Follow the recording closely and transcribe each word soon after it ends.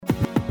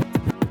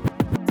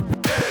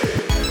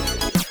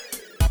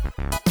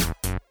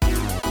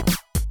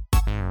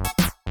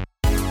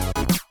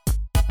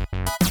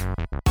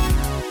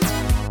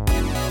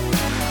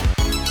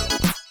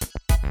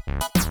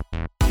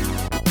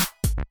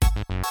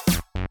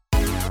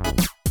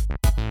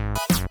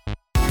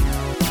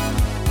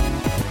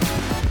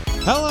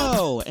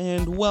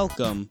and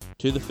welcome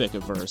to the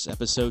Fickiverse,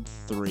 episode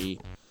 3.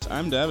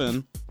 I'm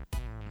Devin.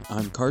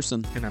 I'm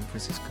Carson. And I'm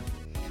Francisco.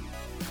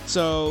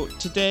 So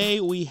today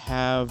we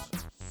have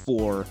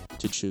 4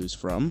 to choose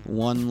from.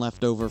 One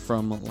left over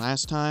from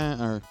last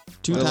time, or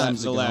two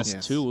times ago. The last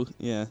Yes. 2,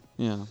 yeah.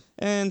 Yeah.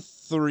 And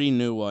 3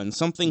 new ones.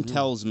 Something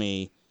tells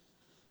me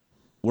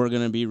we're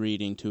going to be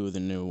reading 2 of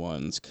the new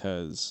ones,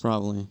 because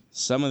Probably.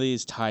 some of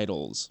these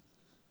titles...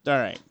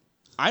 Alright,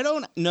 I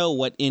don't know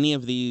what any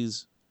of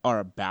these are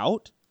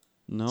about,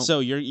 No.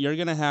 so you're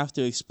going to have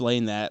to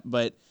explain that,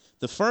 but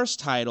the first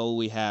title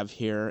we have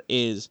here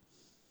is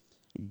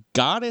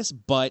Goddess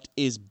Butt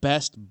is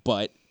Best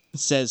Butt,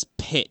 says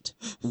Pit.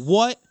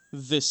 What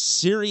the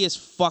serious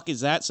fuck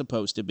is that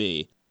supposed to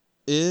be?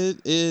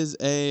 It is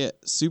a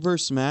Super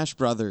Smash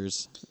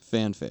Brothers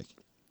fanfic.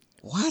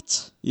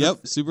 What?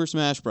 Yep, Super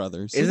Smash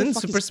Brothers. Isn't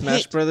fuck Super is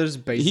Smash Pit? Brothers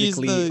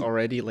basically the-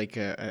 already like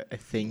a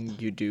thing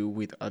you do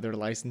with other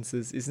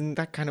licenses? Isn't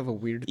that kind of a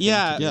weird thing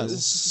Yeah, to do?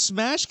 Yes.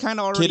 Smash kind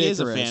of already Kid is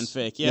a Icarus.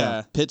 fanfic,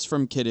 yeah. Pit's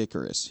from Kid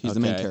Icarus. He's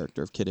the main Okay.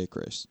 character of Kid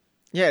Icarus.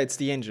 Yeah, it's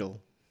the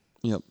angel.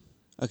 Yep.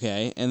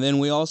 Okay, and then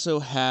we also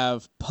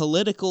have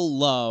Political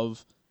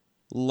Love,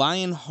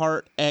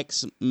 Lionheart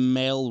X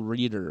Male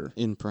Reader.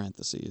 In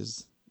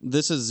parentheses.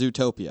 This is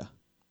Zootopia.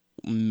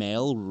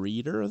 Male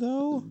Reader,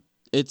 though?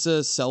 It's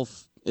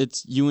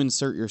you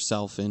insert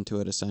yourself into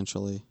it,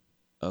 essentially.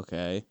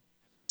 Okay.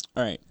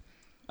 All right.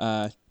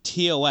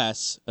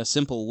 TOS, A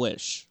Simple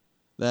Wish.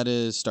 That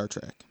is Star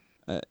Trek.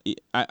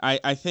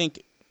 I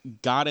think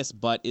Goddess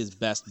Butt is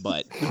Best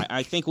Butt.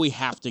 I think we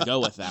have to go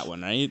with that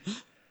one, right?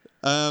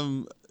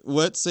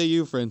 What say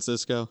you,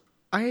 Francisco?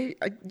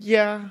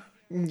 Yeah,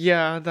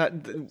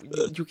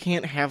 that you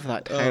can't have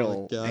that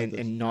title God, and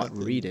that's not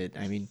fucking- read it.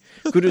 I mean,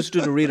 kudos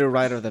to the reader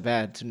right off the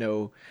bat to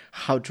know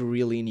how to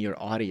reel in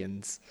your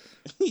audience.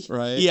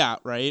 Right? Yeah,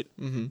 right?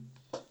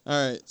 All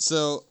right,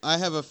 so I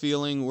have a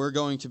feeling we're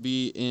going to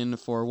be in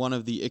for one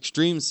of the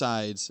extreme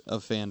sides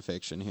of fan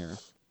fiction here.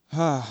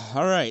 All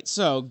right,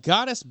 so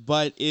Goddess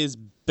Butt is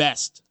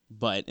Best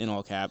Butt, in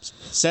all caps,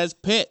 says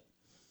Pitt.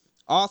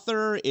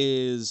 Author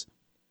is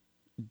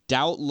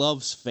Doubt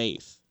Loves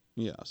Faith.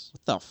 Yes.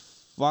 What the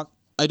fuck?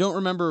 I don't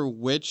remember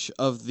which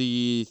of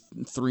the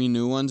 3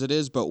 new ones it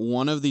is, but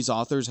one of these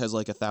authors has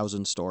like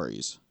 1,000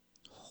 stories.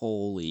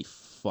 Holy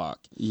fuck.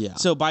 Yeah.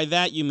 So by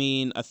that you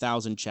mean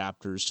 1,000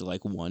 chapters to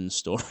like one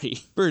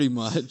story. Pretty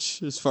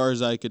much, as far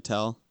as I could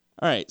tell.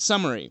 All right,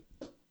 summary.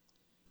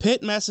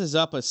 Pitt messes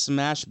up a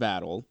Smash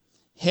battle.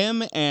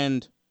 Him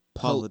and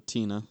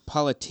Palatina.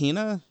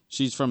 Palatina?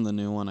 She's from the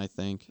new one, I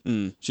think.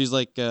 She's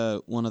like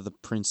one of the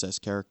princess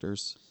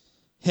characters.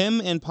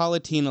 Him and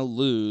Palatina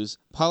lose.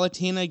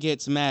 Palatina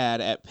gets mad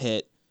at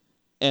Pitt,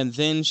 and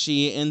then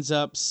she ends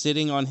up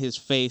sitting on his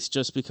face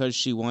just because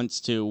she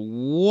wants to.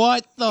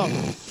 What the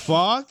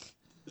fuck?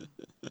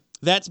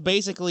 That's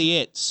basically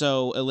it.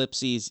 So,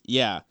 ellipses,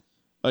 yeah.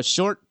 A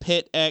short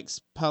Pitt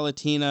x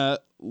Palatina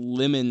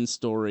lemon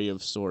story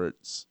of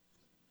sorts.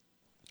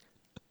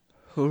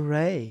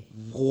 Hooray!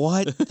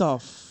 What the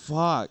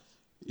fuck?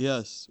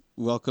 Yes.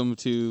 Welcome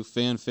to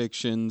fan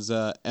fiction's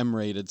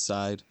M-rated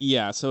side.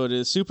 Yeah, so it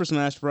is Super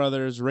Smash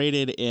Brothers,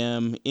 rated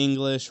M,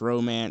 English,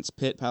 romance,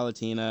 Pitt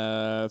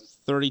Palatina,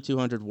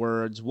 3,200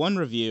 words, 1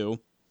 review.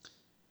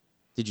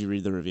 Did you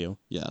read the review?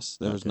 Yes,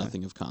 there was Okay.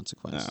 nothing of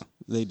consequence. No.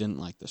 They didn't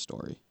like the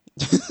story.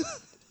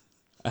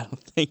 I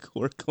don't think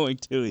we're going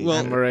to either. Well,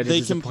 I'm already they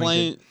disappointed.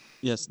 complained.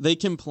 Yes, they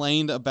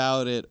complained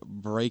about it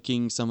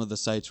breaking some of the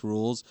site's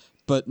rules,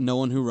 but no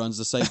one who runs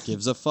the site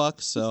gives a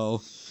fuck.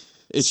 So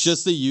it's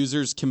just the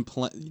users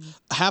complain.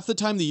 Half the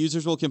time, the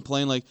users will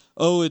complain like,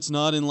 "Oh, it's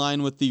not in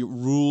line with the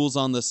rules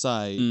on the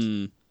site."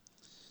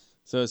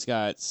 So it's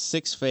got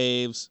 6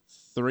 faves,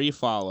 3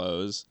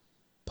 follows,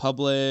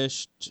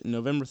 published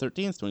November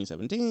 13th,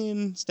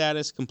 2017,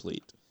 status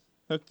complete.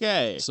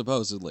 Okay.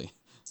 Supposedly.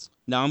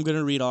 Now I'm going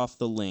to read off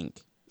the link.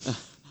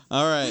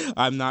 All right.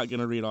 I'm not going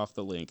to read off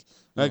the link.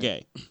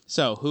 Okay.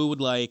 So who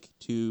would like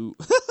to...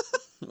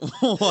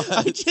 What?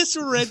 I just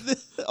read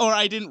or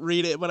I didn't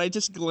read it, but I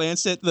just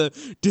glanced at the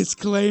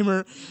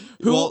disclaimer.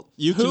 Well,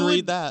 you can who read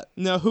would- that.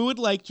 No, who would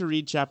like to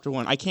read chapter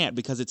 1? I can't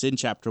because it's in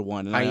chapter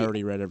 1, and I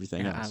already read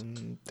everything else.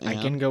 I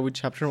Yeah. can go with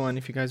chapter 1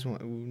 if you guys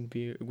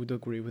would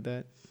agree with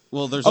that.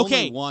 Well, there's Okay.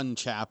 only one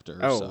chapter.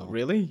 Oh, so.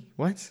 really?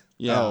 What?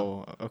 Yeah.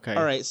 Oh, okay.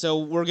 All right, so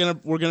we're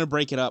gonna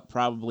break it up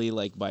probably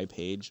like by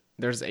page.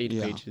 There's 8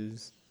 Yeah.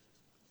 pages.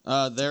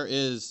 There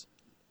is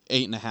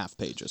 8.5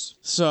 pages.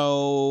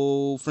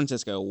 So,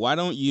 Francisco, why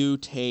don't you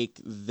take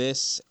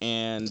this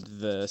and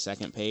the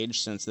second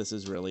page, since this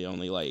is really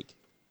only like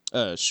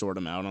a short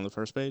amount on the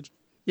first page?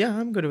 Yeah,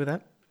 I'm good with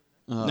that.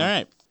 All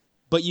right.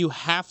 But you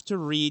have to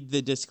read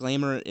the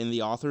disclaimer in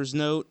the author's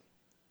note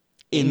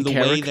in the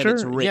way that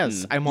it's written.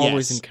 Yes, I'm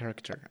always Yes. in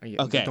character.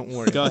 Okay, Don't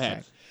worry. Go Okay.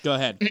 ahead. Go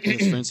ahead.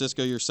 Yes,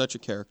 Francisco, you're such a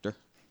character.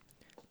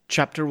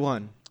 Chapter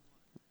 1.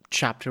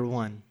 Chapter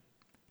 1.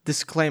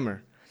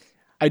 Disclaimer.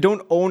 I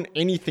don't own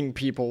anything,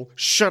 people.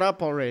 Shut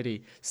up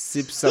already.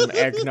 Sip some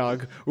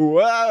eggnog.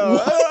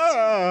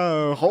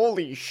 Whoa!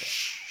 Holy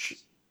sh!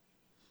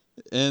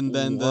 and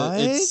then What?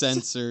 it's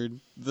censored.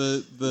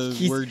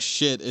 The word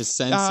shit is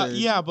censored.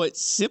 Yeah, but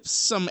sips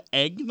some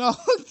eggnog?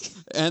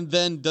 And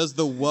then does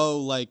the whoa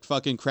like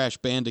fucking Crash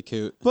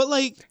Bandicoot. But,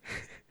 like,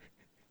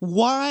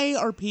 why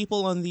are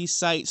people on these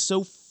sites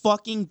so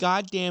fucking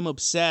goddamn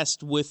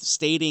obsessed with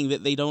stating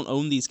that they don't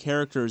own these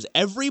characters?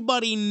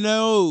 Everybody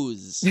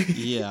knows.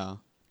 Yeah.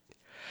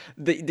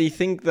 They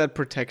think that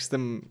protects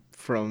them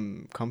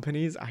from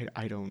companies.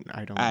 I don't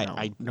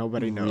know.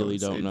 Nobody knows. really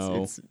don't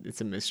know.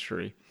 It's a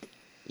mystery.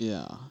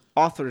 Yeah.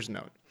 Author's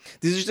note.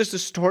 This is just a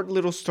short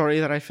little story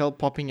that I felt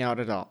popping out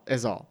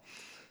as all.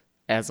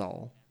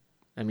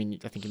 I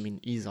think you mean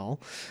is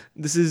all.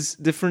 This is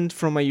different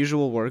from my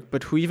usual work,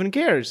 but who even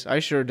cares? I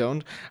sure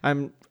don't.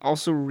 I'm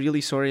also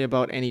really sorry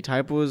about any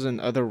typos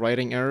and other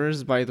writing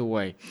errors, by the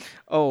way.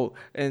 Oh,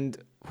 and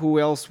who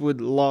else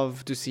would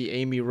love to see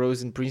Amy,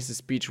 Rose, and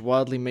Princess Peach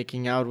wildly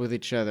making out with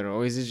each other?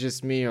 Or is it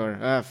just me,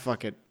 or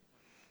fuck it?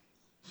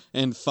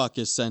 And fuck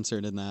is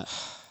censored in that.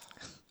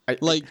 I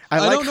like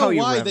like how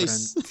why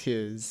irreverent it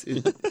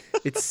is.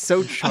 It's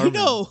so charming. I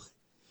know.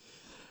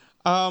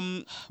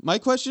 My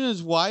question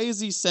is, why is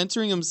he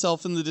censoring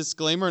himself in the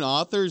disclaimer and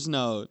author's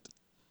note?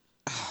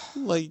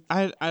 Like,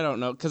 I don't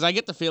know, because I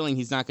get the feeling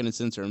he's not going to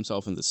censor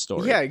himself in this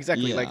story. Yeah,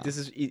 exactly. Yeah. Like this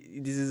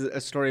is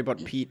a story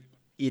about Pete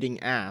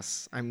eating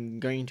ass. I'm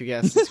going to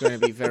guess it's going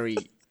to be very,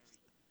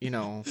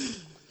 All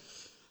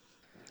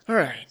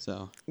right.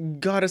 so.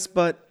 Goddess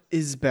butt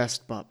is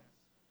best butt,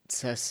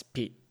 says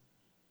Pete.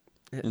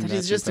 That that's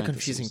is just a in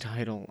confusing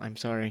parentheses. title. I'm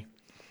sorry.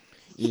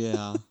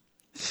 Yeah.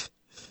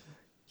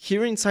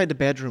 Here inside the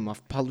bedroom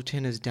of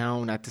Palutina's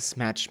down at the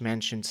Smash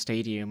Mansion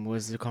Stadium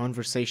was a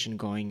conversation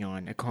going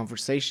on. A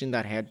conversation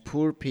that had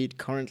poor Pete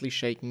currently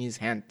shaking his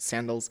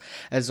sandals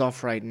as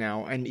off right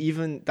now, and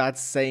even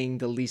that's saying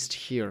the least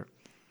here.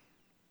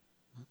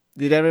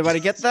 Did everybody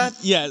get that?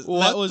 Yes,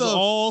 What that was the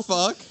all.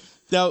 fuck?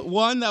 That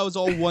was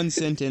all one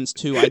sentence.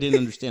 Two, I didn't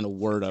understand a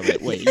word of it.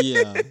 Wait.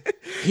 Yeah.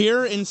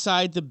 Here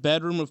inside the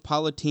bedroom of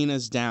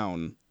Palutina's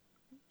down.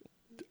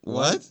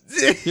 What?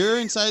 Here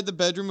inside the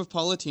bedroom of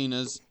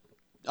Palutina's.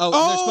 Oh,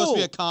 there's supposed to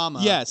be a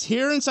comma. Yes,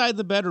 here inside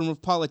the bedroom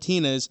of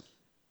Palutina's,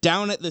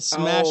 down at the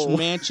Smash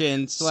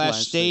Mansion /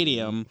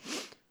 Stadium,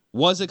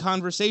 was a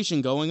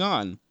conversation going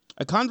on.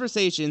 A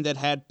conversation that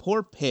had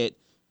poor Pitt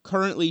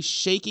currently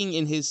shaking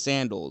in his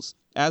sandals.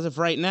 As of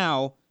right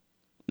now,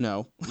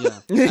 no. Yeah,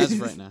 as of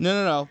right now.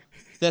 No.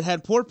 That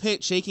had poor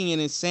Pitt shaking in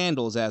his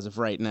sandals as of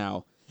right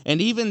now. And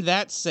even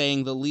that's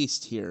saying the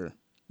least here.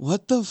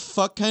 What the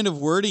fuck kind of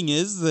wording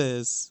is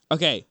this?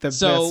 Okay, The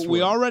so best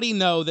we word. already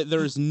know that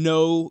there's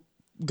no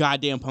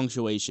goddamn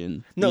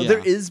punctuation. No, Yeah.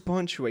 there is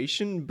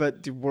punctuation,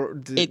 but the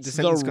It's the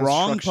sentence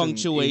wrong construction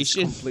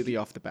punctuation. is completely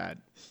off the bat.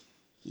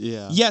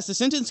 Yeah. Yes, the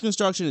sentence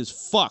construction is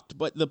fucked,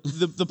 but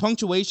the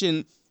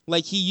punctuation,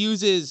 like, he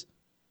uses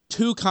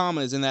 2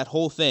 commas in that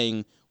whole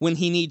thing when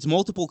he needs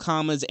multiple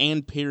commas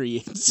and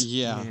periods.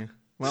 Yeah. Yeah.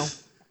 Well,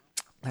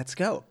 let's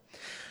go.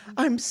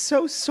 I'm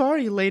so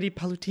sorry, Lady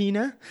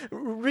Palutina.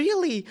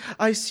 Really,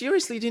 I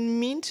seriously didn't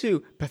mean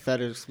to,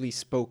 pathetically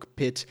spoke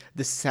Pitt.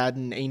 The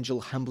saddened angel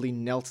humbly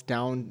knelt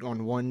down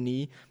on one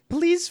knee.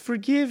 Please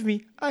forgive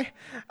me.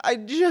 I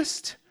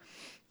just...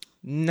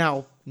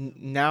 Now,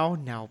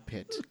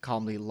 Pitt,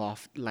 calmly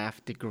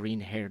laughed the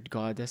green-haired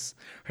goddess,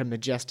 her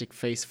majestic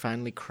face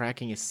finally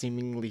cracking a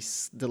seemingly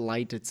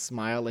delighted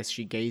smile as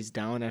she gazed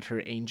down at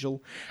her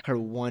angel, her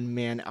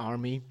one-man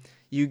army.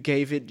 You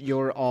gave it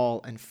your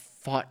all and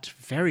fought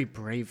very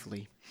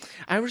bravely.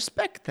 I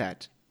respect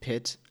that,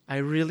 Pitt. I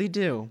really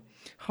do.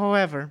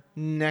 However,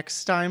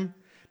 next time,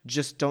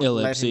 just don't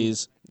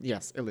Ellipses. let him...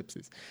 Yes,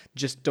 ellipses.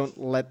 Just don't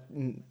let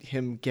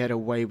him get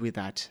away with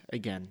that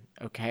again,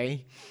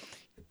 okay?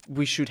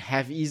 We should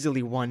have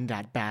easily won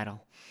that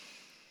battle.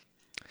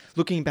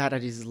 Looking back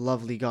at his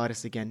lovely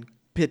goddess again,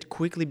 Pitt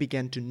quickly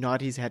began to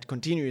nod his head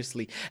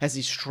continuously as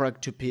he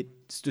shrugged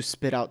to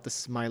spit out the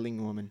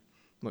smiling woman.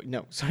 Wait,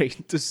 no, sorry,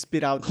 to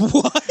spit out...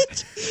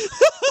 What?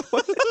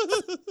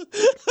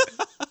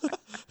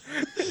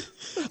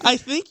 I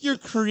think you're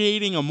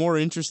creating a more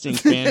interesting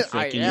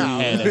fanfic in your am.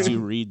 head as you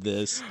read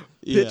this.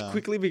 Pitt Yeah.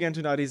 quickly began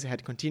to nod his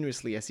head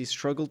continuously as he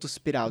struggled to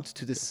spit out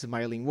to the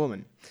smiling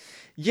woman.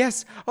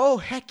 Yes, oh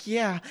heck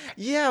yeah.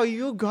 Yeah,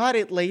 you got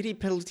it, Lady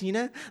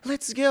Palutina.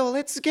 Let's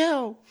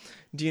go.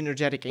 The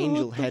energetic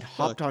angel had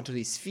hopped onto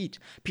his feet,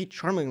 Pete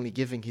charmingly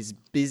giving his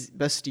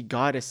busty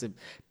goddess a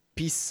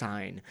peace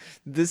sign.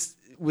 This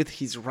with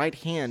his right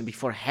hand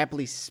before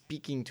happily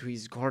speaking to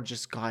his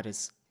gorgeous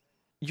goddess.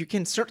 You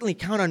can certainly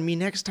count on me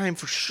next time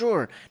for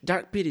sure.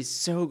 Dark Pete is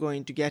so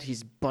going to get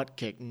his butt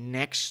kicked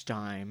next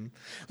time.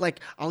 Like,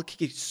 I'll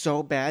kick it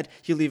so bad,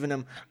 he'll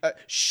even,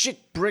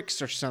 shit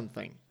bricks or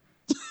something.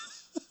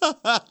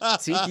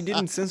 See, he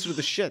didn't censor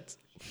the shit.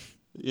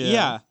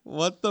 Yeah.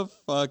 What the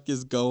fuck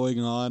is going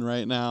on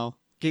right now?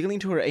 Giggling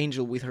to her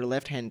angel with her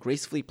left hand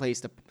gracefully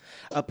placed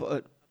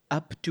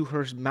up to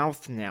her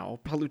mouth now,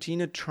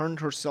 Palutina turned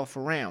herself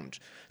around,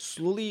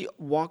 slowly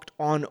walked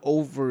on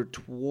over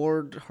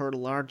toward her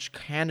large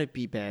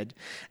canopy bed,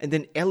 and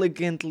then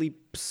elegantly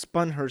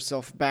spun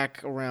herself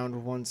back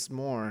around once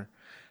more.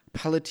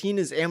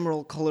 Palatina's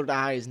emerald-colored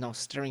eyes now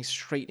staring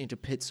straight into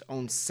Pitt's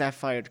own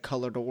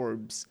sapphire-colored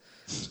orbs.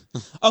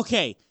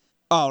 Okay.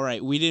 All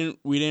right. We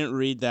didn't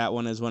read that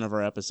one as one of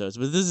our episodes,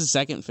 but this is the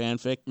second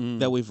fanfic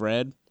that we've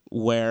read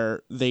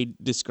where they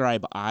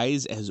describe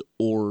eyes as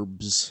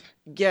orbs.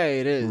 Yeah,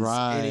 it is.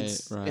 Right,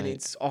 And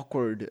it's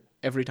awkward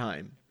every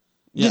time.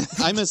 Yeah,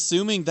 I'm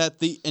assuming that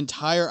the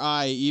entire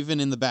eye, even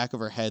in the back of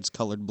her head's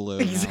colored blue.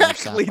 now, or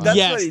Exactly. sapphire. That's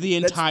Yes, what the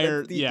entire-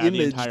 that's the yeah, the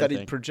image entire that thing.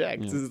 it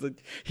projects. Is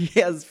like he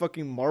has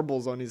fucking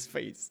marbles on his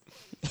face.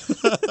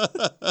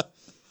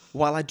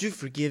 While I do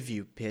forgive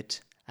you,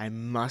 Pitt, I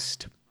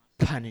must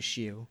punish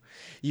you.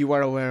 You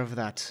are aware of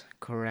that,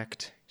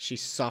 correct? She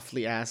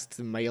softly asked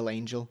the male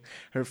angel,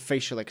 her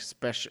facial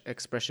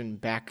expression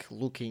back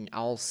looking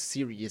all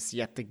serious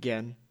yet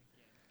again.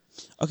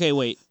 Okay,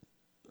 wait.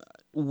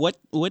 What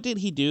did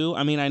he do?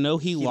 I mean, I know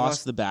he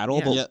lost the battle,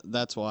 yeah. Yeah,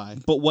 that's why.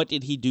 but what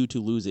did he do to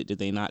lose it? Did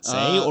they not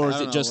say, or is I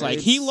it don't just know. like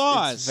It's- he It's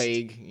lost?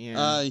 vague.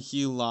 Yeah.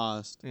 He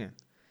lost. yeah.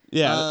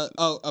 Yeah,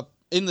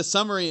 In the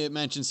summary, it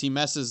mentions he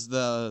messes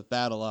the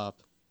battle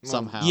up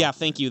somehow. yeah.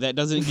 Thank you. That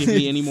doesn't give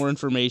me any more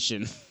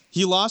information.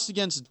 He lost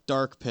against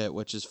Dark Pit,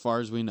 which, as far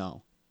as we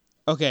know.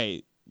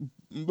 Okay,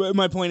 but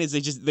my point is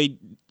they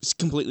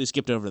completely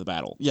skipped over the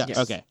battle. Yes. Yes.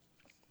 Okay,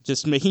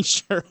 just making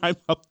sure I'm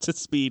up to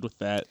speed with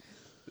that.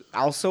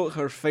 Also,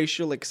 her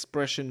facial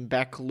expression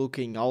back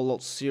looking all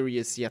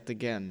serious yet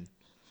again.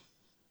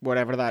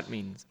 Whatever that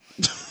means.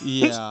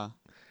 Yeah.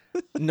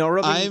 No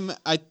rubbing,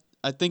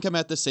 I think I'm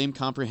at the same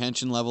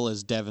comprehension level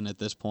as Devin at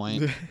this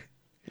point.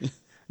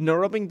 no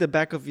rubbing the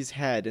back of his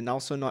head, and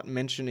also not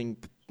mentioning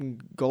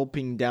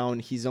gulping down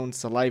his own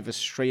saliva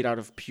straight out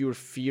of pure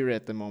fear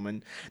at the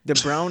moment. The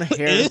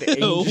brown-haired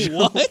angel.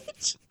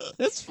 What?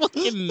 That's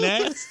fucking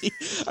nasty.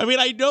 I mean,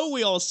 I know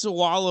we all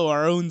swallow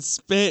our own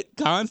spit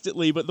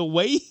constantly, but the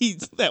way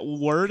he's that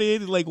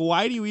worded, like,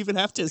 why do you even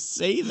have to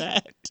say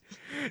that?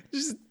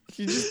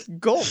 He just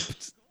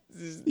gulped.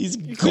 He's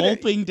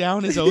gulping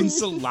down his own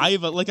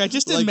saliva. Like, I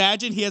just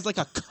imagine he has like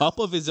a cup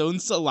of his own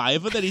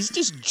saliva that he's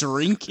just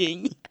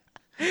drinking.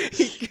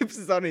 He keeps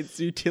it on its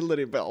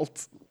utility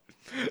belt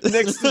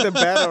next to the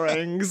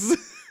batarangs.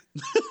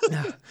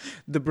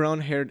 The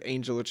brown-haired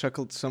angel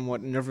chuckled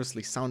somewhat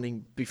nervously,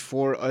 sounding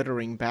before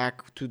uttering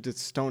back to the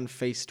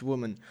stone-faced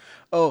woman.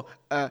 "Oh,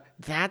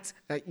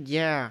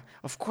 yeah,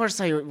 of course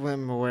I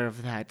am aware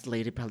of that,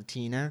 Lady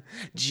Palatina.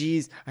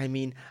 Geez, I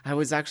mean, I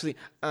was actually,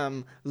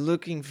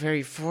 looking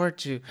very forward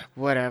to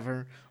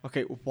whatever."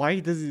 Okay, why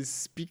does he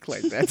speak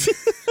like that?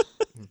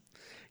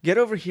 "Get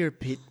over here,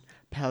 Pete."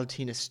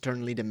 Palatina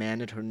sternly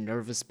demanded her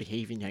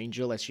nervous-behaving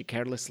angel as she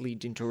carelessly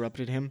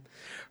interrupted him,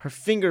 her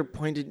finger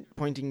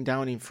pointing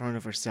down in front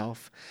of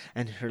herself,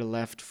 and her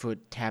left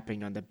foot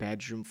tapping on the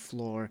bedroom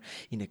floor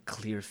in a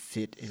clear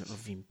fit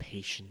of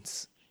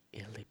impatience.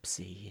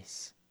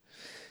 Ellipses.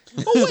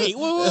 Oh, wait.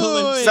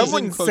 Ellipses.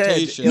 Someone in said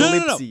quotation. No.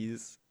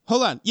 ellipses.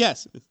 Hold on.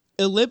 Yes.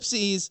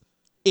 Ellipses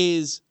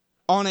is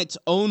on its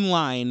own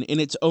line, in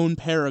its own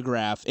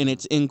paragraph, and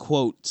it's in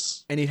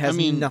quotes. And it has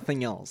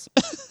nothing else.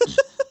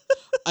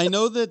 I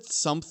know that's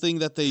something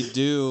that they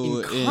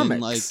do In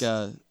comics.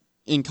 like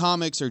in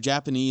comics or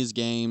Japanese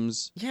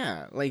games.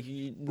 Yeah, like...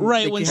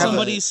 Right, like when you have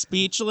somebody's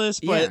speechless,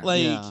 but Yeah.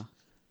 Yeah.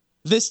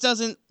 this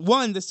doesn't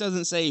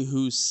say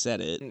who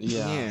said it.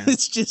 Yeah.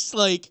 It's just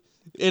like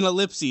an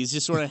ellipses,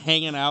 just sort of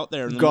hanging out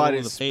there in the God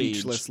middle is of the page.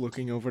 speechless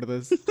looking over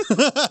this.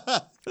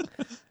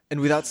 And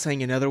without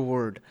saying another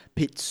word,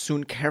 Pete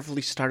soon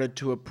carefully started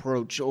to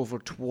approach over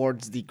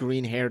towards the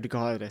green-haired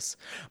goddess,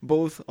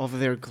 both of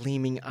their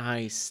gleaming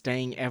eyes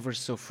staying ever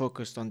so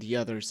focused on the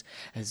others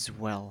as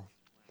well.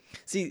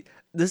 See,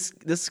 this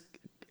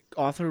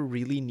author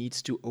really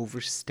needs to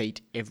overstate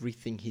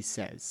everything he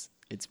says.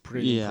 It's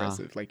pretty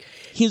impressive. Like,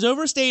 He's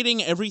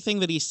overstating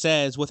everything that he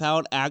says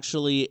without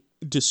actually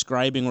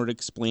describing or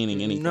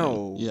explaining anything.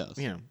 no. Yes.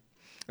 Yeah.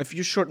 A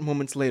few short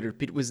moments later,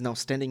 Pete was now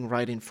standing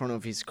right in front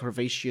of his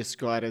curvaceous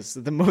goddess,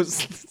 the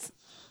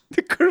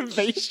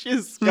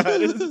curvaceous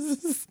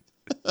goddess.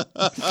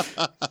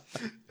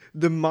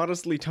 The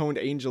modestly toned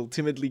angel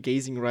timidly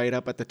gazing right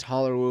up at the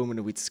taller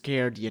woman with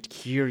scared yet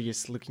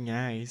curious looking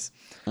eyes.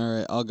 All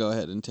right, I'll go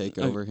ahead and take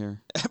over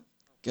here.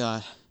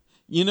 God.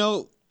 You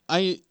know,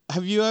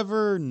 have you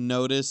ever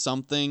noticed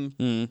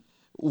something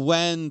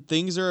when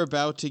things are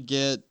about to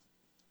get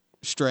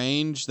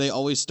strange, they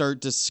always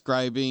start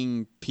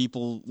describing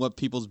what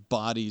people's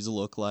bodies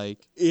look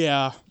like.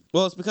 Yeah.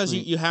 Well, it's because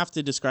you have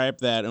to describe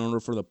that in order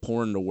for the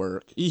porn to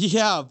work.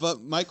 Yeah,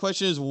 but my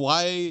question is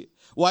why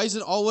is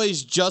it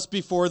always just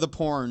before the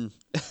porn?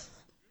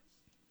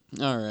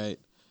 All right.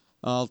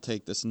 I'll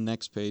take this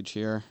next page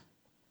here.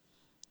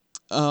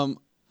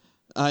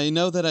 I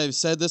know that I've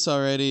said this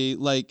already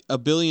like a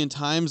billion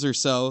times or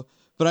so,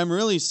 but I'm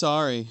really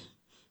sorry.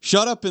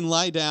 Shut up and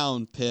lie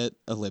down, Pitt,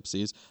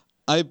 ellipses.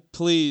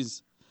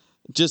 Please,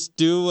 just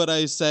do what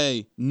I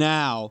say,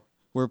 now,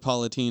 were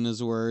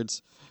Palatina's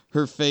words,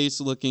 her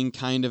face looking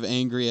kind of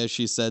angry as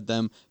she said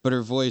them, but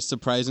her voice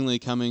surprisingly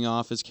coming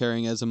off as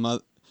caring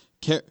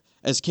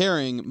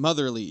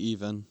motherly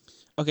even.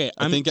 Okay,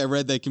 I think I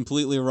read that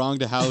completely wrong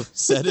to how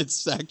said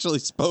it's actually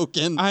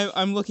spoken.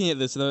 I'm looking at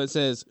this though. It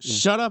says,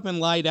 "Shut up and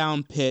lie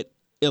down, Pitt."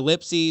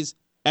 Ellipses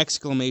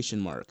exclamation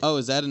mark. Oh,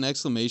 is that an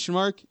exclamation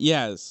mark?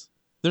 Yes.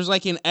 There's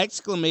like an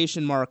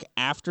exclamation mark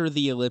after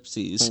the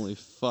ellipses. Holy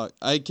fuck.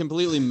 I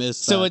completely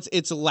missed So that.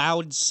 it's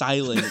loud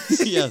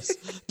silence. Yes,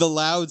 the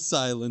loud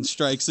silence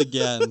strikes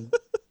again.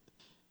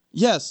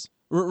 Yes,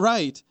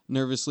 right,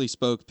 nervously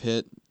spoke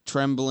Pitt,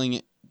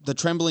 the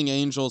trembling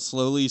angel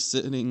slowly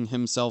sitting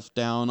himself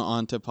down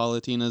onto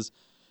Palatina's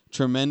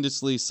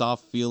tremendously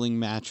soft-feeling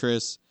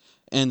mattress,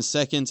 and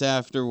seconds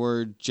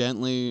afterward,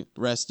 gently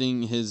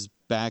resting his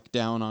back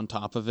down on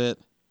top of it.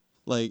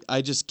 Like,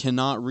 I just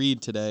cannot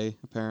read today,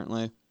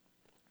 apparently.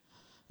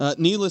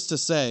 Needless to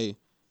say,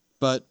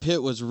 but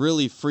Pitt was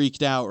really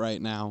freaked out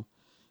right now.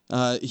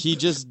 He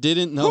just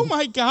didn't know. Oh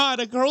my god,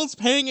 a girl's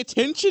paying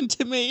attention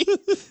to me.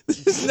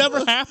 This has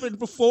never happened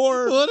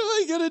before. What am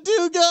I gonna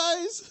do,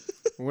 guys?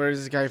 Where's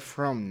this guy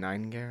from?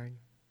 Nine Gary?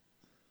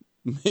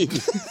 Maybe.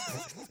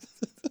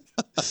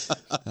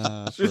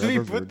 Should we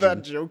put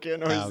that joke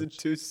in, or is it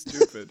too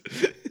stupid?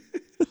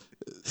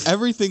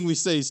 Everything we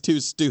say is too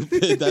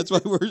stupid. That's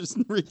why we're just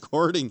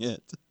recording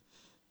it.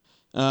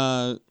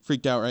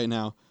 Freaked out right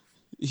now.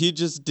 He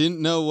just didn't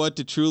know what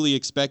to truly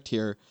expect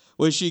here.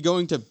 Was she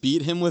going to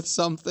beat him with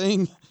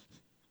something?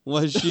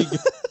 Was she...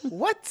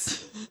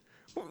 What?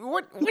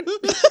 What?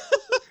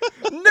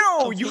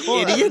 No, you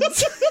idiot!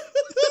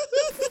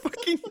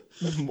 Fucking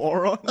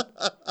moron.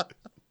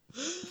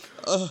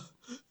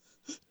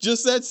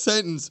 Just that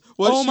sentence.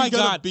 Was Oh she my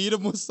gonna God. beat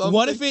him with something?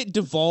 What if it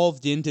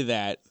devolved into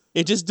that?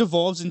 It just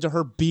devolves into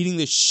her beating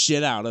the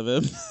shit out of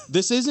him.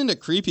 This isn't a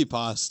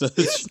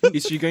creepypasta.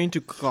 Is she going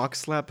to cock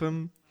slap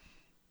him?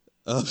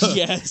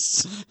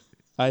 Yes.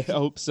 I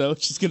hope so.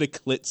 She's gonna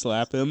clit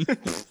slap him.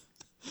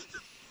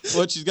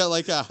 What, she's got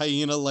like a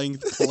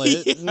hyena-length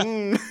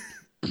clit?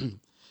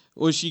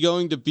 Was she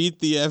going to beat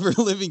the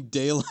ever-living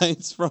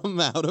daylights from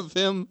out of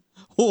him?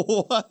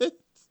 What?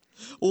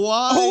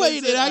 Why? Oh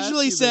wait, is it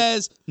actually asking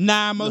says,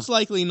 nah, most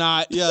likely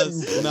not.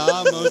 Yes,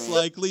 nah, most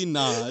likely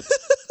not.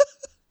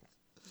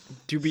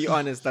 To be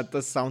honest, that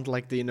does sound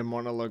like the inner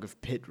monologue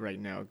of Pitt right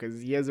now,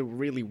 because he has a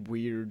really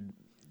weird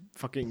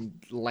fucking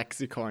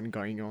lexicon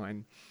going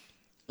on.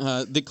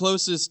 The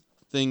closest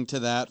thing to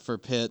that for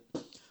Pitt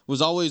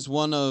was always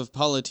one of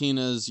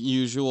Palatina's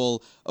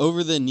usual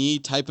over-the-knee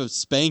type of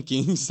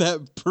spankings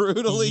that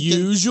brutally...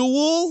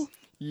 Usual?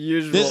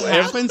 Usual. This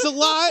happens a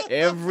lot?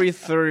 Every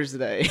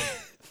Thursday.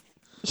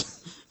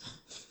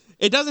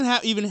 It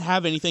doesn't even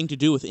have anything to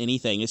do with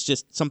anything. It's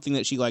just something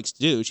that she likes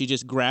to do. She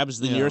just grabs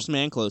the nearest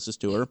man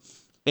closest to her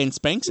and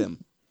spanks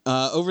him.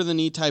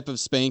 Over-the-knee type of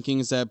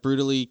spankings that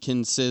brutally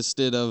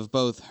consisted of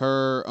both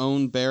her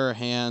own bare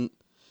hand...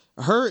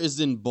 Her is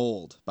in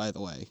bold, by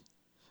the way.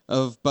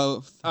 Of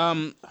both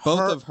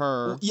of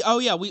her. Oh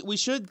yeah, we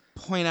should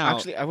point out.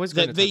 Actually, I was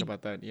going to talk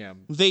about that. Yeah,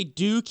 they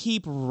do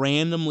keep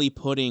randomly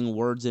putting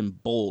words in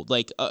bold.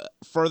 Like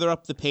further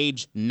up the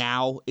page,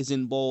 now is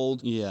in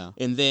bold. Yeah,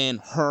 and then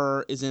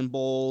her is in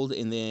bold,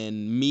 and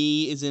then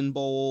me is in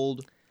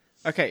bold.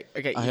 Okay.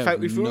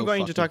 If we were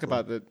going to talk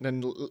about it,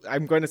 then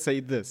I'm going to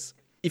say this: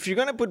 if you're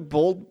going to put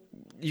bold,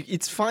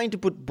 it's fine to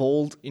put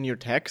bold in your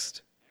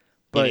text.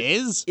 But it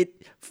is.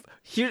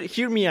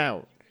 Hear me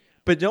out.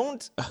 But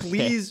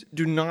please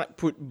do not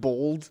put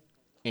bold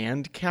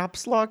and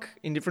caps lock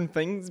in different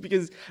things,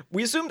 because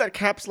we assume that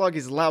caps lock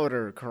is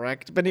louder,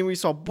 correct? But then we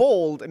saw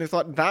bold and we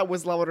thought that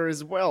was louder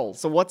as well.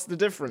 So what's the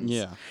difference?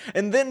 Yeah.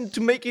 And then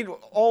to make it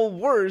all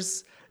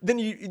worse, then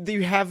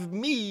you have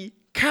me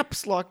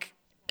caps lock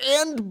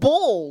and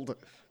bold.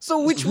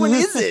 So which one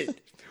is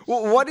it?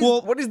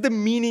 What is the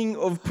meaning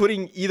of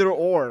putting either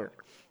or?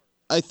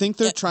 I think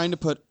they're trying to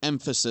put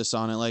emphasis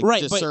on it, like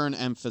discern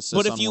emphasis.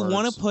 But if on you words.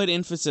 want to put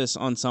emphasis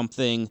on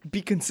something,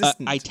 be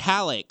consistent.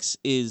 Italics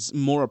is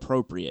more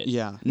appropriate.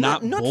 Yeah,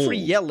 not bold. for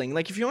yelling.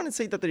 Like if you want to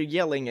say that they're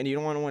yelling and you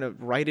don't want to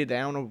write it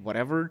down or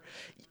whatever,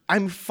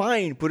 I'm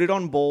fine. Put it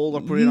on bold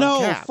or put it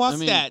on cap. No, fuck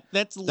that.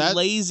 That's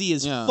lazy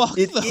as fuck.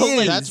 It though.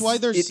 is. That's why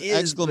there's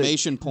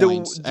exclamation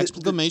points.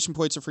 Exclamation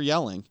points are for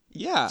yelling.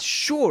 Yeah,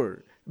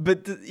 sure.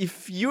 But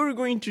if you're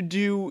going to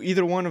do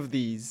either one of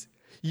these,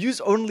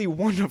 use only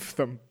one of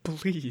them,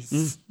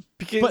 please.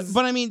 Because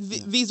but I mean,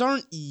 these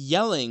aren't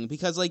yelling,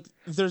 because like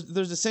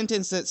there's a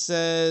sentence that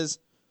says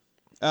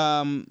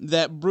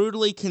that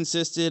brutally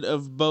consisted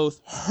of both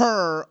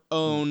her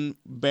own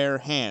bare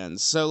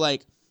hands. So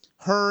like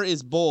her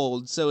is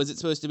bold. So is it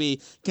supposed to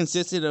be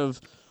consisted of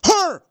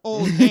her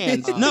own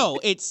hands? No,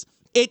 it's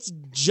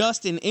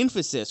just an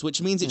emphasis,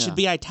 which means it should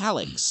be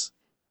italics.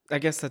 I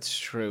guess that's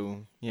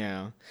true.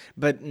 Yeah,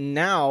 but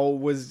now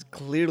was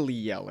clearly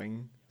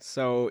yelling.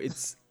 So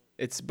it's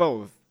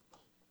both.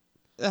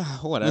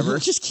 Whatever.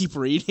 Just keep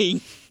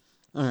reading.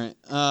 All right.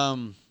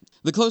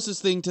 The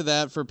closest thing to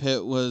that for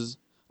Pitt was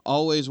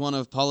always one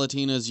of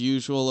Palatina's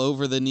usual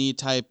over-the-knee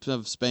type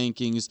of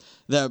spankings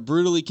that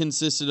brutally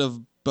consisted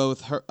of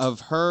both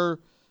her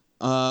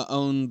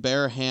own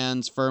bare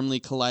hands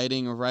firmly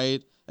colliding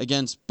right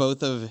against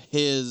both of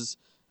his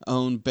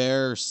own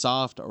bare,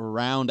 soft,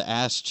 round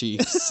ass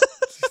cheeks.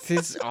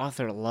 This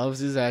author loves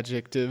his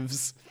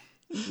adjectives.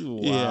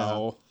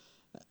 Wow.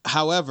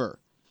 However,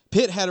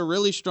 Pitt had a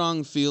really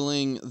strong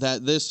feeling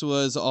that this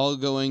was all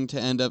going to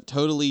end up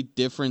totally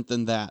different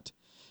than that.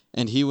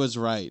 And he was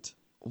right.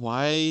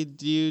 Why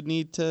do you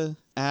need to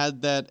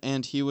add that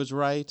and he was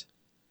right?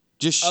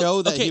 Just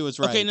show that he was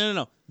right. Okay,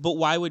 no. But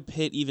why would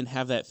Pitt even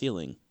have that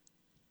feeling?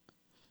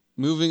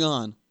 Moving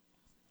on.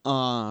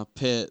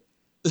 Pitt.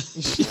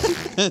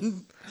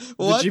 And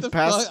what you the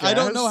pass fuck? I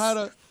don't know gas? how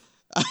to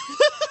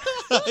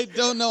I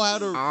don't know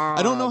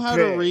how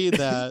to Pitt. read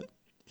that.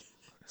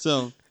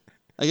 So,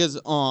 I guess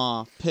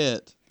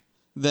Pitt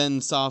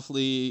then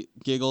softly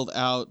giggled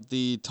out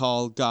the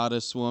tall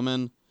goddess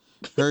woman,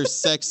 her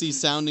sexy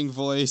sounding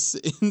voice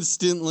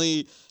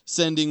instantly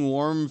sending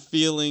warm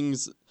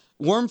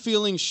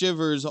feeling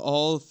shivers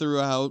all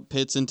throughout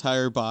Pitt's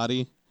entire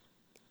body.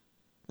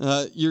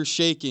 You're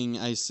shaking,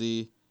 I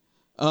see.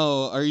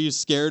 Oh, are you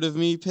scared of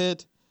me,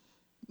 Pitt?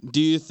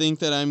 Do you think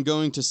that I'm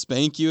going to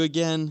spank you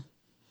again?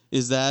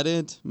 Is that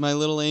it, my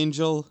little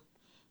angel?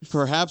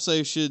 Perhaps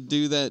I should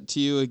do that to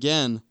you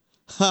again.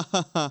 Ha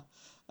ha ha.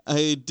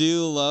 I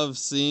do love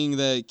seeing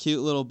that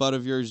cute little butt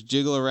of yours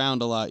jiggle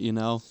around a lot, you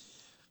know?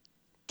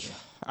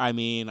 I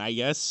mean, I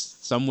guess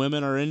some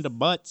women are into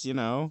butts, you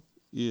know.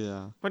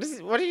 Yeah. What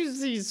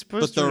is he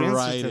supposed But to the answer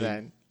writing. to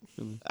that?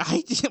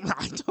 I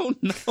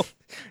don't know.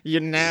 You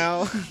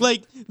now.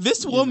 Like,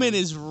 this woman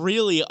is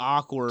really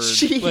awkward.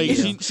 She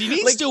is. She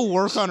needs Like, to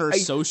work on her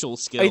social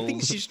skills. I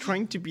think she's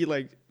trying to be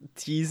like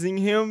teasing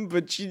him,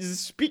 but she's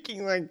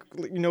speaking like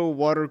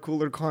water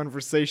cooler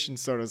conversation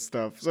sort of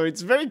stuff. So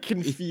it's very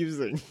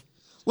confusing.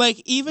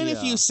 Like, even if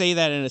Yeah. you say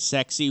that in a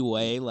sexy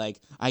way, like,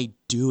 I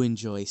do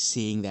enjoy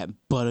seeing that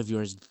butt of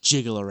yours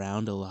jiggle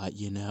around a lot,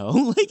 you know?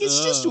 Like,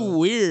 it's just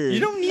weird. You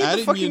don't need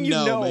Adding the fucking you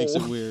know makes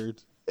it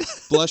weird.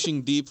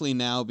 Blushing deeply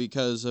now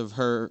because of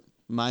her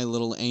my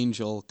little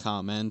angel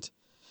comment.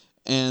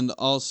 And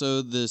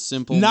also the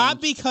simple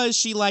Not because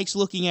she likes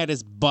looking at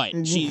his butt.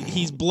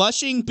 He's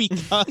blushing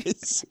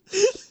because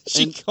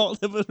she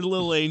called him a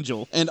little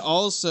angel. And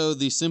also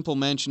the simple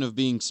mention of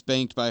being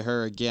spanked by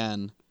her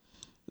again.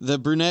 The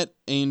brunette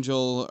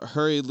angel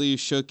hurriedly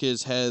shook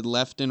his head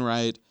left and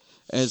right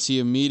as he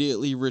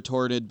immediately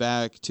retorted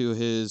back to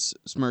his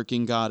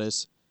smirking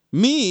goddess.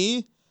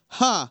 Me?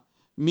 Ha!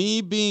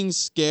 Me being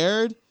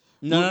scared?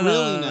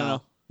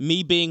 No.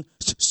 Me being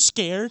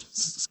scared?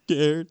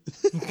 Scared?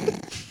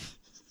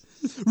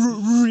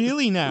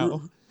 Really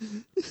now?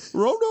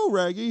 Rono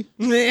Raggy.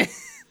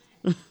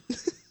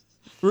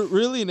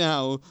 Really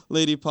now,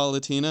 Lady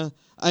Politina.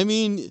 I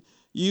mean,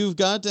 you've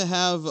got to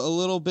have a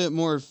little bit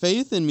more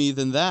faith in me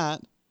than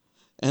that.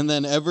 And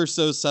then ever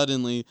so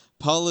suddenly,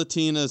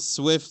 Politina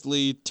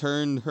swiftly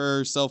turned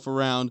herself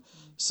around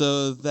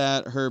so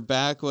that her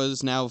back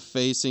was now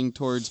facing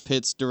towards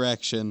Pitt's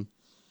direction.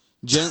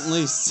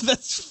 Gently...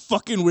 That's a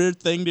fucking weird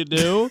thing to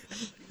do.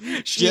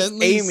 She's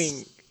Gently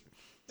aiming.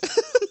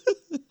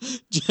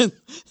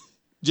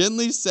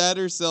 Gently sat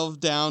herself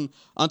down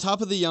on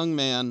top of the young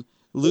man.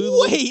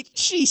 Lulu... Wait,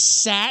 she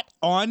sat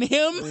on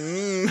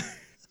him?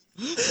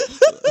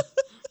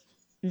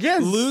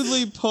 Yes.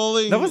 Lewdly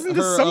pulling That wasn't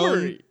the her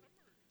summary.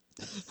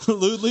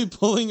 lewdly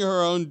pulling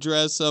her own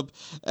dress up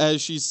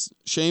as she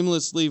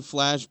shamelessly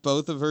flashed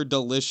both of her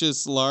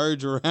delicious,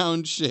 large,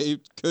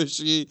 round-shaped,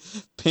 cushy,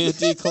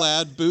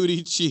 panty-clad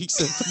booty cheeks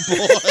at the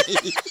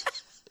boy.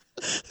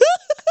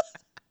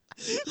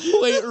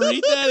 Wait,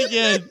 read that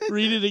again.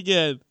 Read it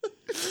again.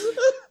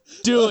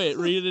 Do it.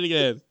 Read it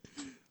again.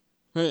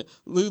 Right.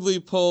 Lewdly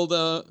pulled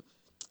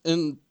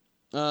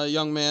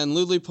young man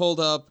lewdly pulled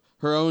up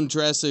her own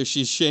dress as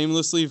she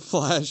shamelessly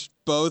flashed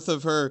both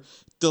of her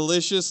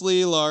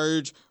deliciously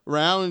large,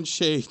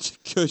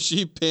 round-shaped,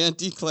 cushy,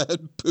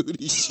 panty-clad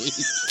booty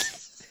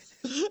cheeks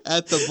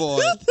at the boy.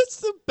 That's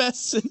the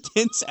best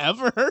sentence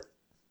ever.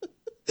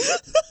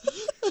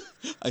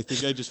 I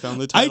think I just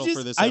found the title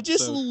for this episode. I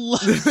just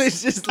love.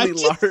 Deliciously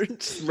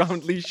large,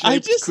 roundly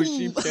shaped, just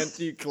cushy, lo-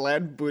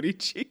 panty-clad booty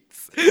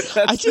cheeks.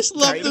 I just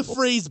love the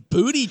phrase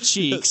 "booty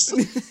cheeks."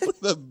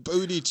 The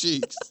booty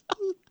cheeks.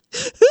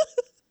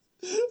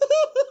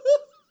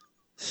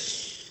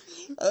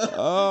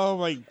 Oh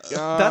my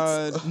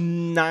god! That's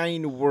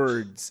 9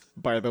 words,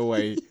 by the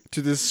way,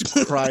 to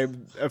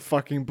describe a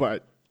fucking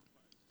butt.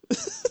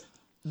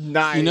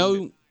 9. You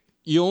know,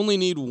 you only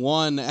need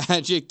one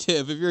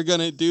adjective if you're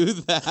gonna do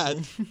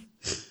that.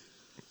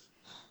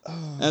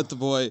 At the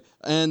boy.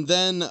 And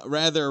then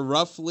rather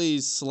roughly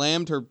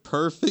slammed her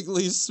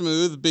perfectly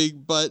smooth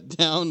big butt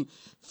down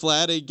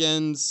flat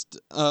against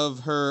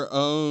of her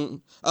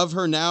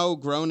now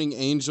groaning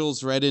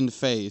angel's reddened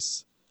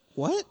face.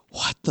 What?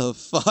 What the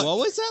fuck? What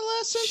was that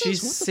last sentence?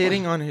 She's What the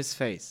sitting on his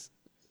face.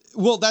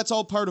 Well, that's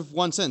all part of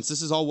one sentence.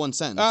 This is all one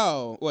sentence.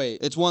 Oh wait!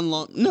 It's one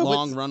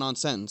long run-on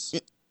sentence.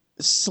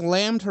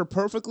 Slammed her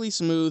perfectly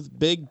smooth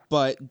big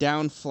butt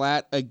down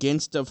flat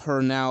against of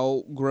her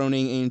now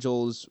groaning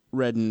angel's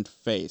reddened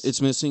face.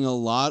 It's missing a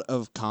lot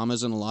of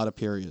commas and a lot of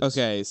periods.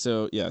 Okay,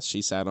 so yes,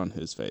 she sat on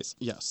his face.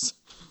 Yes.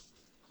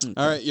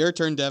 All right, your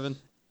turn, Devin.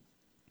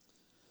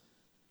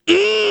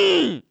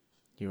 Mm!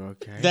 You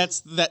okay?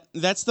 That's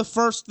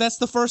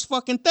the first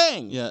fucking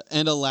thing. Yeah,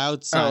 and a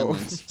loud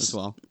silence as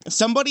well.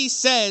 Somebody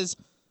says,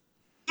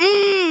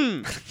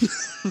 mm!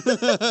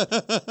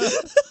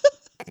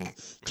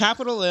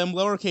 Capital M,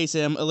 lowercase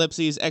m,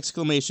 ellipses,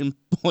 exclamation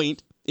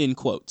point, in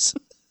quotes.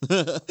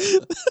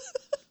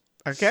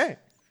 Okay.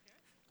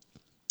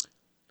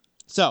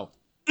 So,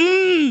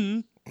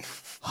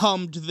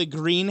 hummed the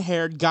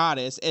green-haired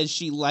goddess as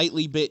she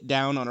lightly bit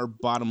down on her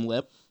bottom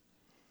lip.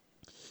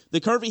 The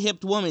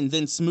curvy-hipped woman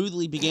then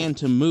smoothly began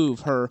to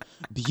move her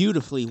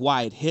beautifully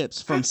wide hips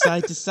from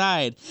side to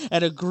side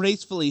at a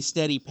gracefully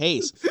steady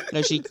pace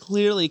as she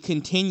clearly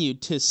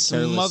continued to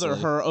smother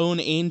Carelessly. her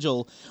own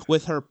angel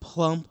with her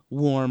plump,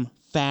 warm,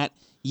 fat,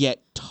 yet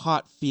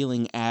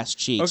taut-feeling ass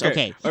cheeks.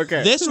 Okay.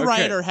 This okay.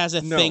 writer has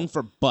a No. thing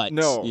for butts.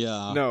 No.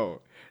 Yeah. No.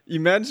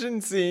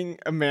 Imagine seeing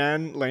a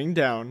man laying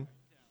down,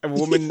 a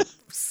woman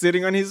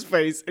sitting on his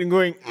face, and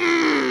going,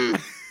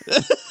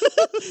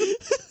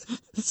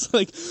 It's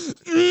like,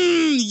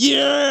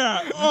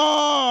 yeah!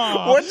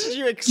 Oh! what did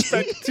you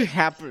expect to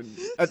happen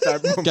at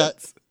that moment?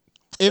 Got-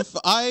 if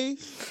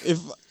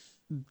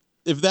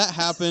that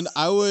happened,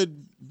 I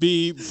would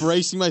be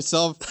bracing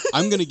myself.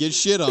 I'm gonna get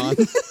shit on.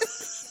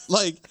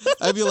 Like,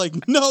 I'd be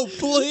like, no,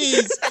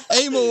 please,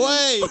 aim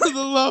away. For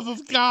the love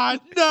of God,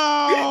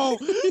 no!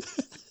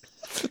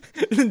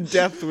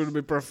 Death would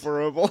be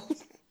preferable.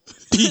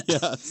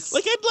 Yes,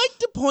 Like, I'd like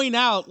to point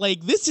out,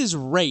 like, this is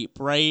rape,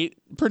 right?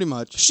 pretty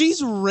much.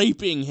 She's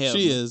raping him.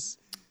 She is.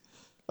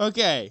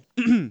 Okay.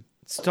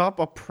 Stop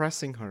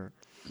oppressing her.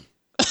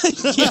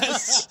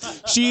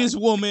 Yes. She is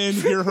woman.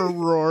 Hear her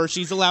roar.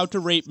 She's allowed to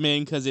rape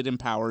men because it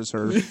empowers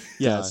her.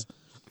 Yes.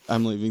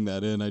 I'm leaving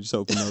that in. I just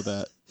hope you know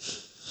that.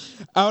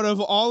 Out of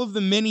all of the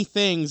many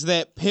things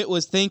that Pitt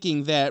was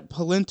thinking that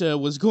Polenta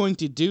was going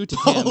to do to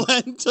him.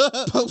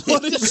 Polenta?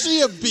 What is she,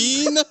 a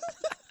bean?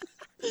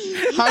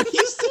 How do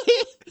you say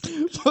it?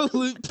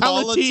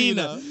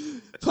 Palatina.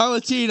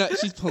 Palatina.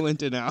 She's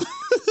Polenta now.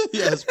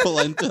 Yes,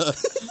 polenta.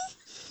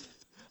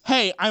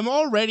 Hey, I'm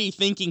already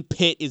thinking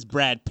Pitt is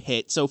Brad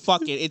Pitt, so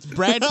fuck it. It's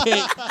Brad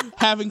Pitt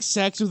having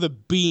sex with a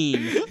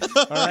bean.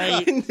 All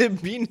right? And the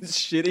bean is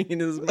shitting in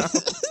his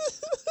mouth.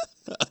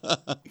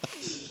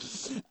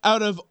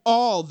 Out of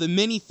all the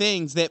many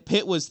things that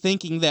Pitt was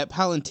thinking that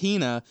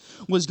Palantina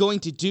was going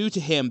to do to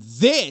him,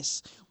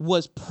 this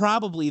was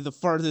probably the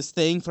farthest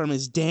thing from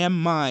his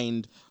damn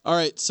mind. All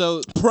right,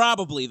 so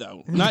Probably,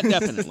 though. Not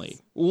definitely.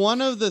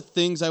 one of the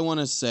things I want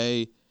to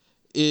say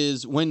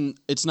is when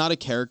it's not a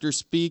character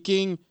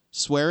speaking,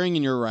 swearing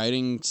in your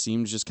writing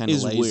seems just kind of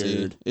Is lazy.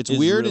 weird. It's Is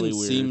weird really and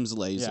weird. seems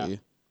lazy. Yeah.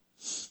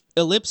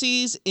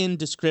 Ellipses in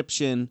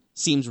description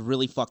seems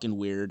really fucking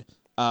weird.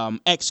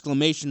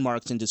 Exclamation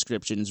marks in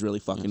description is really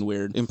fucking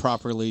weird.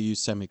 Improperly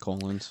used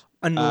semicolons.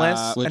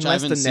 Unless, Which I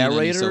unless the haven't seen any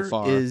so narrator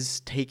far. is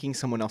taking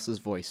someone else's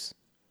voice,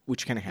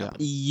 which can happen.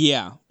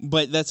 Yeah,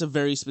 but that's a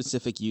very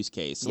specific use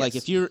case. Like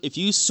Yes. if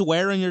you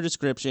swear in your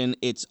description,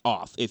 it's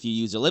off. If you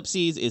use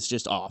ellipses, it's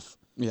just off.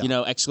 Yeah. You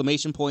know,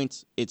 exclamation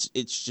points, it's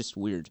just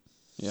weird.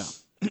 Yeah.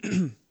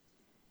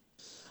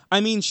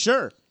 I mean,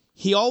 sure,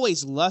 he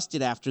always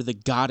lusted after the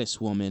goddess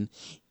woman,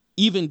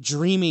 even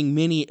dreaming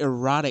many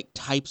erotic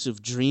types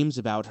of dreams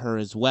about her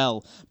as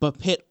well, but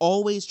Pitt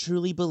always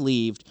truly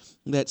believed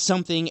that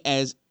something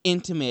as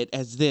intimate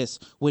as this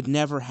would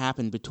never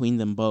happen between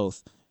them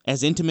both.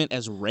 As intimate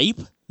as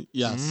rape?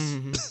 Yes.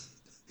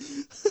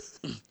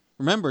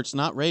 Remember, it's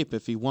not rape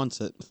if he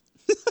wants it.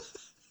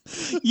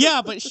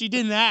 Yeah, but she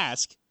didn't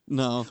ask.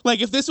 No.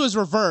 Like, if this was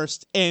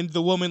reversed and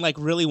the woman, like,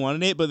 really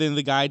wanted it, but then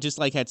the guy just,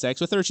 like, had sex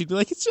with her, she'd be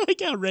like, I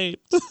got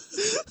raped.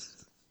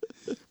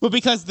 But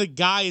because the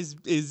guy is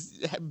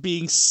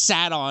being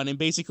sat on and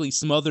basically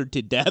smothered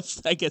to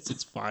death, I guess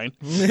it's fine.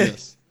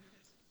 Yes.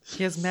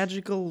 He has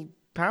magical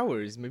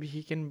powers. Maybe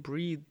he can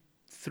breathe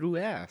through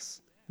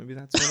ass. Maybe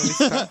that's one of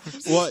his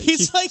powers. What?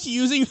 He's, like,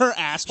 using her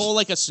asshole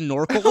like a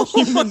snorkel.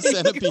 Human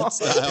centipede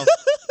style.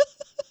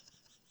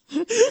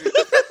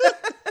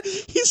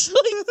 He's,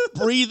 like,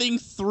 breathing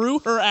through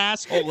her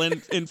asshole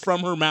and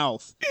from her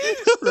mouth.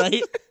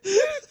 Right?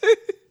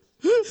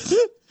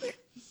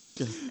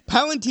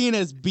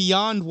 Palantina's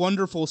beyond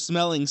wonderful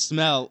smelling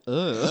smell.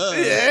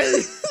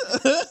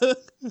 The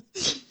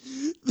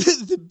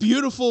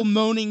beautiful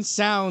moaning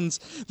sounds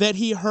that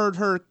he heard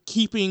her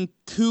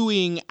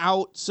cooing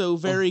out so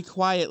very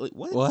quietly.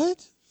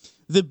 What?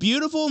 The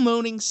beautiful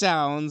moaning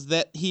sounds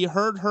that he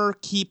heard her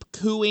keep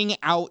cooing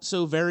out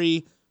so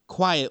very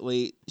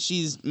quietly.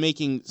 She's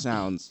making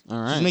sounds.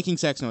 All right. She's making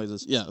sex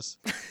noises. Yes.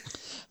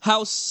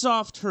 How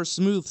soft her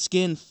smooth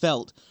skin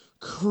felt,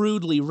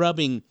 crudely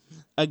rubbing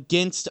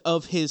against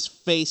of his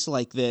face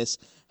like this.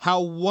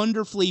 How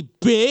wonderfully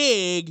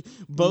big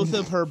both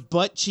of her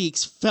butt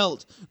cheeks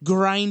felt,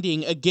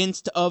 grinding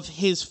against of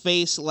his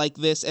face like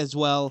this as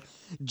well.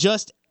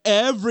 Just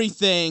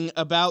everything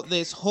about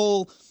this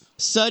whole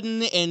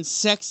sudden and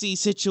sexy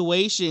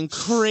situation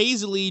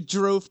crazily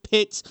drove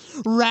Pitt's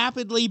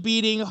rapidly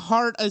beating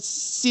heart a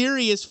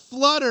serious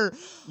flutter.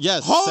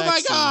 Yes. Oh my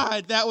sexy.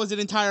 God, that was an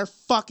entire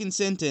fucking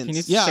sentence. He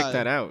needs to Yeah. check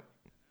that out.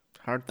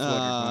 Heart flutter.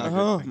 not a good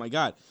Oh thing. my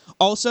god.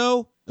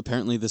 Also,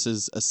 Apparently, this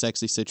is a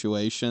sexy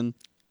situation,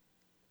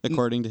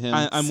 according to him.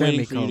 I'm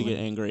waiting for you to Semicolon. get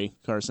angry,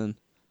 Carson.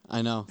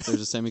 I know.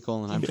 There's a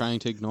semicolon. I'm trying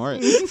to ignore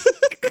it.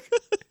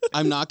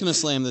 I'm not going to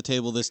slam the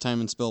table this time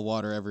and spill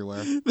water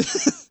everywhere.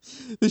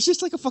 There's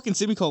just like a fucking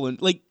semicolon.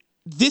 Like,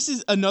 this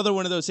is another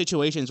one of those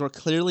situations where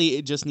clearly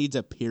it just needs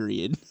a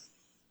period.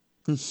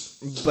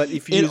 But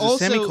if you It use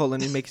also- a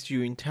semicolon, it makes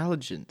you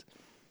intelligent.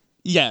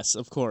 Yes,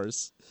 of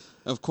course.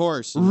 Of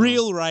course. you know.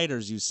 Real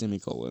writers use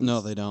semicolons. No,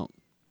 they don't.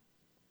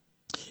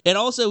 It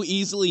also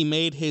easily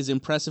made his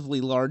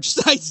impressively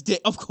large-sized dick.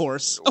 Of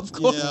course.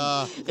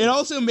 Yeah. It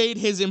also made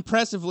his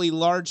impressively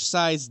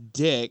large-sized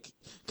dick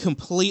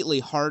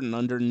completely harden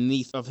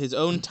underneath of his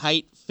own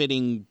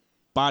tight-fitting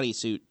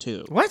bodysuit,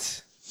 too.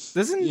 What?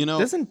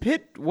 Doesn't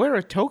Pitt wear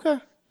a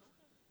toga?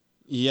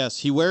 Yes,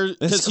 he wears...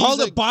 It's called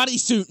a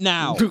bodysuit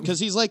now. Because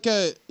he's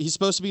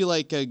supposed to be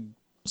like a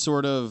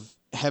sort of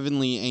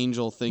heavenly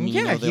angel thing.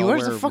 Yeah, they he all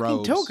wears wear a fucking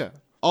robes. toga.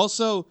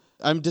 Also,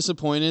 I'm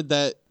disappointed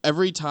that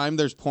every time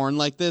there's porn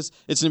like this,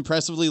 it's an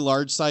impressively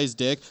large-sized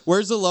dick.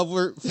 Where's the love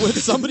with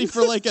somebody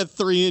for like a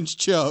 3-inch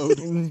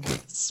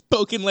chode?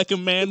 Spoken like a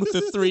man with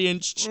a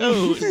 3-inch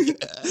chode.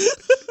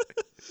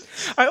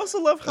 I also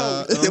love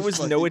how there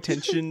was no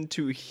attention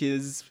to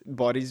his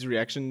body's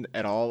reaction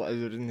at all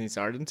other than his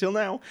heart until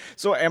now.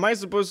 So am I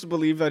supposed to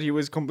believe that he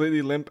was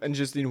completely limp and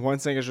just in one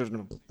second just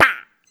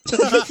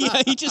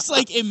Yeah, he just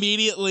like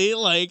immediately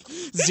like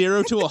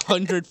 0 to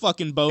 100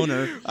 fucking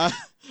boner.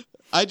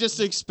 I just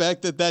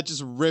expect that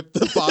just ripped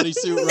the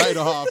bodysuit right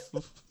off.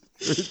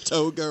 Or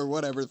toga or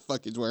whatever the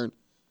fuck he's wearing.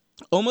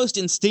 Almost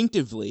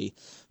instinctively,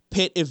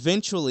 Pitt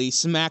eventually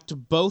smacked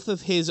both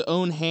of his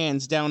own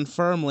hands down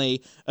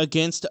firmly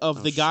against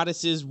of the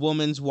goddess's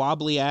woman's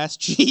wobbly ass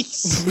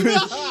cheeks.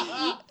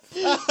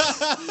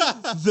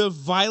 The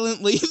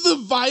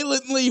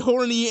violently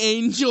horny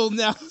angel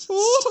now.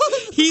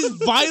 He's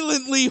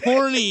violently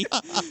horny.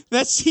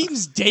 That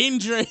seems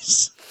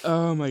dangerous.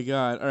 Oh my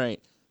god. All right.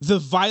 The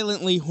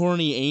violently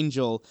horny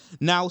angel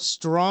now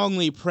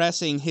strongly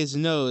pressing his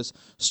nose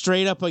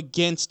straight up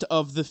against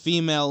of the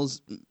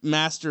female's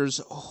master's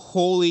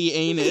holy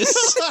anus.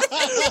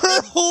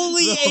 Her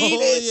holy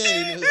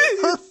anus.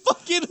 Her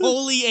fucking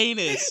holy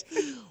anus.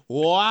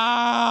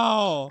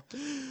 Wow.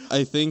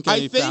 I think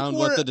I think found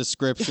what we're- the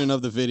description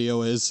of the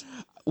video is.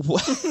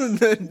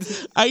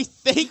 I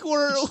think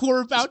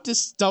we're about to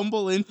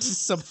stumble into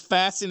some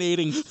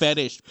fascinating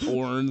fetish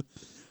porn.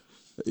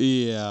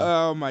 Yeah.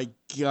 Oh my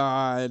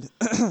god.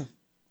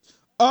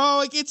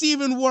 Oh, it gets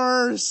even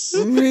worse.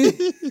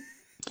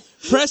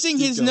 Pressing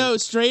his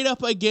nose straight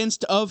up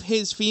against of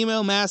his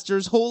female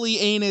master's holy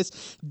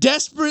anus,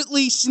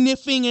 desperately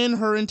sniffing in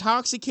her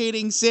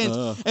intoxicating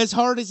scent as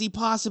hard as he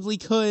possibly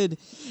could,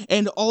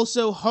 and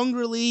also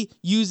hungrily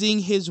using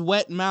his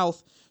wet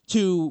mouth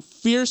to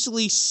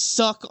fiercely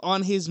suck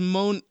on his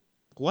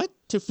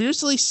To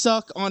fiercely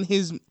suck on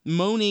his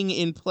moaning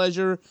in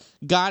pleasure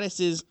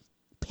goddess's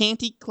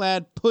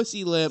panty-clad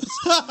pussy lips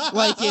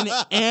like an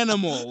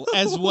animal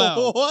as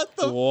well. What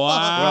the Wow. Well,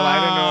 I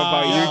don't know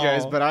about you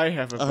guys, but I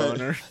have a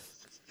boner.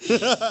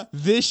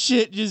 This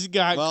shit just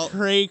got Well-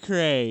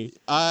 cray-cray.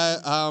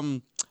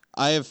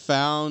 I have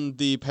found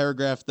the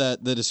paragraph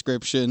that the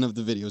description of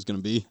the video is going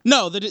to be.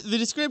 No, the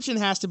description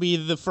has to be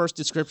the first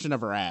description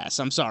of her ass.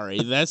 I'm sorry.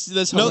 That's No,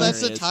 that's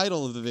the hilarious.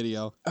 title of the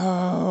video.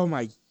 Oh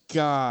my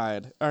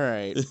god. All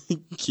right.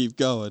 Keep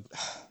going.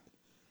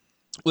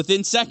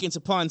 Within seconds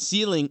upon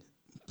feeling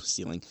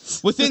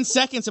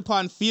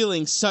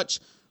such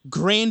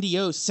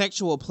grandiose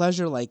sexual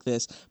pleasure like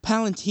this,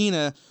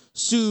 Palantina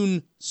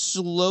soon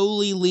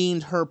slowly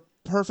leaned her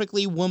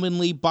perfectly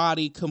womanly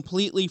body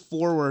completely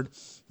forward,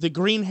 the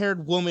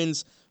green-haired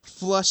woman's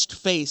flushed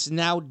face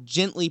now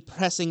gently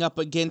pressing up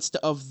against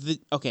of the...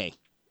 Okay,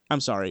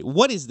 I'm sorry.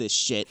 What is this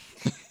shit?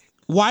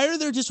 Why are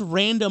there just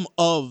random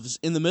ofs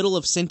in the middle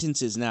of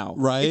sentences now?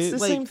 Right? It's the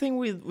Like- same thing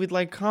with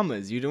like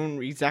commas. You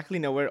don't exactly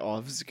know where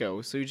offs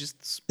go, so you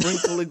just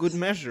sprinkle a good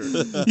measure.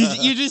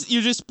 You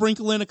just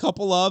sprinkle in a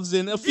couple ofs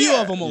and a few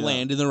of them will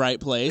land in the right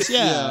place.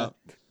 Yeah.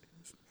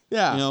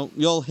 Yeah. You know,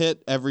 you'll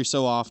hit every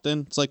so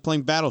often. It's like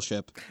playing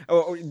Battleship.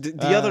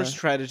 The other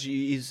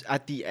strategy is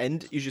at the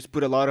end you just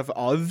put a lot of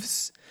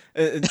ofs.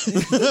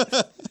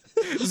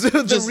 So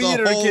the Just the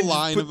reader whole can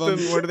line put of 'em.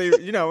 them where they,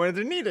 where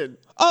they're needed.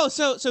 Oh,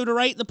 so to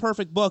write the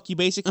perfect book, you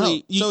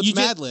basically So it's you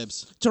Mad just,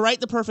 Libs. to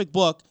write the perfect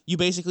book, you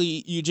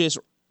just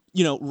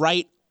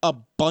write a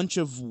bunch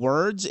of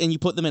words and you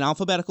put them in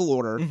alphabetical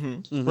order,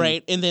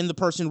 right? And then the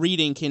person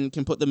reading can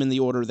put them in the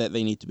order that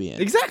they need to be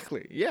in.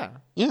 Exactly. Yeah.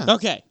 Yeah.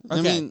 Okay.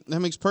 I mean, that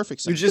makes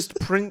perfect You sense. just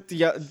print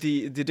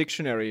the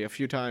dictionary a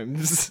few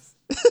times.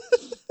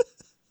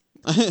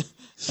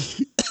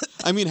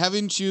 I mean,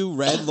 haven't you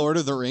read Lord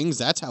of the Rings?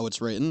 That's how it's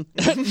written.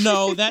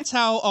 No, that's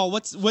how. Oh,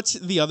 what's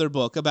the other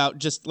book about?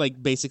 Just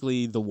like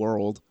basically the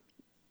world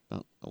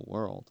Oh, a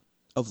world.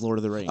 of Lord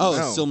of the Rings. Oh,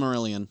 No. it's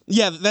Silmarillion.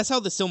 yeah, that's how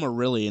the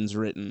Silmarillion's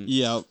written.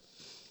 Yeah.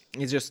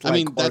 It's just I like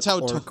mean, that's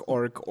how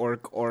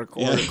orc.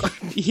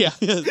 Yeah.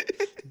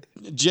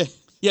 J-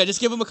 Yeah, just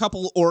give them a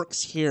couple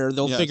orcs here.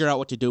 They'll Yes. figure out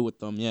what to do with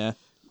them. Yeah.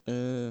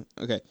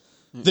 Okay.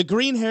 The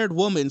green-haired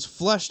woman's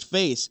flushed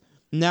face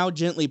now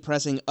gently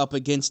pressing up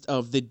against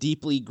of the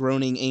deeply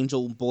groaning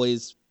angel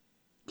boy's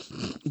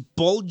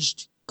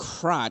bulged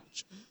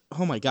crotch.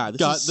 Oh my god,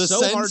 this The is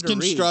so sentence hard to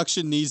read.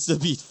 construction needs to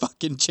be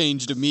fucking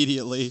changed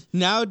immediately.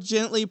 Now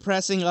gently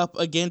pressing up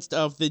against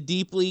of the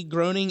deeply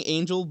groaning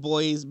angel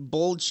boy's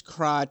bulged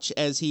crotch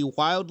as he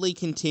wildly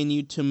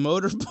continued to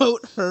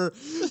motorboat her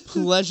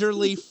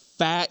pleasurably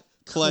fat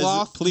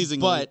clothed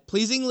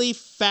pleasingly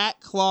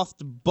fat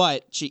clothed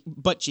butt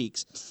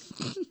cheeks,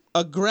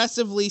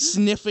 aggressively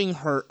sniffing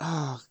her.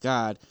 Oh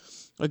god.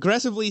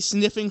 Aggressively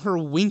sniffing her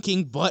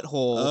winking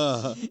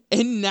butthole,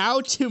 and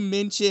not to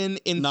mention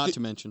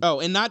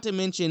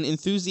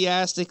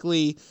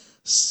enthusiastically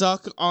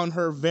suck on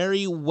her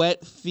very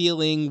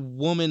wet-feeling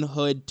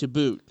womanhood to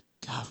boot.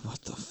 God,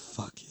 what the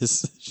fuck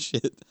is this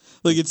shit?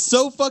 Like, it's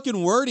so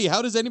fucking wordy.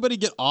 How does anybody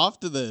get off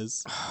to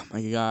this? Oh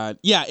my god.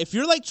 Yeah, if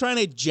you're like trying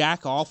to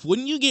jack off,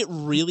 wouldn't you get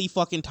really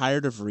fucking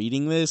tired of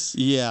reading this?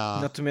 Yeah.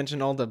 Not to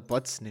mention all the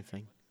butt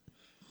sniffing.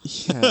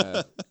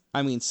 Yeah.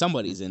 I mean,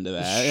 somebody's into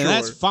that, and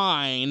that's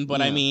fine, but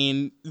I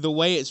mean, the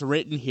way it's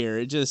written here,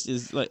 it just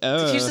is like,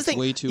 Here's the thing,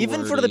 way too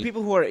even for the wordy.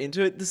 people who are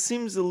into it, this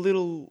seems a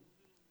little...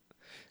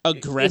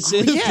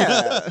 aggressive.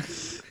 Yeah.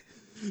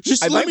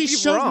 Just I let might me be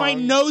shove my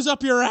wrong. nose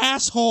up your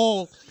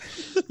asshole.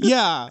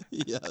 Yeah.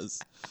 Yes.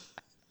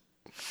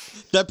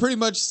 That pretty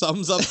much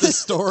sums up the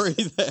story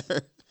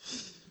there.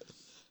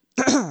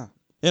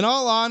 In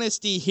all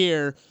honesty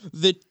here,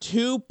 the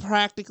two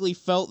practically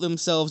felt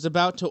themselves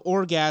about to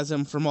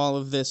orgasm from all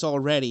of this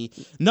already.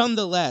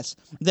 Nonetheless,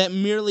 that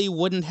merely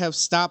wouldn't have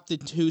stopped the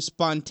two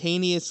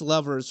spontaneous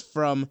lovers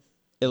from,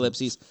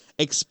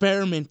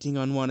 experimenting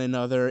on one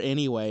another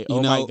anyway.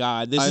 Oh my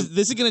god,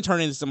 this is going to turn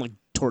into some like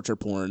torture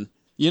porn.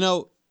 You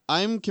know,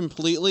 I'm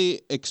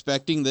completely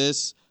expecting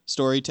this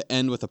story to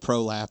end with a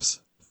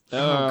prolapse.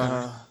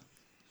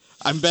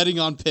 I'm betting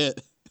on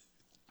Pitt.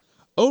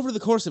 Over the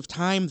course of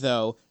time,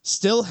 though,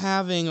 still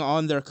having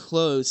on their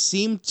clothes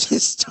seemed to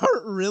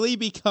start really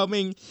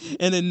becoming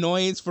an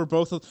annoyance for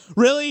both of them.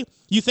 Really?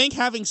 You think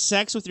having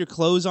sex with your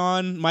clothes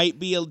on might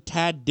be a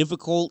tad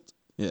difficult?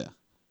 Yeah.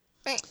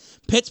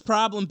 Pitt's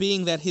problem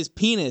being that his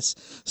penis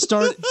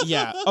started...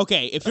 Yeah,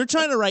 okay, if you're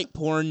trying to write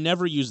porn,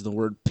 never use the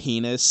word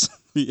penis.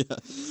 Yeah.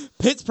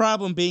 Pitt's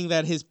problem being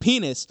that his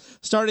penis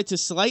started to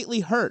slightly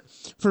hurt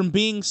from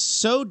being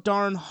so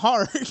darn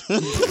hard.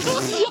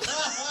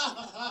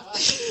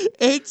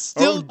 It's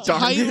still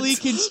tightly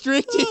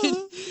constricted.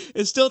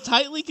 It's still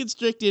tightly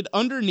constricted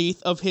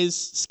underneath of his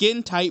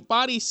skin-tight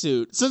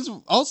bodysuit. Since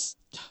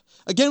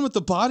again with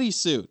the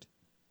bodysuit,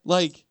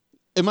 like,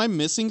 am I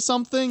missing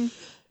something?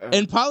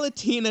 And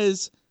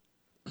Palutina's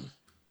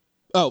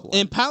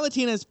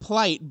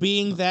plight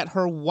being that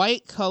her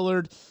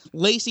white-colored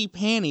lacy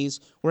panties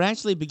were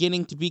actually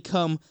beginning to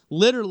become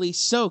literally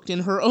soaked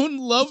in her own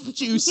love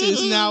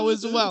juices now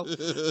as well.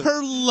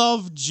 Her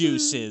love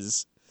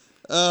juices.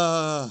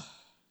 God.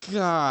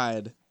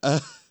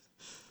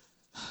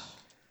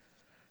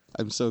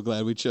 I'm so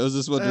glad we chose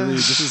this one to read.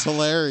 This is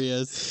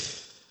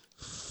hilarious.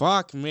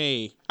 Fuck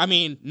me. I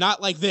mean,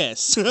 not like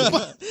this.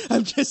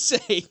 I'm just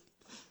saying.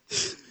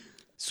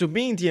 So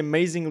being the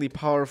amazingly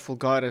powerful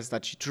goddess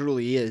that she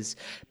truly is,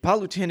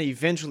 Palutena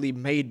eventually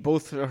made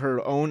both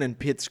her own and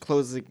Pitt's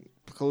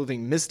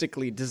clothing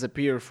mystically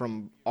disappear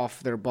from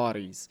off their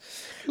bodies,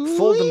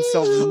 fold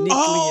themselves neatly,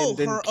 and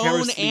then her own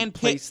carelessly and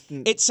placed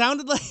Pitt. It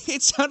sounded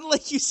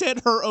like you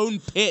said her own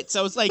pits.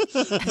 I was like,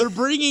 they're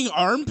bringing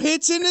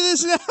armpits into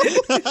this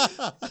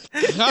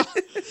now?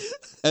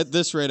 At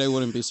this rate, I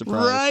wouldn't be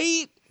surprised.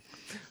 Right?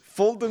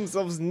 fold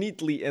themselves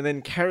neatly, and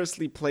then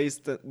carelessly place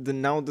the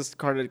now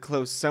discarded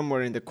clothes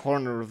somewhere in the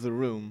corner of the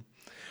room.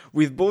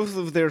 With both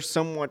of their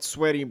somewhat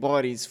sweaty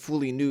bodies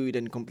fully nude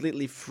and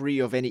completely free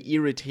of any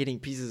irritating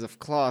pieces of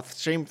cloth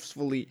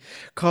shamefully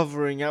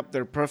covering up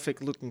their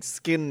perfect-looking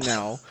skin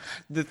now,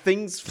 the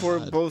things for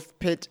both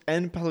Pitt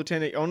and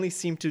Palutena only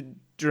seem to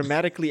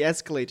dramatically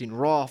escalate in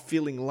raw,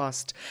 feeling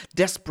lust,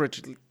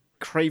 desperately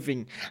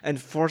craving, and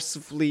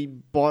forcibly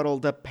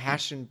bottled up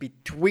passion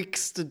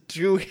betwixt the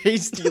two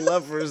hasty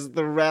lovers,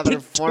 the rather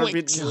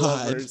forbidden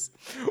lovers.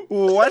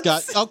 What?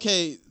 God,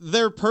 okay,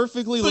 they're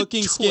perfectly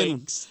looking skin.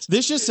 Betwixt.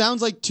 This just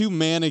sounds like two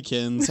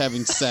mannequins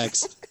having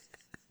sex.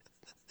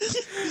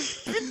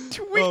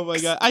 Oh my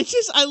god.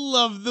 I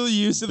love the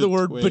use of the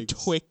word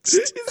betwixt.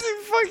 Is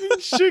it fucking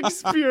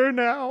Shakespeare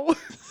now?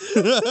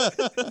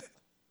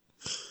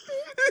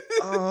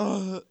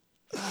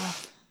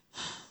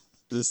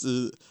 This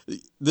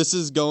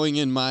is going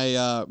in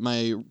my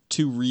my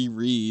to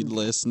reread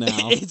list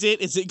now.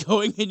 Is it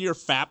going in your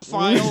FAP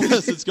file?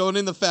 Yes, it's going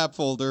in the FAP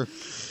folder.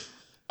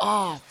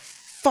 Oh,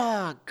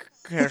 fuck.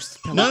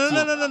 Cursed No.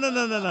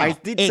 I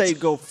did say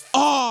go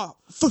Oh,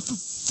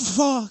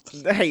 fuck.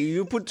 Hey,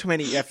 you put too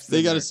many F's They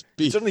in gotta there.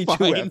 speak It's only fine.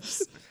 2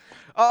 F's.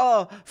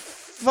 Oh,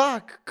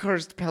 fuck,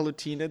 cursed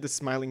Palutena, the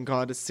smiling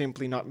goddess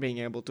simply not being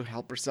able to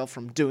help herself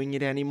from doing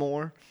it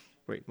anymore.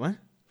 Wait, what?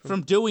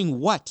 From doing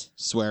what?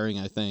 Swearing,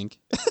 I think.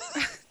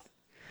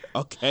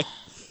 Okay.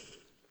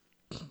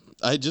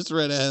 I just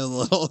read ahead a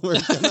little.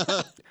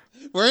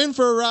 We're in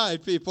for a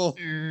ride, people.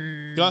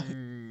 Go-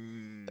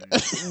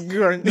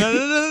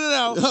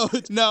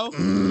 No.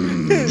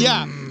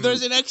 Yeah,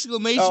 there's an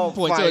exclamation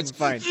point. Fine, So it's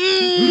fine.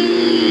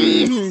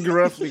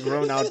 Gruffly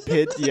grown out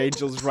Pit, the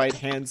angel's right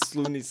hand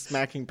slowly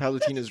smacking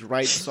Palutena's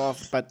right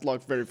soft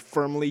buttlock very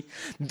firmly,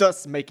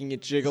 thus making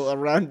it jiggle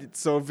around it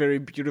so very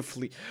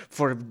beautifully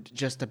for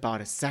just about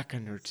a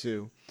second or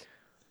two.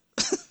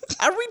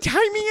 Are we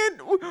timing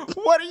it?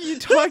 What are you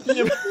talking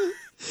about?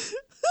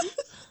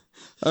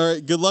 All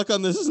right, good luck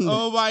on this.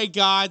 oh my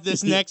god,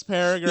 this next Yeah,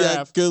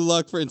 paragraph. good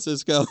luck,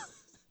 Francisco.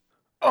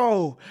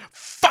 Oh,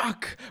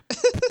 fuck!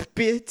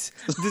 Bit,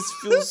 this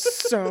feels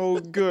so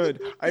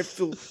good. I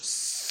feel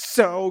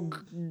so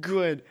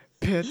good,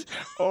 Pit.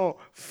 Oh,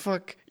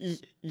 fuck.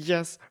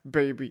 Yes,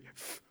 baby.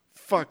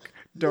 Fuck.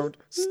 Don't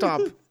stop.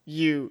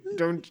 You.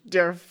 Don't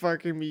dare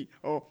fucking me.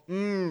 Oh,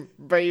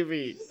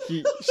 baby.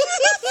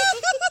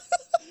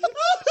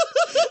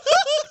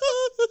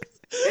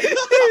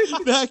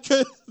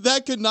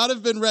 That could not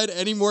have been read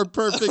any more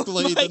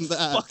perfectly My than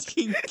that.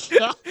 fucking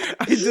god.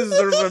 I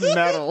deserve a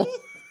medal.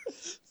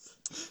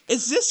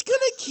 Is this gonna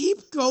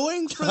keep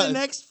going for the God.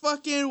 next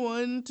fucking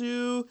 1,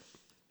 2,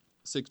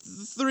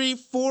 6, 3,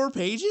 4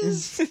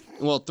 pages?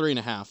 well,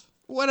 3.5.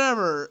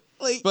 Whatever.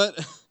 Like,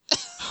 But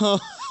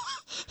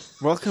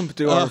Welcome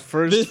to our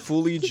first this-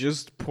 fully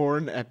just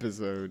porn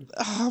episode.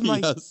 oh my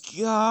Yes.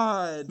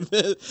 god.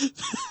 I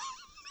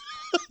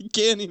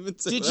can't even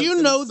say Did what I you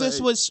was know gonna this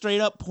say. was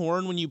straight up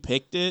porn when you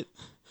picked it?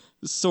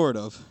 Sort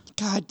of.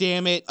 God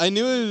damn it. I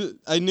knew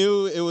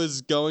it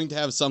was going to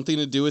have something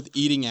to do with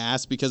eating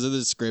ass because of the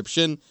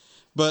description,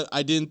 but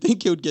I didn't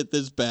think it would get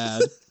this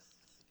bad.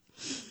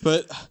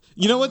 But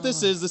you know what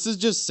this is? This is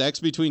just sex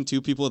between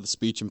two people with a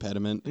speech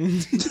impediment.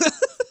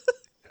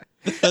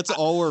 That's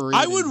all we're reading.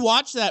 I would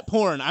watch that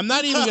porn. I'm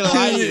not even gonna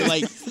lie to you.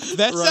 Like,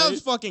 that Right.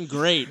 sounds fucking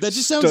great. That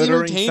just sounds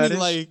Stuttering entertaining. fetish?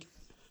 Like,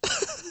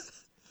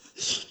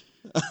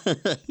 all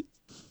right.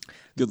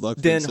 Good luck.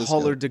 Then Francisco.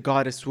 hollered the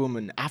goddess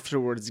woman,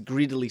 afterwards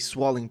greedily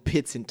swallowing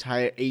Pit's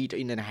entire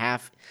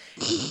 8.5.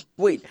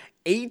 Wait,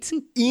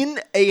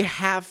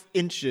 8.5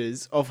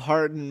 inches of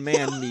hardened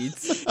man meat.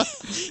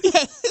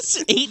 Yeah,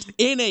 it's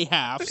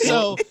 8.5.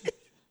 So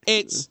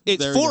it's There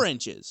you 4 go.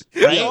 inches,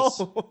 right?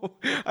 Oh,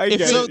 I If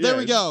get So it, there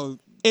we yes. go.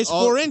 It's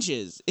All- 4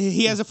 inches.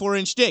 He has a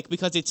 4-inch dick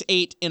because it's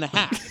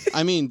 8.5.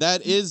 I mean,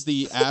 that is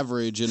the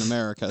average in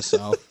America.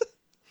 So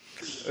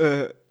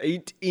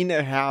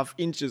 8.5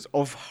 inches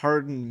of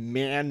hardened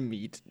man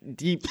meat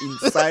deep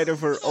inside of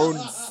her own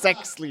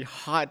sexily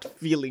hot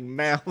feeling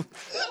mouth.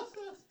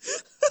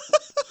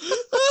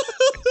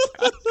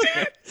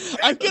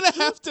 I'm gonna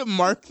have to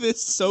mark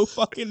this so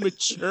fucking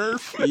mature.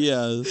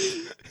 yes,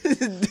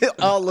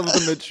 All of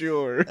the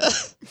mature.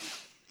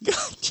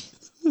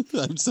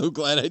 I'm so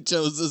glad I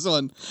chose this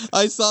one.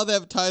 I saw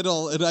that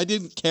title and I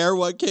didn't care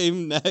what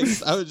came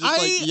next. I was just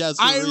like, yes,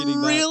 we're reading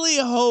I that. really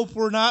hope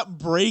we're not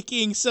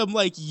breaking some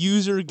like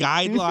user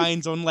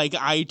guidelines on like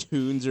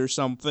iTunes or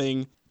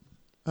something.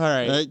 All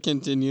right. All right,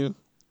 continue.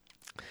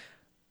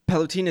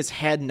 Palutina's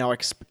head now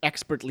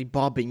expertly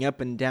bobbing up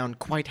and down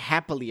quite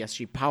happily as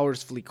she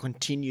powerfully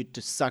continued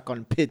to suck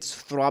on Pit's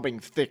throbbing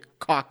thick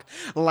cock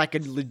like a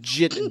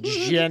legit and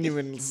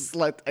genuine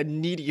slut, a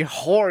needy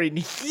whore in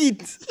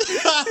heat.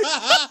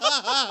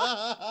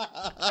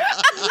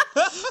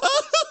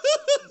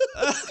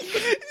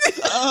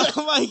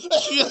 Oh my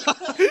god.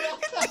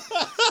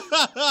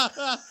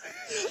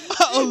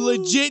 A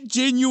legit,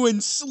 genuine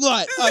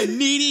slut. A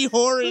needy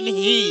whore in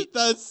heat.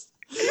 That's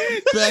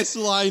best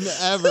line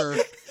ever.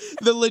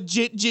 The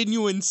legit,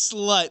 genuine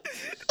slut.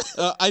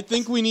 I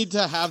think we need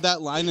to have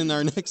that line in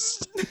our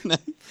next.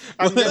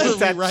 I'm whatever gonna we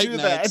tattoo write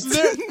that.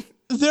 next.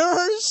 There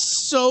are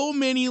so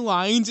many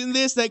lines in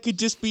this that could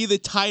just be the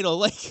title.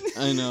 Like,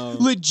 I know.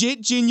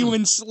 legit,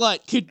 genuine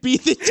slut could be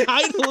the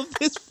title of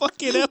this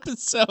fucking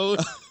episode.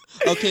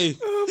 Okay,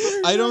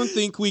 I don't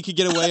think we could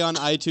get away on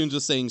iTunes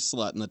with saying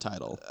slut in the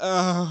title.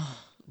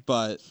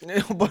 But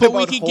But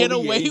we could get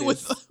away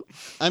with.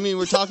 I mean,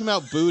 we're talking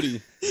about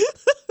booty.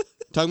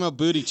 Talking about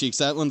booty cheeks.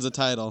 That one's a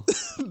title.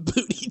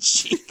 Booty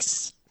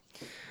cheeks.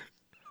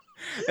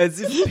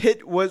 As if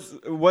Pitt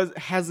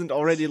hasn't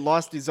already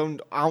lost his own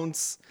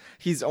ounce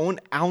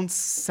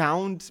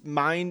sound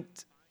mind.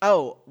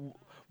 Oh,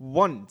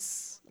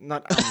 once,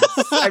 not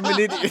ounce. I'm an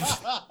idiot.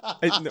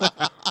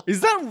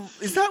 Is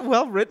that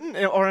well written,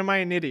 or am I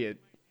an idiot?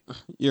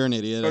 You're an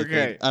idiot. I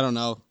Okay. think. I don't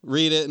know.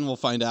 Read it and we'll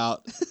find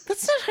out.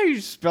 That's not how you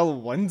spell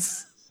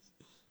once.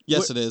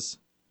 Yes, it is.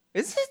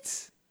 Is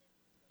it?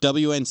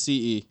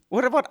 WNCE.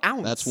 What about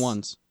ounce? That's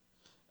ones.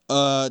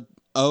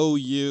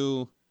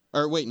 OU.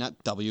 Or wait,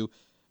 not W.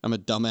 I'm a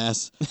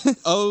dumbass.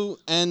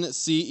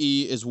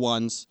 ONCE is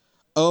ones.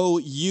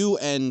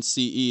 OUNCE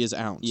is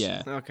ounce.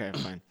 Yeah. Okay,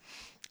 fine.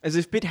 As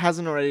if Pitt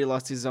hasn't already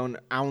lost his own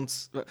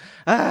ounce.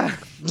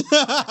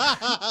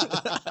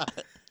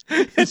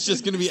 It's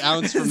just gonna be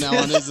ounce from now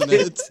on, isn't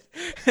it?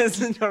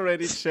 hasn't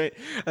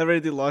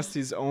already lost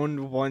his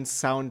own once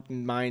sound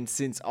mind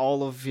since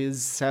all of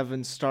his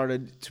 7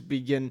 started to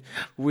begin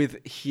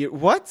with here.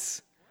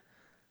 What?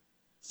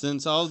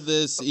 Since all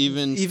this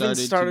even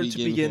started to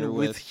begin here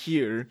with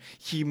here,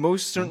 he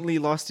most certainly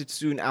lost it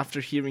soon after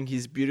hearing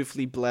his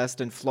beautifully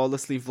blessed and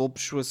flawlessly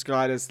voluptuous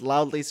goddess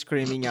loudly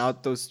screaming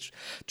out those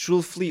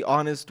truthfully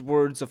honest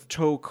words of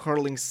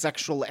toe-curling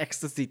sexual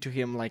ecstasy to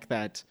him like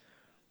that.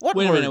 What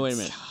Wait a words? minute, wait a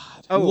minute.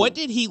 Oh. What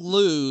did he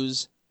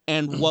lose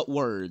and what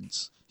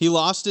words? He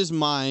lost his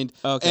mind,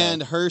 Okay.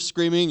 and her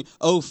screaming,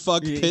 "Oh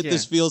fuck, Pitt,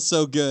 this feels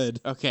so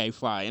good." Okay,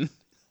 fine.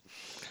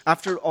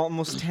 After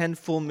almost 10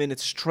 full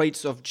minutes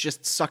straight of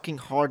just sucking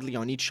hardly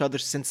on each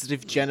other's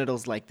sensitive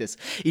genitals like this,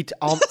 it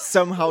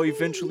somehow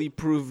eventually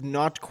proved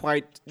not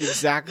quite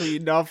exactly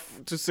enough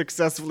to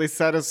successfully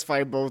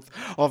satisfy both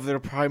of their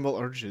primal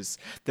urges,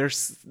 their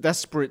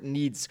desperate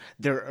needs,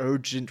 their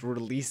urgent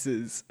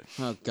releases.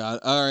 Oh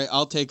god. All right,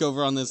 I'll take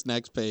over on this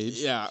next page.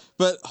 Yeah.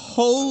 But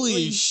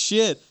holy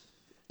shit.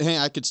 Hey,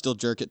 I could still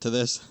jerk it to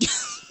this.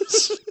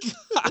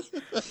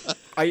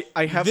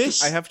 I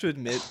have to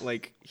admit,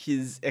 like,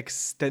 his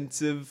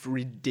extensive,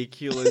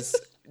 ridiculous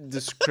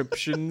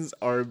descriptions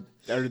are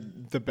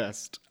the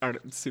best. Are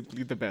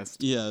simply the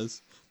best.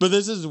 Yes. But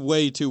this is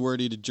way too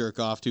wordy to jerk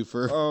off to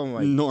for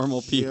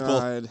normal people.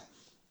 God.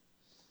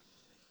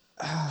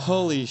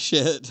 Holy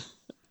shit.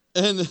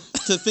 And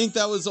to think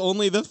that was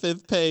only the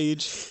 5th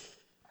page.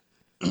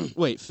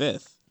 Wait,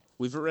 5th?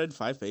 We've read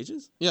 5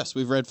 pages? Yes,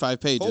 we've read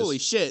 5 pages. Holy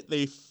shit,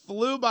 they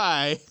flew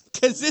by.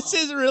 Because this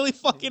is really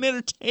fucking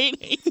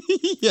entertaining.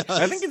 Yes.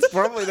 I think it's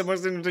probably the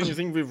most entertaining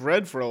thing we've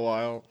read for a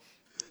while.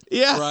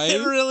 Yeah, Right?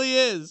 it really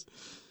is.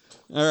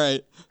 All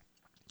right.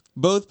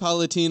 Both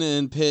Palutena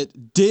and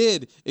Pitt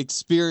did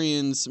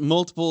experience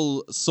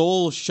multiple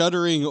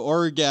soul-shuddering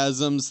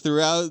orgasms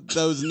throughout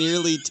those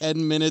nearly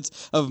 10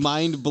 minutes of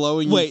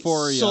mind-blowing Wait,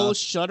 euphoria. soul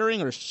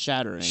shuddering or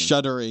shattering?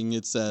 Shuddering,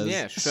 it says.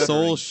 Yeah, shuddering.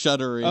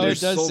 Soul-shuddering. Oh, They're it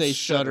does soul say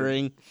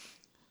shuddering.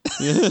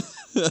 shuddering.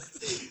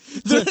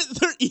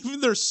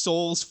 Even their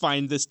souls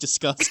find this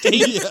disgusting.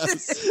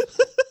 Yes.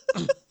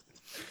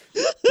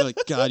 They're like,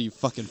 God, you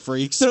fucking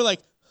freaks. They're like,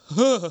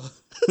 What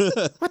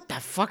the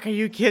fuck are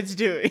you kids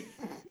doing?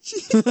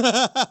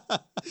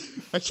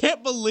 I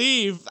can't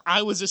believe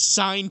I was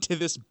assigned to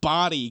this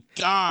body.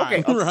 God.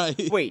 Okay,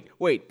 Right.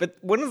 Wait, but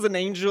one is an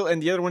angel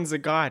and the other one's a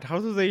god. How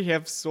do they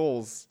have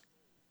souls?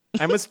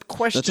 I must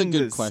question That's a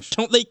good this. question.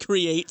 Don't they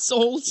create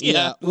souls?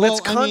 Yeah.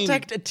 Let's Well, I mean-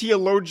 contact a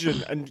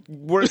theologian and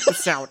work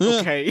this out,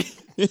 okay?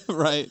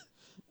 Right.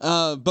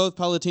 Both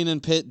Palutena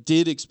and Pitt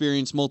did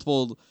experience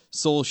multiple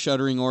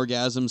soul-shuddering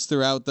orgasms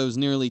throughout those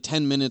nearly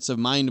 10 minutes of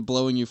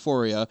mind-blowing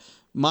euphoria,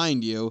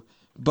 mind you,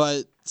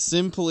 but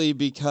simply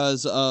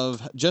because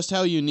of just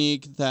how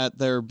unique that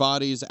their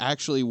bodies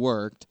actually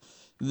worked,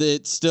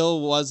 it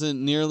still wasn't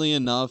nearly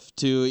enough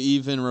to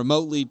even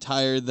remotely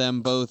tire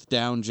them both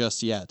down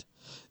just yet.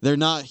 They're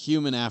not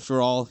human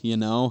after all, you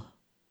know?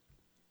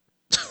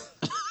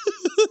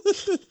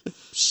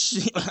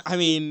 I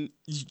mean,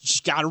 you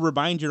just gotta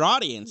remind your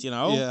audience, you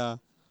know? Yeah.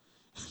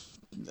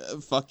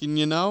 Fucking,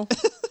 you know?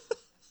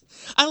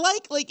 I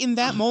like in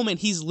that moment,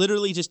 he's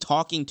literally just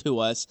talking to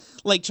us,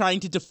 like trying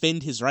to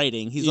defend his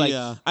writing. He's like,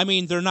 Yeah. I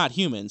mean, they're not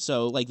human,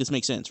 so like this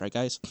makes sense, right,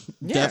 guys?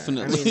 Yeah,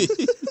 Definitely.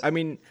 I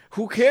mean,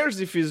 who cares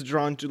if he's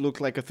drawn to look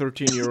like a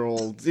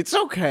 13-year-old? It's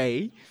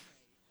okay.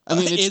 I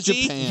mean, it's Is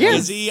he? Japan. Yes.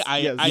 Is he? I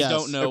Yes.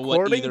 don't know what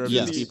According either of to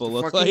these the people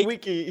look fucking like.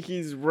 wiki,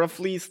 he's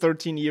roughly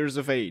 13 years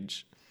of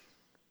age.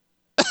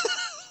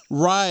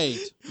 Right.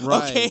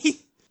 Okay,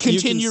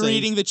 continue say-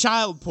 reading the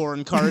child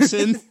porn,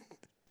 Carson.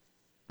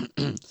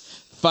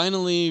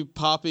 Finally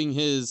popping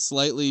his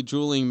slightly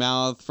drooling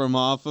mouth from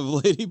off of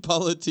Lady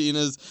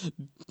Palutena's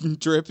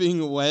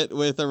dripping wet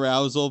with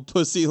arousal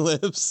pussy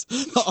lips.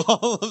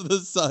 All of a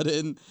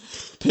sudden,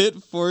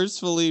 Pitt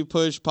forcefully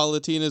pushed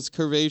Palutena's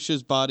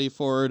curvaceous body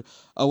forward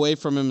away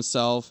from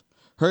himself,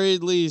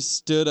 hurriedly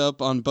stood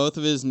up on both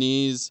of his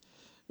knees,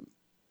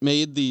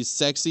 made the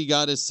sexy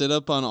goddess sit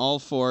up on all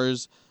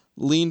fours,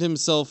 leaned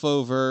himself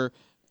over,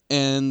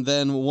 and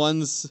then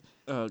once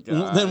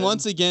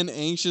again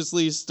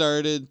anxiously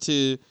started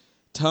to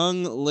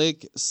tongue,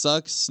 lick,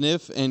 suck,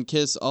 sniff, and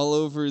kiss all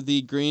over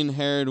the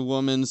green-haired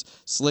woman's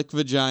slick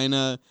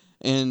vagina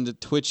and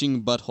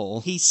twitching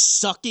butthole. He's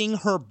sucking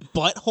her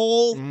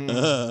butthole.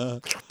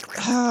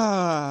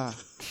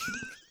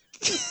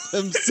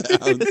 Them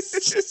sounds.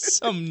 It's just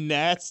some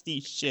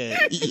nasty shit.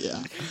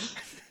 Yeah.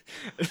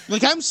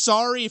 Like, I'm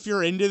sorry if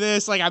you're into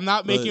this. Like, I'm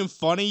not making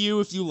fun of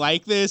you if you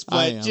like this, I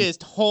but am.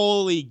 just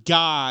holy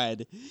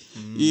God.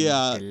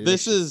 Yeah.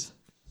 This is...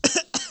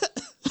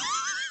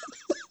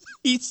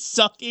 He's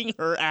sucking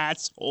her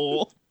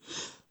asshole.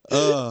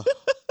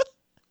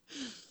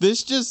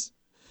 This just...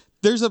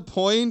 There's a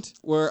point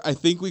where I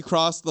think we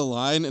crossed the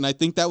line, and I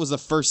think that was the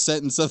first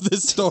sentence of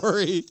this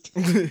story.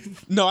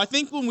 No, I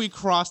think when we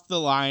crossed the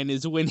line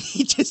is when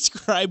he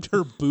described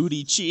her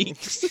booty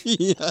cheeks.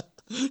 Yeah.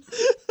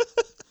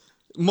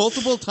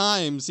 Multiple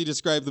times he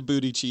described the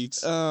booty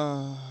cheeks.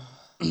 All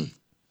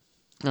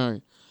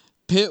right.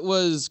 Pitt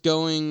was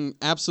going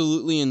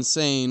absolutely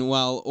insane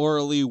while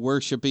orally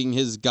worshipping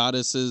his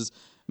goddess's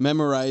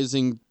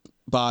memorizing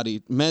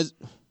body. Memorizing.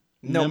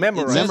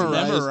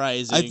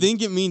 Memorizing. I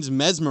think it means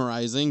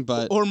mesmerizing,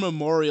 but Or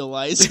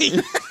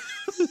memorializing.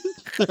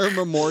 her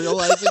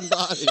memorializing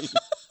body.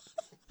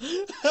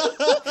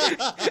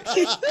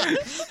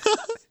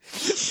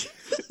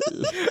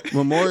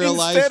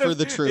 Memorialized for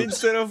the troops.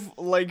 Instead of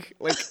like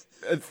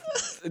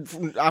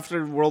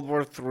after World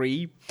War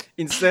III,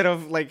 instead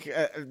of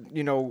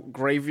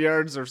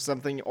graveyards or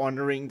something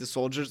honoring the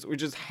soldiers, we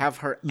just have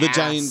her The ass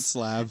giant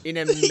slab. in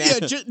a Yeah,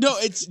 mess. no,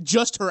 it's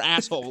just her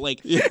asshole.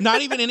 Like,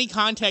 not even any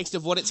context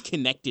of what it's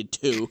connected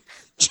to.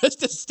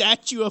 Just a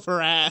statue of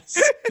her ass.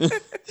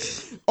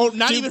 Or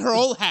not even her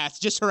whole ass,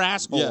 just her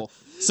asshole. Yeah.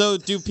 So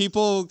do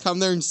people come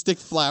there and stick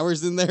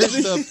flowers in there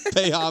to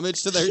pay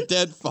homage to their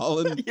dead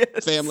fallen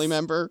family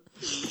member?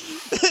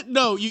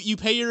 No, you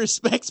pay your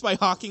respects by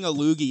hawking a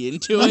loogie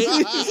into it.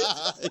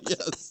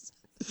 Yes.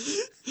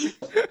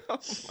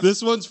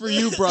 This one's for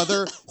you,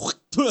 brother.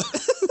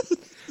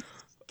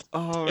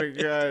 Oh my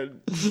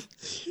god.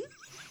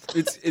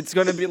 It's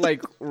gonna be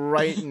like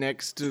right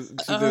next to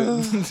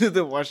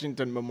the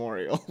Washington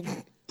Memorial.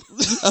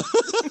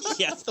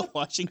 Yes, the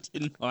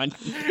Washington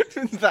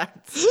Monument.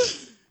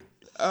 That's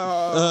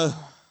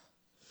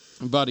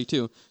Body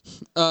too.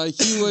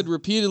 He would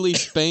repeatedly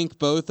spank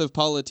both of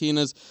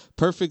Palatina's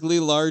perfectly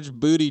large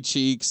booty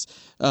cheeks.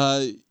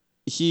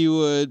 He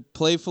would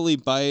playfully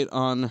bite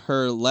on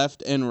her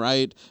left and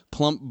right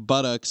plump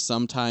buttocks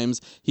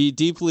sometimes. He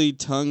deeply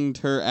tongued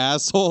her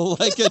asshole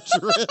like a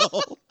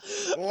drill.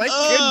 like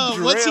a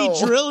drill. What's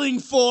he drilling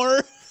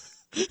for?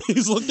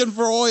 He's looking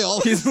for oil.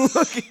 He's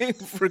looking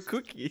for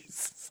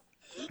cookies.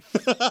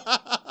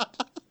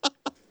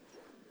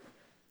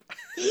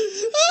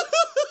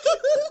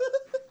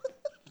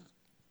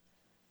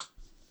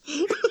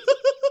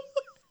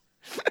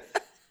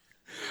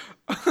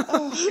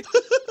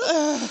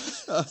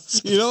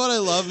 You know what I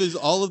love is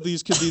all of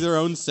these could be their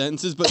own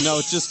sentences, but no,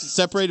 it's just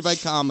separated by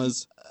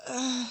commas.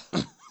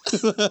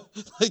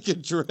 Like a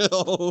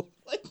drill.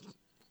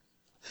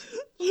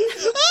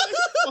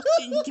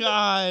 Fucking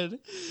God.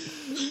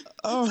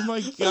 Oh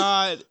my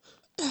God.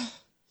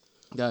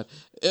 God.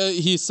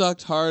 He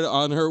sucked hard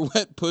on her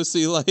wet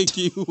pussy like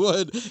he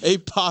would a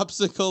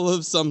popsicle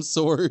of some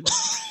sort.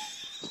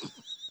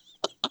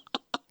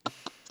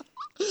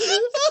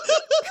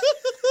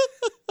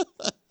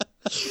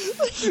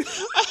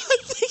 I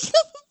think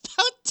I'm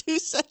about 2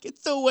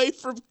 seconds away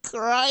from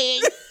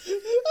crying.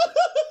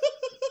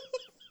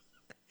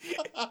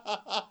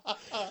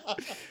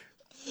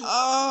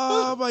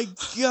 Oh my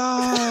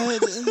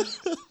God.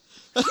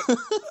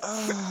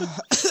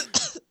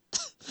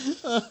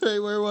 All right,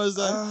 where was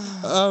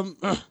I?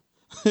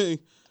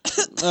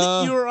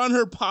 You were on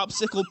her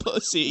popsicle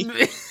pussy.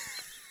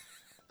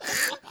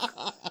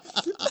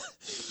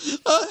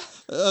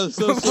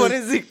 What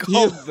is it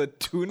called? The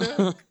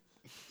tuna?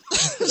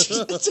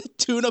 It's a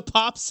tuna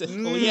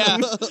popsicle, yeah.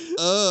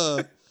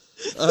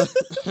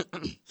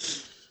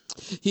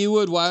 He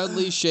would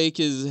wildly shake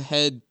his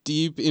head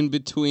deep in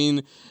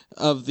between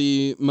of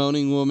the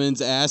moaning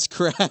woman's ass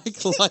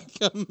crack like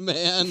a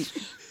man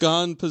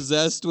gone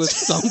possessed with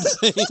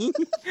something.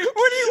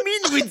 What do you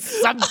mean with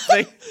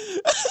something?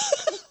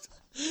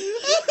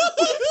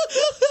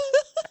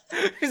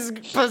 He's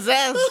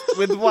possessed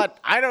with what?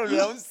 I don't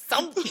know.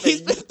 Something.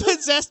 He's been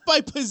possessed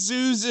by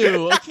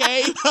Pazuzu,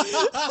 okay?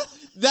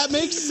 That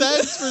makes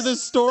sense for the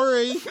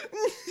story.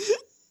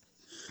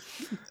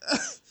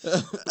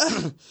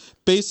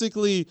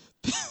 Basically,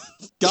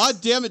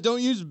 God damn it,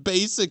 don't use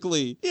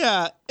basically.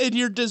 Yeah, in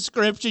your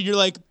description, you're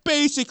like,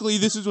 basically,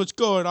 this is what's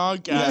going on,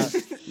 guys.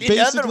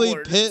 Basically,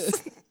 words.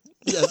 Pitt.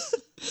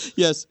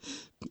 Yes.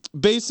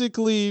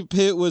 Basically,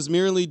 Pitt was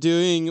merely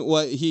doing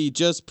what he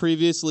just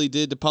previously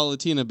did to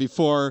Paulatina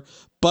before,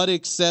 but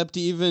except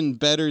even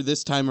better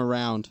this time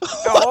around.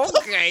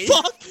 Okay.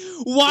 Fuck!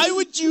 Why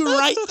would you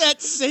write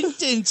that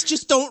sentence?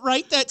 Just don't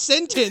write that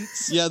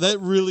sentence. Yeah, that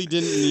really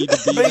didn't need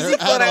to be there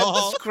Basically, what at I'm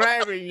all.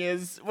 describing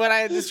is what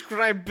I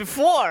described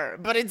before,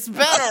 but it's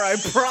better, I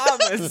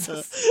promise.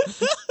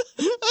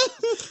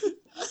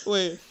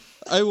 Wait,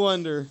 I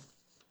wonder.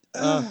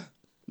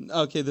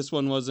 Okay, this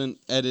one wasn't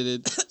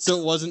edited, so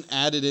it wasn't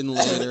added in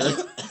later.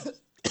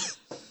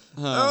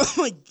 Oh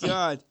my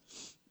God.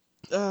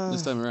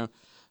 This time around.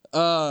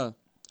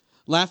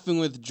 Laughing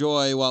with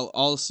joy while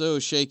also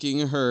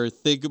shaking her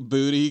thick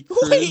booty.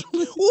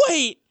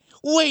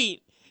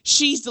 Wait.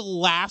 She's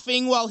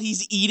laughing while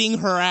he's eating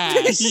her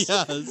ass.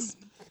 Yes.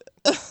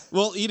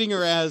 Well, eating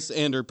her ass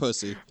and her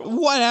pussy.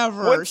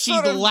 Whatever. What She's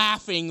sort of-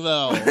 laughing,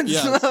 though.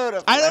 Yeah. Sort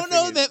of I don't know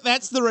laughing that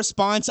that's the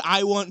response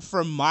I want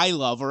from my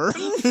lover.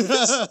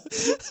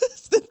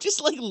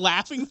 Just like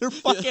laughing their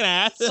fucking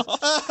ass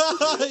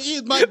off.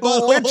 Eat my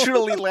butthole.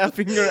 literally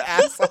laughing your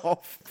ass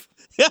off.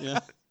 Yeah.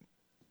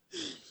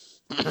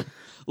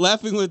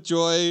 Laughing with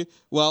joy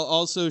while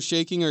also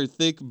shaking her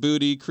thick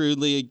booty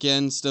crudely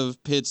against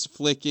of Pitt's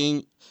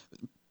licking,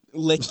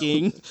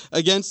 Licking.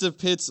 against of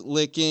Pitt's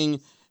licking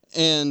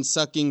and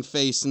sucking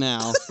face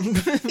now.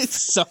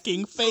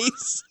 Sucking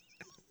face.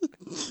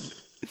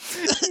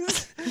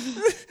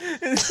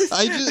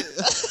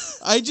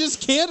 I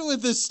just can't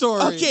with this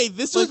story. Okay,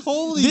 this like, was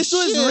holy this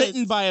shit. was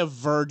written by a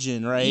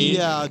virgin, right?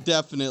 Yeah,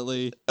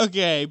 definitely.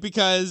 Okay,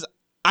 because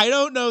I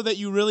don't know that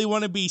you really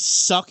want to be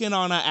sucking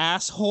on an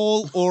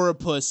asshole or a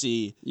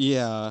pussy.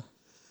 Yeah.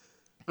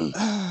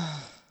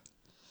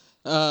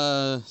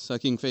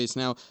 Sucking face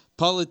now.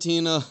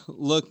 Paulatina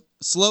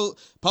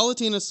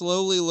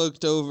slowly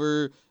looked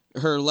over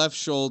her left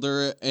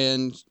shoulder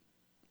and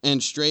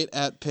straight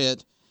at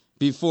Pitt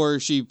before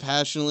she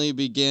passionately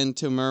began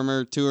to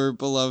murmur to her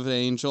beloved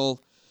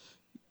angel,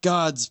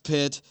 "Gods,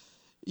 Pitt,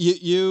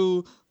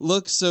 you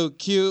look so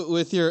cute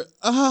with your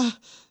No,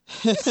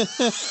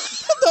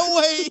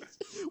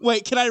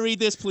 wait, can I read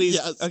this, please?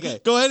 Yes. Okay.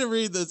 Go ahead and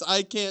read this.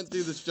 I can't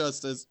do this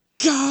justice.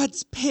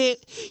 God's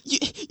Pitt,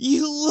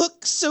 you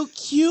look so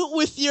cute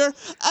with your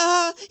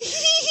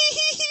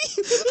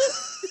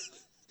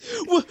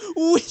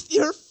with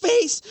your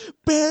face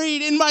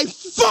buried in my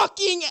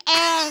fucking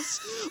ass,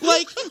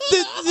 like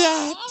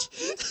that.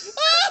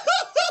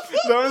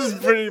 That was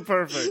pretty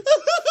perfect.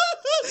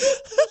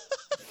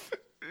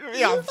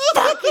 Yeah,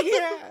 fucking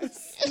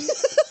ass.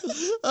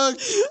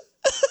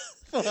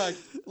 Fuck.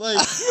 Like,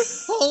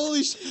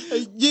 holy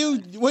shit.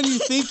 When you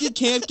think it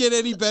can't get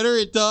any better,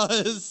 it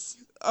does.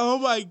 Oh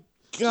my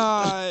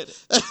god.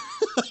 I'm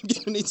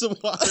gonna need some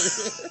water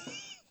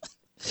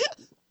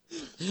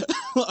here.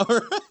 All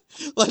right.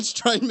 Let's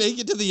try and make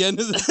it to the end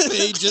of this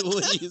page at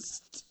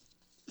least.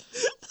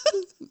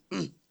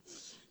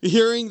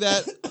 Hearing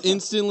that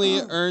instantly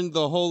earned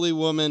the holy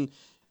woman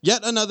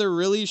yet another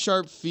really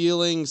sharp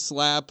feeling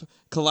slap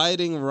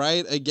colliding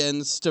right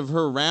against of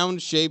her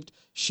round-shaped,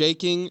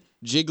 shaking,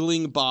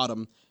 jiggling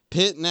bottom.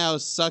 Pitt now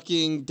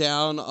sucking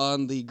down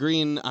on the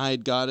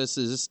green-eyed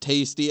goddess's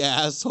tasty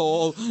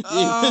asshole even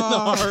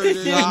harder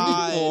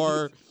than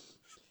before.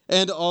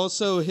 And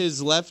also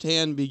his left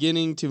hand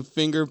beginning to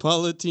finger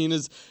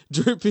Paulatina's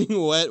dripping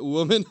wet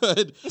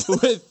womanhood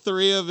with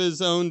 3 of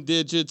his own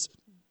digits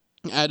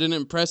at an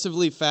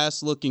impressively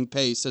fast-looking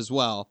pace as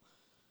well.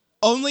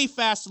 Only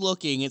fast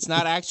looking, it's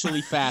not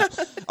actually fast.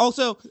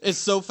 Also, It's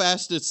so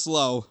fast it's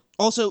slow.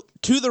 Also,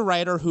 to the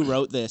writer who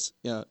wrote this,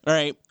 Yeah. all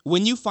right,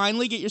 when you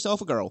finally get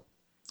yourself a girl,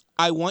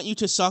 I want you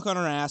to suck on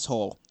her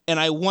asshole, and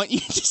I want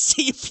you to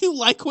see if you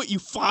like what you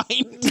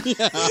find.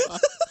 Yeah.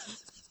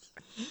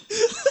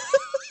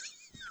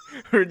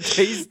 Her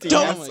tasty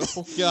Don't-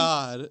 asshole.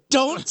 God.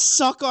 Don't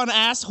suck on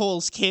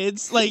assholes,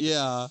 kids. Like,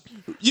 Yeah.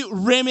 you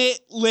rim it,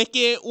 lick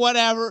it,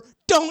 whatever.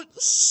 Don't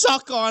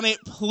suck on it,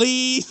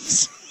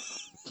 please.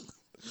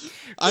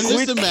 I'm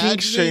Quit just kink imagining.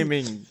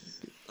 shaming.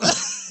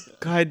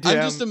 God damn.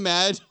 I'm just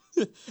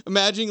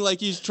imagining like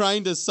he's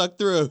trying to suck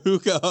through a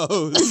hookah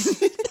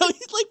hose. No,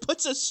 he like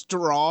puts a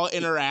straw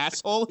in her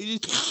asshole. He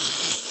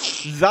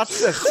just...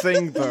 That's a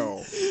thing,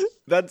 though.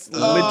 That's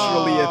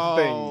literally a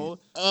thing.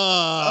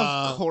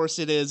 Of course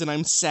it is, and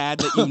I'm sad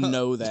that you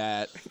know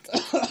that.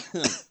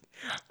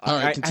 All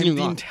right, I'm continuing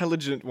the on.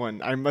 intelligent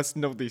one. I must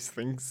know these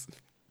things.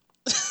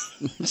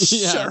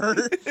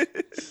 Sure.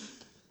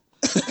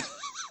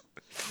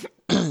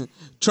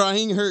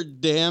 Trying her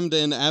damned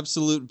and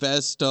absolute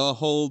best to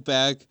hold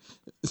back.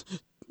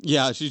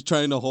 Yeah, she's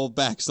trying to hold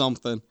back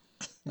something.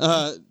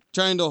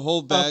 Trying to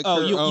hold back.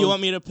 her you own-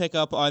 want me to pick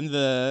up on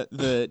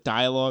the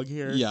dialogue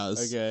here?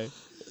 Yes. Okay.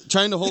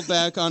 Trying to hold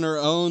back on her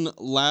own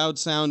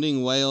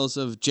loud-sounding wails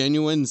of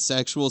genuine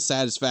sexual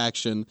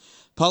satisfaction,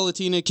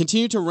 Paulatina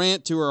continued to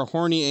rant to her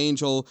horny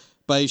angel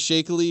by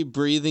shakily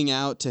breathing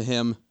out to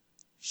him.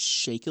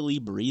 Shakily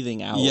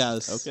breathing out.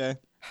 Yes. Okay.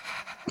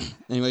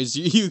 Anyways,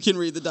 you can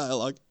read the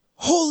dialogue.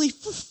 Holy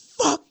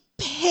fuck,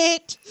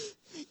 Pitt!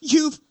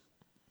 You've...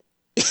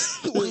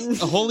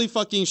 Holy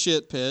fucking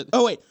shit, Pitt.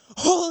 Oh, wait.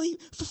 Holy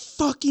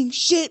fucking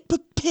shit,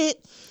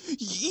 Pitt!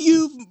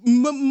 You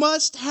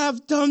must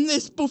have done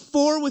this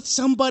before with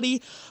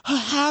somebody,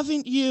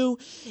 haven't you?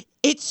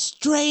 It's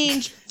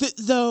strange,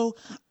 though.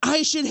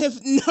 I should have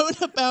known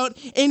about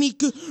any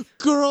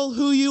girl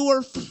who you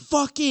were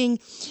fucking.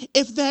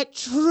 If that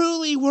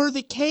truly were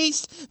the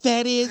case,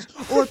 that is.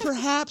 Or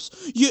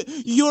perhaps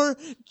you're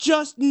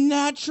just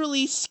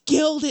naturally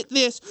skilled at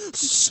this.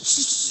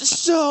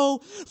 So,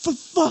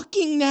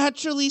 fucking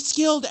naturally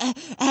skilled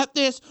at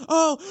this.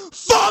 Oh,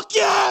 fuck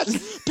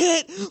yes!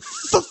 Pitt,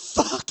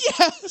 fuck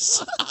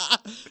yes!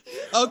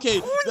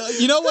 Okay,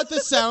 you know what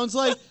this sounds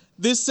like?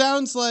 This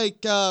sounds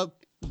like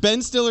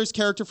Ben Stiller's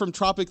character from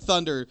Tropic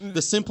Thunder,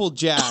 the Simple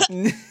Jack.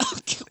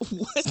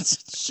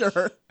 What?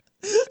 Sure.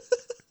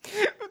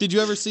 Did you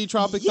ever see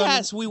Tropic Thunder?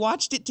 Yes, we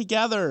watched it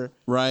together.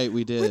 Right,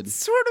 we did. What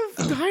sort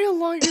of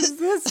dialogue is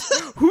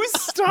this? Who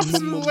stops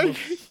like...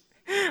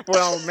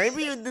 Well,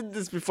 maybe you did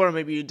this before,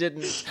 maybe you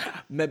didn't.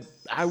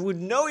 I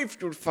would know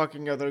if you're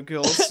fucking other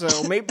girls,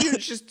 so maybe you're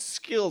just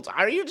skilled.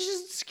 Are you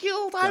just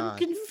skilled? I'm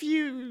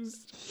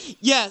confused.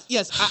 Yes.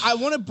 I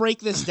want to break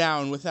this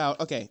down without...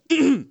 Okay.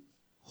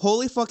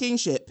 Holy fucking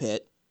shit,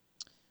 Pitt.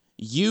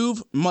 You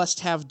must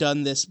have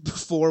done this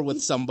before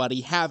with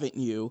somebody, haven't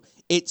you?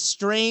 It's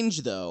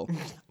strange, though.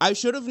 I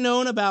should have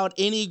known about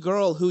any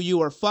girl who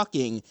you are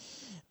fucking,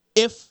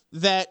 if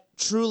that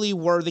truly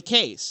were the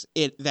case,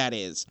 that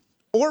is.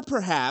 Or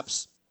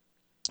perhaps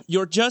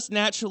you're just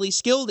naturally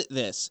skilled at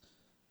this.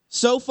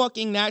 So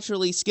fucking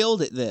naturally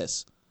skilled at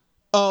this.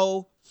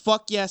 Oh,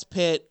 fuck yes,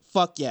 Pitt.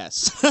 Fuck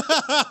yes.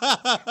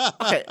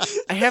 Okay,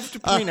 I have to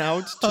point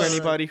out to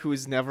anybody who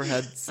has never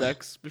had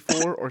sex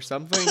before or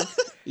something.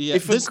 Yeah,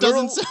 if this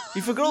doesn't.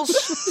 if a girl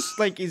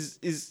like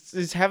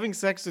is having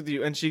sex with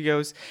you and she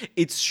goes,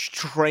 "It's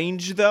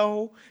strange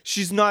though,"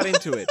 she's not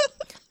into it.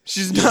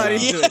 She's not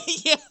into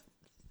it. Yeah.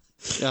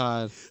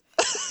 God.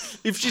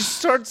 If she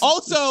starts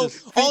Also,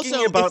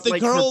 thinking about if the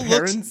like girl her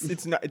looks, parents,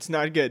 it's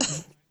not good.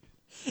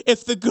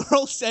 if the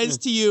girl says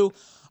to you,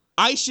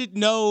 "I should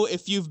know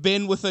if you've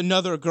been with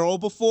another girl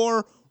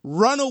before,"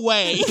 run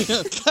away.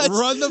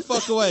 Run the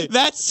fuck away.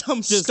 That's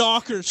some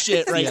stalker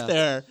shit right Yeah.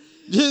 there.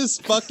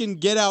 Just fucking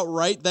get out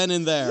right then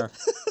and there.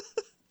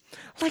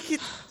 Like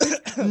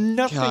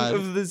nothing God.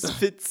 of this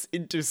fits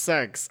into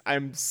sex.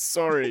 I'm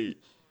sorry.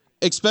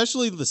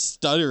 Especially the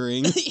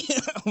stuttering.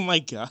 Oh my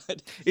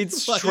god.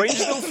 It's strange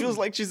though. Feels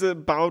like she's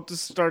about to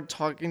start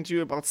talking to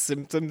you about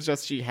symptoms that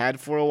she had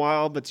for a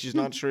while, but she's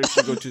not sure if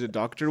she'll go to the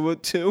doctor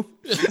with too.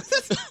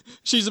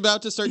 She's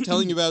about to start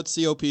telling you about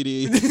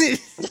COPD.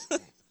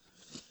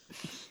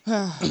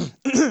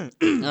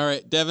 All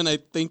right, Devin, I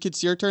think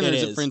it's your turn, or It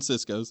is is. it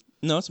Francisco's?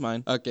 No, it's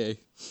mine. Okay,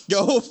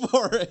 go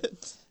for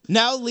it.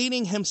 Now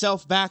leaning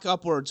himself back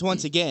upwards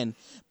once again,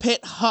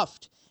 Pitt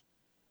huffed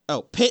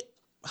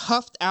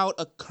out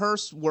a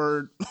curse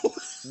word.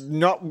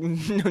 No.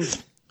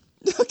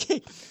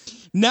 Okay.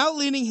 Now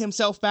leaning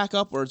himself back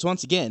upwards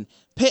once again,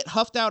 Pitt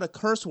huffed out a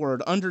curse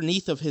word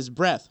underneath of his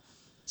breath,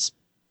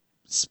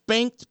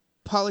 spanked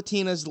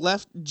Palatina's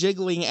left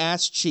jiggling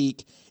ass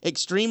cheek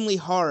extremely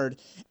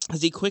hard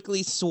as he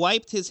quickly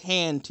swiped his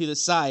hand to the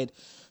side,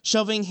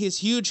 shoving his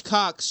huge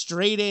cock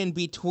straight in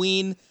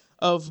between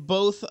of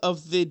both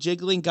of the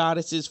jiggling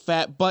goddess's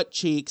fat butt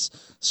cheeks,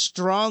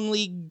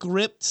 strongly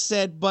gripped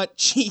said butt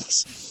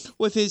cheeks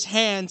with his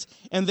hands,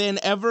 and then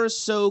ever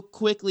so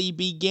quickly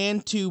began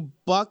to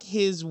buck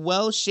his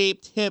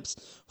well-shaped hips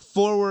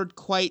forward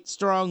quite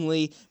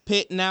strongly.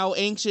 Pitt now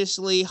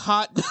anxiously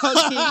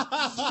hot-dogging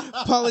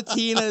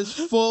Palatina's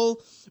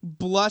full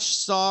plush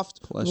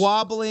soft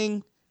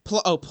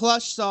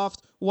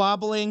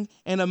wobbling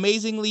and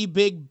amazingly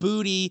big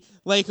booty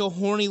like a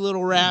horny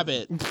little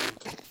rabbit.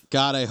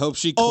 God, I hope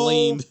she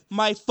cleaned. Oh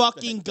my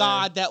fucking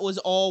god, that was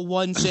all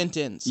one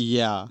sentence.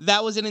 Yeah.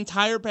 That was an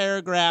entire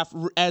paragraph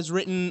as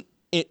written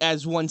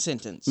as one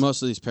sentence.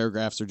 Most of these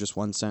paragraphs are just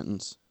one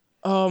sentence.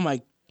 Oh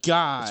my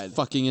god.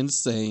 Fucking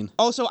insane.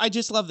 Also, I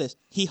just love this.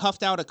 He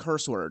huffed out a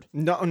curse word.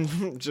 No,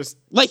 just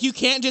Like, you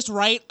can't just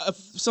write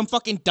some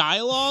fucking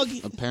dialogue.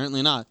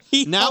 Apparently not.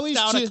 He now huffed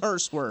out a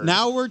curse word.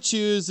 Now we're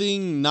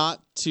choosing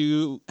not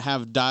to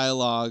have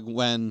dialogue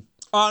when...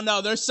 Oh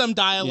no, there's some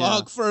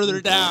dialogue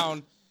further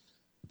down.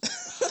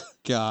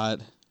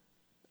 God.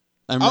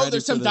 I'm Oh, ready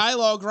there's for some this.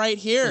 dialogue right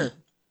here.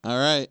 All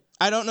right.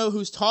 I don't know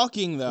who's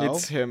talking though.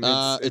 it's him.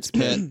 It's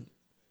Pitt.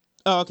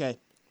 Oh, okay.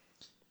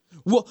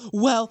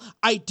 Well,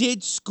 I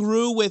did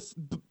screw with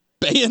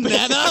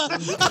Bayonetta?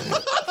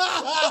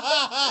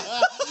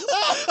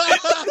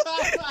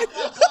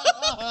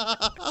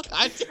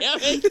 God damn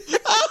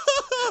it.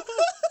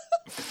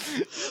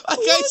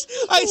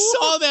 I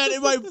saw that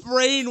and my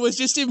brain was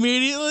just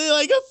immediately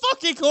like, a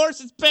fucking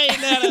course, it's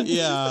Bayonetta.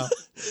 Yeah.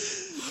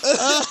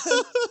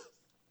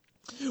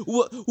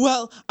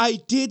 Well, I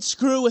did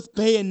screw with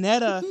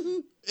Bayonetta,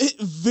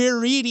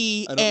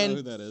 Viridi, I don't know and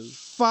who that is.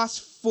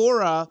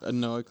 Phosphora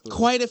No clue.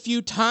 quite a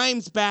few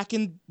times back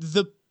in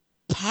the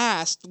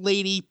past,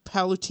 Lady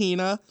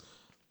Palutina.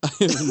 I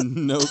have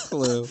no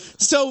clue.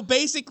 So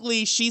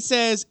basically, she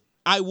says,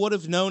 I would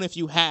have known if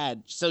you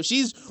had. So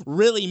she's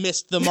really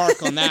missed the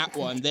mark on that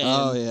one then.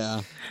 Oh,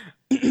 yeah.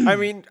 I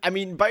mean,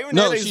 Bayonetta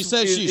No, she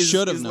says she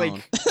should have is known.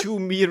 like 2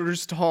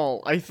 meters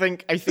tall. I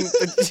think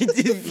that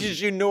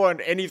if you know on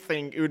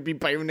anything, it would be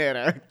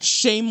Bayonetta.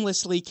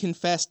 Shamelessly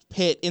confessed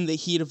Pitt in the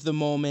heat of the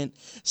moment.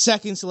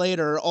 Seconds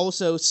later,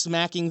 also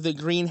smacking the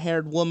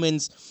green-haired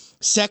woman's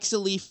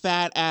sexily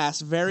fat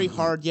ass very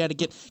hard yet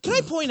again. Can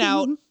I point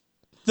out,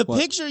 the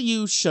picture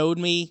you showed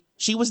me,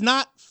 she was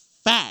not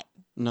fat.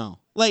 No.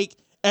 Like,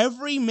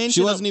 every mention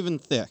She wasn't even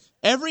thick.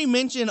 Every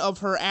mention of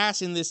her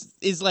ass in this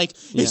is like,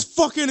 it's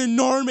fucking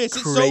enormous.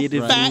 It's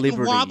Creative so fat liberties.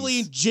 and wobbly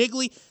and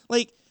jiggly.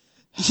 Like,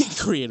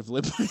 creative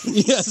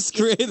liberties. Yes,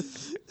 great.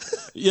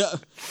 Yeah.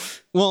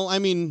 Well, I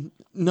mean,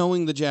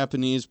 knowing the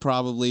Japanese,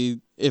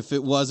 probably, if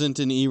it wasn't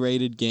an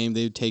E-rated game,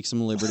 they'd take some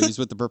liberties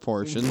with the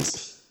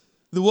proportions.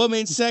 The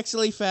woman's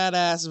sexily fat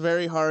ass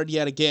very hard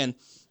yet again,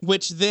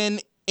 which then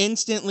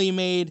instantly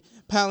made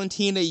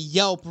Palantina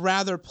yelp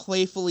rather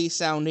playfully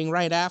sounding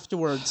right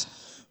afterwards.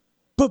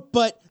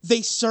 But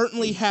they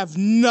certainly have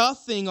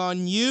nothing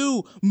on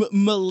you,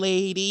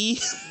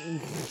 m'lady.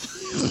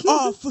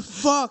 Oh,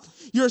 fuck.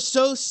 You're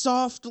so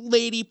soft,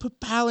 Lady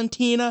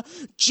Palantina.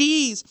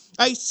 Jeez,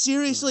 I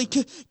seriously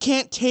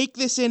can't take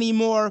this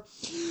anymore.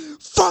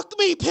 Fuck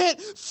me, Pit!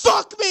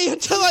 Fuck me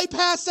until I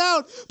pass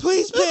out!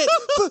 Please, Pit!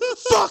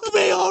 Fuck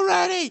me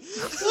already!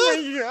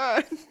 Oh my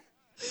god.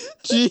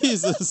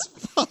 Jesus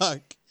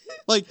fuck.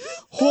 Like,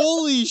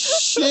 holy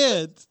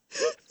shit.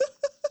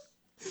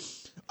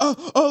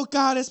 Oh,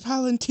 Goddess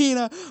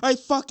Palantina, I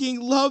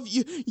fucking love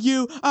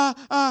you.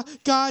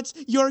 Gods,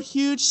 your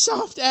huge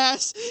soft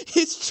ass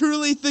is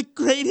truly the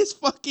greatest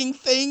fucking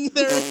thing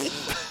there is.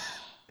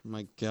 Oh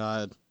my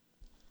god.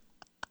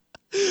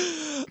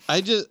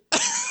 I just...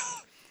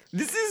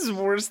 This is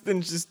worse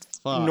than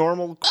just Fuck.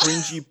 normal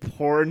cringy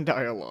porn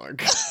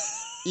dialogue.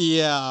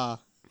 Yeah.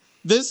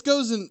 This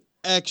goes an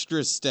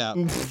extra step.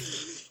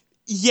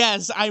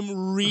 Yes,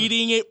 I'm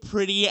reading it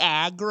pretty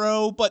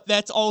aggro, but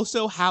that's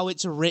also how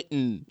it's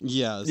written.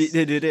 Yes. It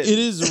is. It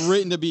is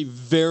written to be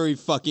very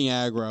fucking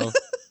aggro.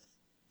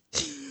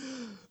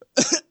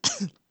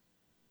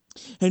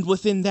 And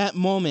within that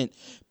moment,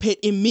 Pitt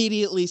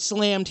immediately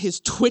slammed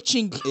his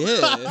twitching...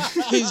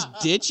 his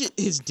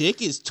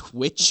dick is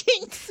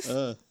twitching?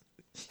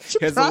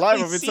 Should Has a life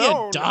probably of its see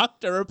own. a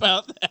doctor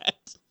about that.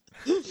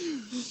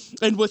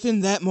 And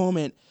within that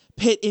moment,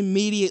 Pitt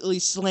immediately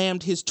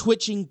slammed his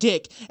twitching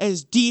dick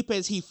as deep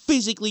as he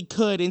physically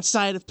could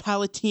inside of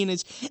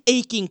Palatina's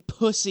aching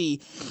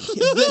pussy.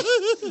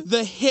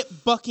 The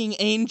hip-bucking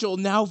angel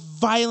now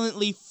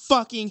violently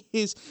fucking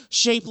his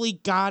shapely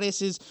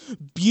goddess's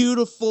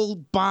beautiful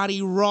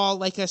body raw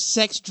like a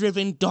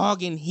sex-driven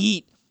dog in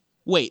heat.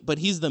 Wait, but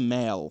he's the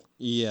male.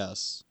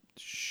 Yes.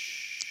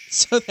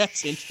 So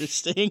that's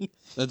interesting.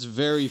 That's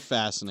very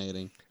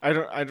fascinating. I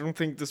don't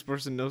think this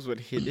person knows what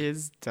hit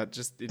is. That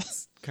just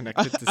it's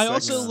connected to I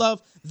sex. also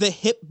love the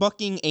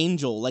hip-bucking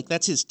angel. Like,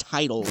 that's his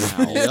title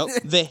now.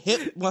 Yep. The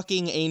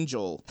hip-bucking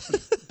angel.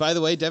 By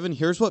the way, Devin,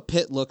 here's what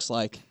Pitt looks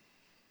like.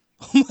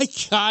 Oh my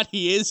god,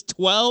 he is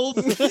 12?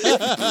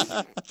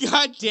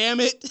 God damn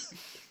it.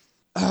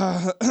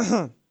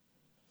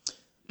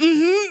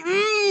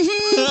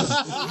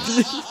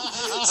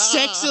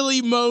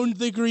 Sexily moaned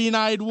the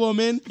green-eyed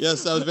woman,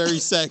 Yes, that was very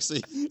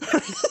sexy.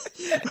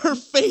 her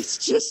face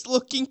just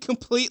looking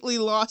completely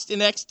lost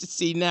in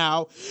ecstasy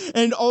now,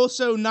 and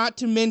also not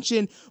to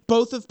mention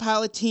both of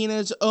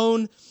Palatina's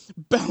own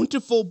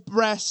bountiful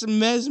breasts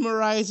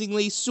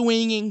mesmerizingly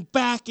swinging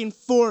back and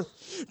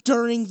forth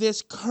during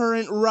this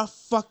current rough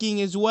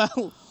fucking as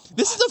well.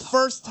 This is the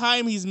first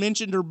time he's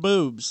mentioned her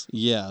boobs.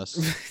 Yes.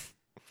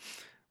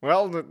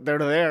 Well, they're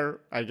there,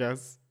 I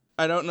guess.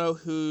 I don't know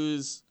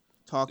who's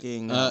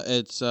talking.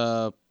 It's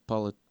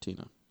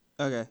Paulatina.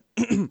 Okay.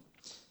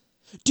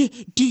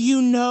 Do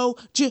you know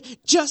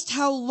just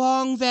how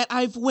long that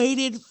I've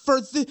waited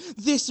for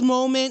this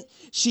moment?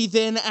 She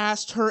then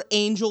asked her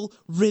angel,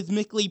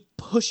 rhythmically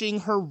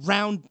pushing her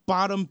round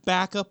bottom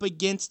back up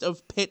against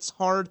of Pitt's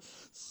hard,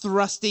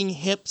 thrusting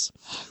hips.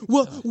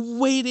 Well,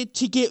 waited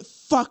to get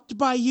fucked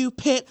by you,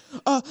 Pitt.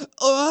 Yeah.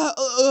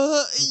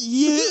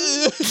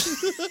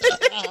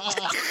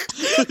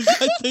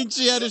 I think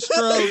she had a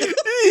stroke.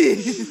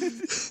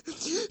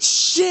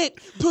 Shit!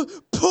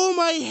 Pull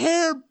my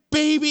hair,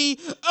 baby!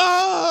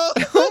 Oh!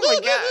 Oh my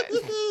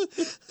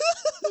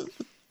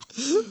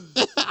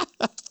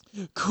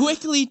god!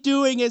 Quickly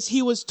doing as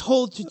he was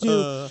told to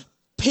do,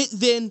 Pitt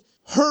then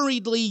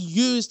hurriedly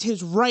used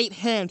his right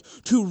hand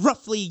to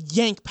roughly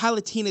yank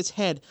Palatina's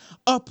head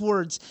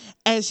upwards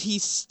as he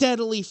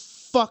steadily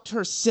fucked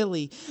her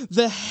silly.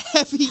 The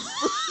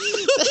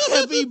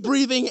heavy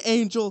breathing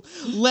angel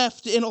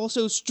left and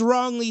also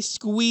strongly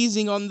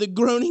squeezing on the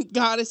groaning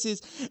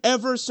goddess's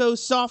ever so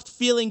soft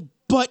feeling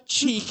butt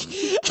cheek.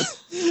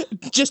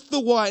 Just the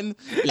one.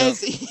 Yep.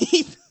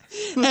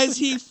 As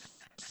he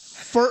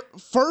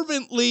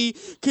fervently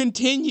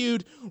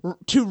continued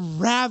to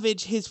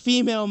ravage his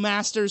female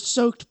master's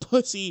soaked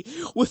pussy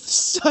with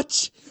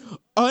such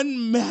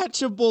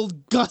unmatchable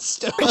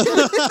gusto. What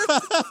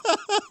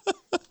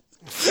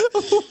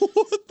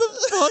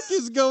the fuck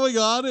is going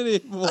on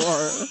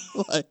anymore?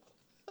 Like,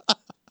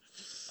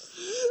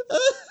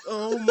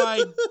 Oh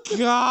my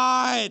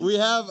god. we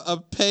have a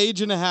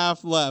page and a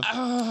half left.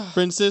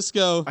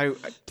 Francisco,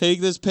 take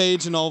this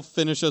page and I'll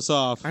finish us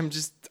off.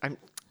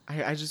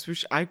 I just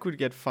wish I could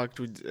get fucked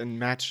with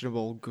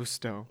unmatchable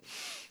gusto.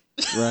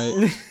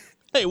 Right.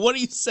 Hey, what are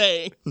you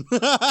saying?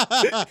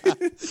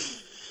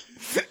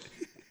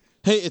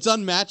 Hey, it's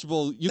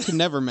unmatchable. You can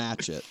never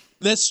match it.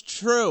 That's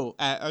true.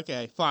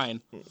 Okay,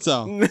 fine.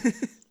 So,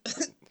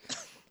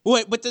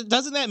 Wait, but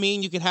doesn't that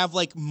mean you could have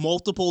like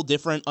multiple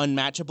different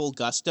unmatchable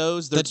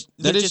gustos? that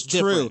They're is just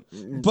true.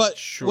 different. But,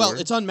 Sure. well,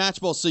 it's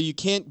unmatchable, so you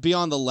can't be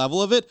on the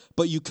level of it,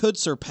 but you could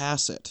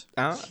surpass it.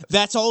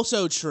 That's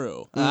also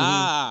true.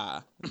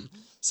 Ah.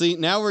 See,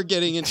 now we're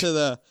getting into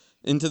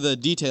the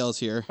details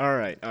here. All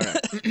right.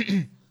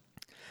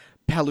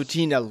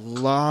 Palutina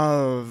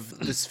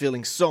loved this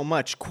feeling so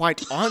much,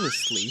 quite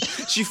honestly.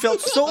 She felt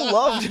so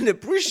loved and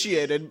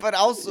appreciated, but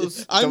also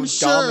so I'm dominant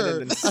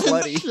sure. and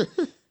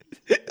slutty.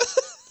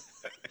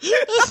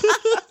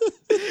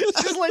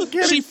 She's like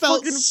getting She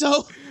felt fucking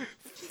so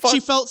She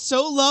felt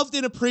so loved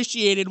and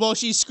appreciated while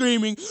she's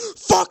screaming,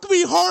 "Fuck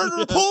me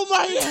harder, pull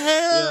my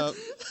hair!" Yep.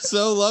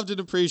 So loved and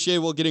appreciated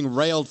while getting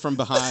railed from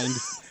behind.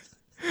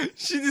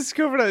 She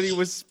discovered that he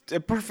was a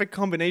perfect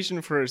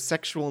combination for her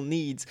sexual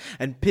needs,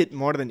 and Pitt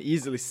more than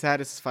easily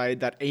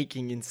satisfied that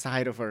aching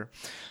inside of her.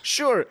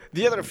 Sure,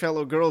 the other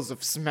fellow girls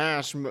of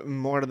Smash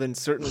more than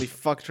certainly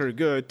fucked her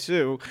good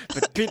too,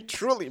 but Pitt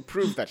truly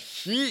proved that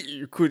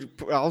he could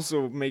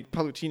also make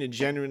Palutena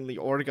genuinely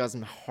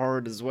orgasm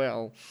hard as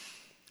well.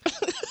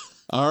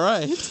 All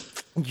right.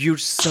 You're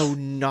so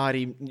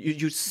naughty.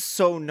 You're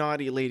so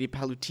naughty, Lady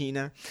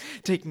Palutena.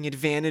 Taking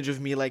advantage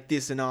of me like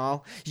this and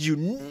all. You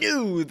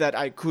knew that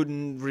I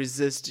couldn't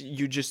resist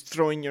you just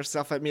throwing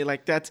yourself at me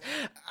like that.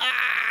 Ah!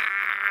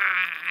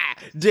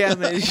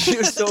 Damn it,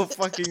 you're so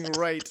fucking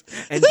right.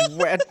 And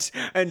wet.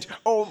 And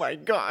oh my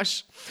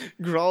gosh.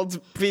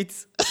 Growled Pete,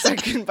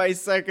 second by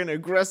second,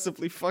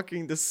 aggressively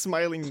fucking the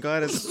smiling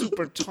goddess,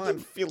 super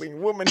taunt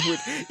feeling womanhood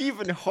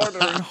even harder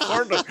and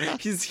harder.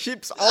 His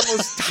hips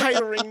almost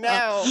tiring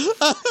now.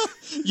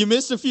 You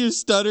missed a few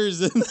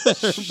stutters in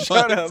there.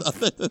 Shut up.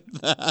 Other than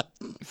that.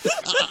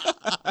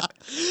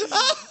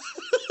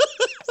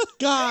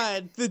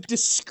 God, the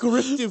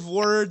descriptive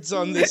words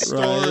on this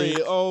story.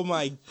 Right. Oh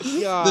my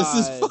god. This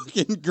is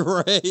fucking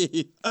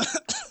great.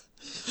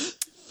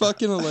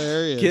 Fucking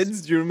hilarious.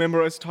 Kids, do you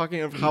remember us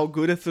talking of how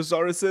good a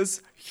thesaurus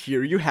is?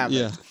 Here you have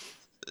Yeah.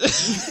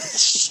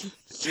 it.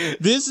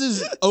 This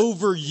is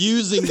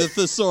overusing the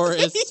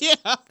thesaurus.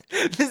 Yeah.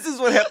 This is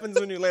what happens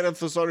when you let a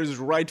thesaurus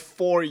write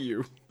for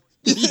you.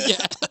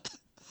 Yeah.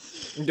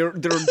 They're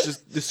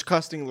just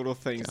disgusting little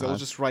things. They'll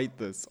just write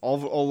this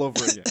all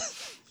over again.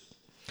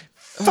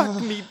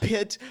 Fuck me,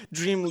 Pitt.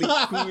 Dreamily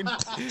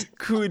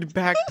cooed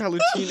back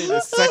Palutena in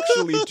a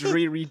sexually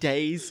dreary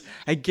daze.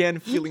 Again,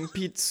 feeling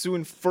Pete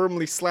soon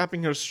firmly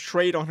slapping her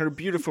straight on her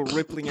beautiful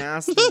rippling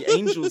ass. The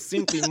angel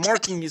simply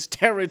marking his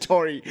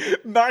territory,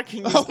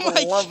 marking his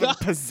beloved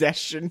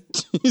possession.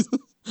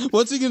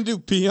 What's he gonna do?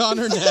 Pee on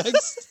her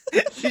next?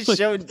 To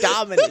show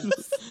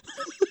dominance.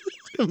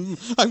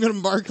 I'm gonna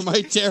mark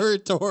my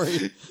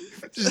territory.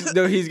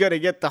 No, he's gonna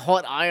get the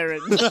hot iron.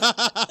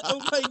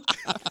 Oh my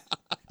god.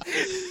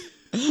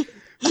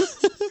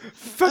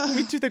 Fuck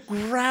me to the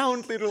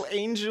ground, little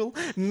angel.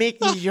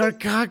 Make me your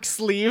cock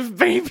sleeve,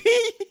 baby.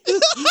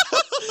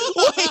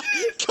 Wait,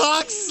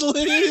 Cock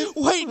sleeve.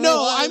 wait,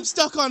 no, What? I'm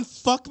stuck on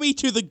 "fuck me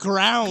to the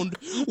ground."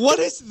 What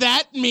does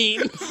that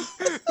mean?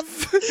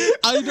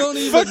 I don't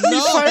Fuck even me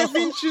know. 5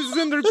 inches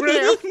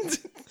underground.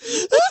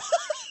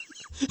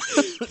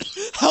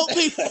 Help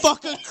me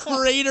fuck a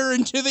crater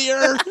into the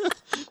earth.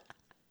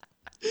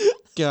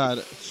 God,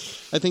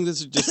 I think this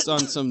is just on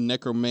some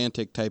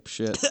necromantic type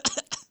shit.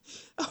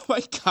 Oh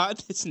my god,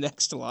 this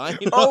next line.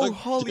 Oh,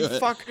 holy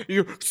fuck.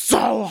 You're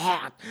so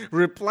hot.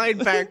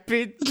 Replied back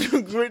Pete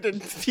through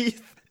gritted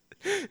teeth.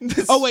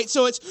 Oh wait,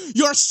 so it's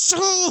 "you're so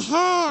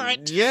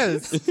hot."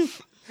 Yes.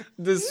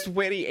 The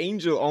sweaty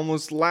angel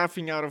almost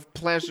laughing out of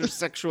pleasure,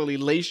 sexual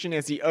elation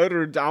as he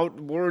uttered out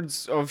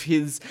words of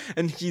his,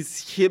 and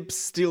his hips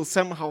still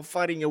somehow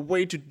fighting a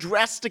way to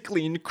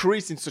drastically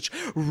increase in such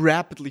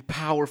rapidly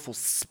powerful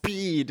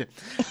speed.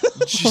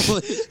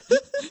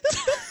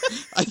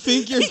 I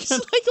think you're It's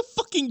gonna. like a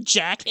fucking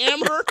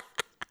jackhammer.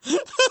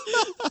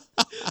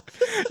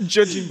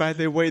 Judging by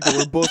the way they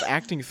were both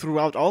acting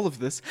throughout all of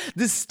this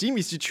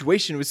steamy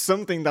situation was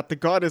something that the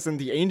goddess and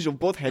the angel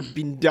both had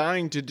been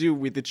dying to do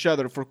with each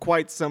other for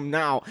quite some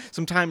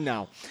time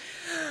now.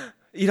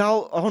 It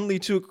all only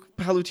took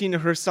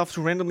Palutena herself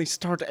to randomly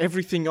start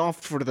everything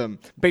off for them,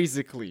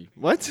 basically.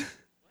 What?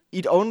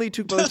 It only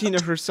took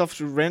Palutena herself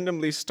to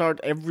randomly start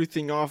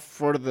everything off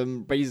for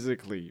them,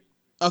 basically.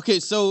 Okay,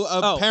 so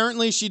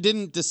apparently she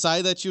didn't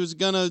decide that she was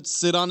gonna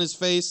sit on his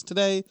face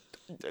today.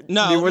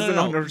 No, It wasn't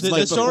no. on her The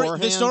like story.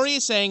 beforehand? The story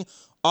is saying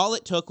all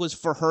it took was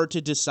for her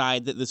to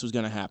decide that this was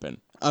going to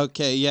happen.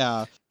 Okay,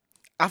 yeah.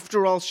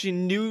 After all, she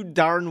knew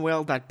darn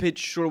well that Pitt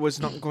sure was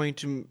not going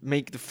to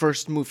make the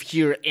first move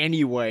here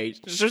anyway.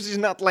 So she's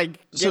not like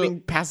getting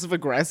passive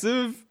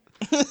aggressive.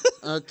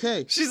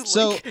 Okay. She's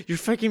so, like, you're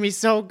fucking me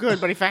so good,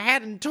 but if I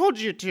hadn't told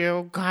you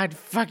to, god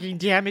fucking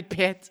damn it,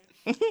 Pitt.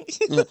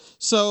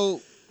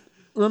 So,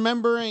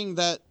 remembering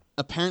that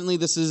apparently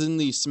this is in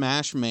the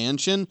Smash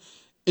Mansion,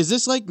 is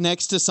this like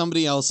next to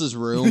somebody else's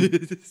room?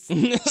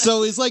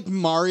 So is like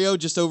Mario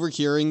just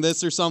overhearing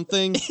this or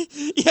something?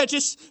 Yeah,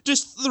 just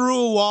through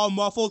a wall,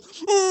 muffled.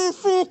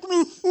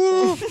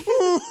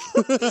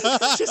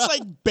 Just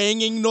like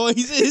banging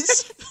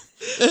noises.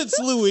 It's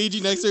Luigi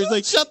next to her. He's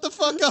like, shut the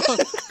fuck up.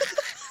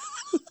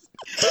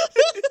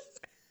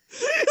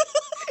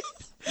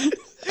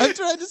 I'm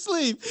trying to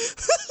sleep.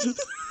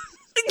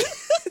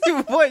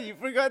 What? You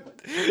forgot?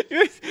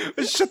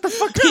 Shut the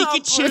fuck up.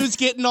 Pikachu's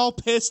getting all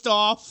pissed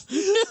off.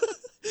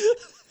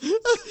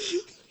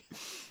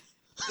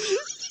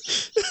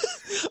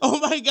 Oh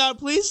my god,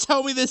 please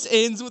tell me this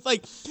ends with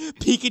like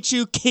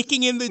Pikachu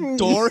kicking in the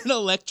door and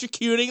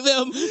electrocuting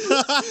them.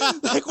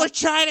 Like, we're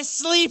trying to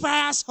sleep,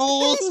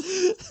 assholes.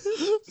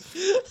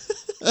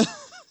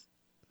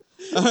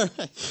 All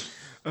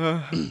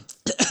right.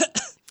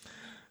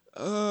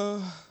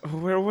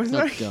 Where was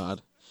I? Oh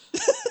God.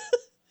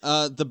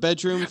 The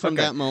bedroom from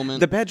Okay. that moment.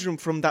 The bedroom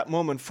from that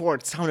moment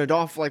forward sounded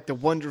off like the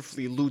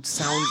wonderfully lewd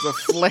sounds of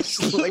flesh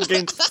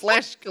against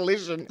flesh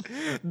collision.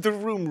 The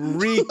room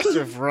reeked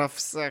of rough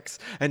sex,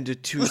 and the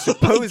two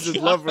supposed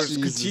lovers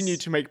Jesus.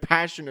 continued to make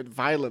passionate,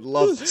 violent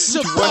love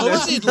Supposed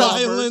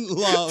violent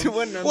love. to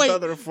one Wait.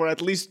 another for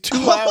at least 2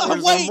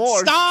 hours Wait, or more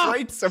stop.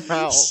 straight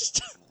somehow.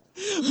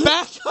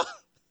 Back up.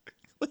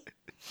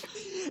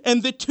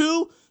 And the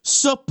two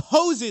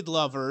supposed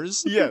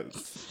lovers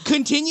Yes.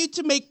 continued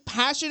to make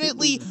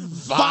passionately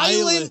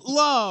violent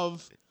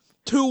love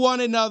to one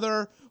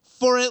another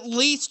for at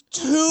least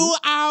 2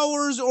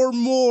 hours or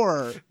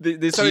more.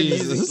 They started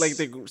Jesus. using, like,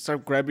 they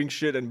start grabbing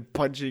shit and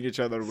punching each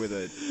other with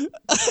it.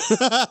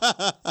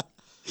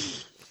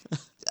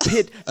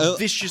 Pitt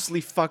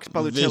viciously fucked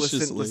Palutella Viciously.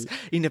 Sintless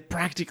in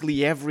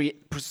practically every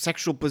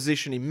sexual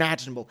position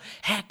imaginable.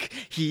 Heck,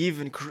 he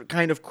even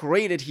kind of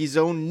created his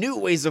own new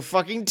ways of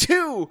fucking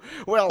too.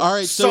 Well, All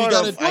right, so you sort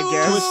gotta of, I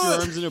guess. twist your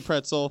arms in a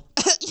pretzel.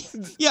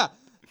 Yeah.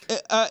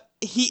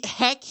 He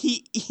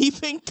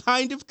even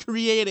kind of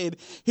created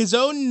his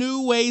own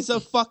new ways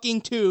of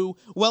fucking too.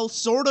 Well,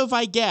 sort of,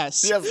 I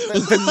guess. Yes,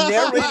 the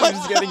narrator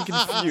is getting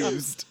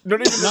confused. Not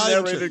even Not the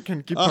even narrator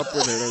can keep up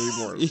with it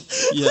anymore.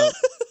 Yeah.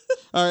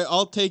 All right,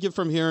 I'll take it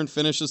from here and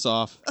finish us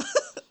off.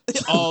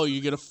 Oh,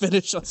 you're gonna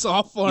finish us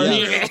off, are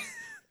Yeah. you?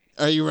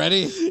 Are you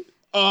ready?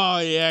 Oh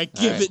yeah,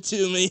 give right. it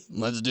to me.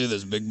 Let's do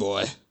this, big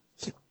boy.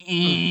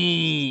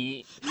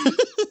 Mm. All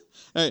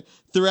right.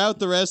 Throughout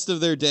the rest of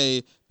their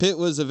day, Pitt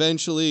was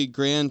eventually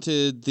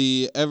granted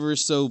the ever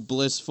so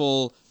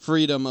blissful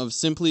freedom of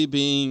simply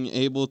being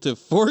able to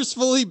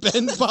forcefully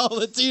bend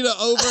Palutena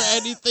over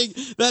anything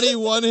that he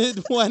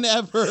wanted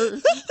whenever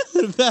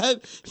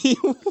that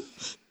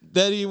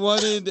he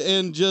wanted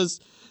and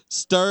just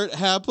start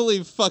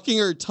happily fucking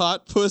her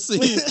taut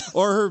pussy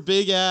or her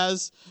big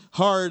ass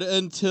hard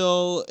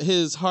until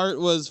his heart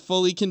was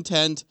fully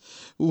content,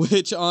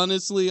 which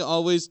honestly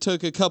always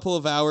took a couple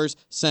of hours,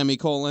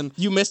 semicolon.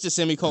 You missed a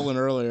semicolon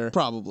earlier.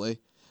 Probably.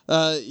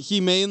 He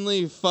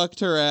mainly fucked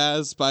her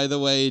ass, by the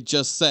way,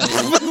 just saying.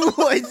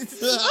 What?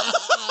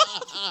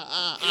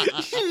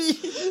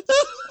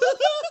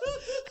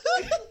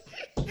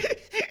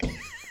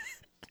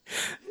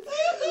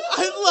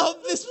 I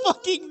love this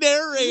fucking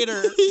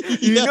narrator.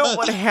 You know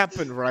what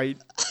happened, right?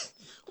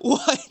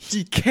 What?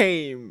 He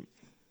came.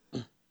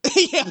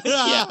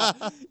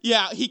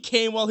 Yeah. He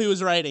came while he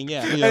was writing.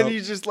 Yeah. And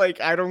he's just like,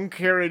 I don't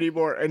care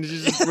anymore. And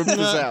he just ripped this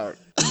out.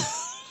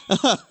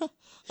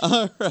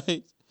 All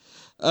right.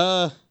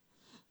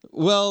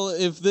 Well,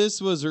 if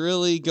this was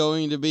really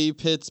going to be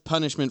Pitt's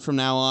punishment from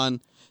now on,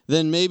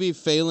 then maybe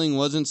failing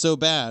wasn't so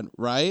bad,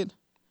 right?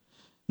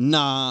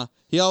 Nah,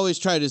 he always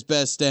tried his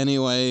best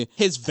anyway.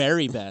 His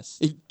very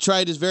best. He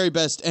tried his very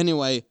best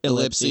anyway,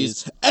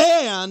 Ellipses.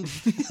 And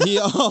he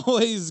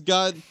always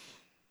got...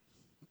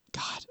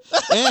 God.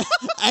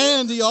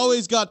 And he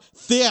always got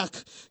thick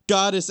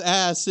goddess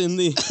ass in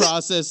the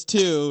process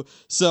too,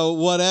 so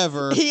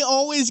whatever. He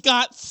always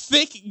got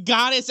thick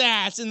goddess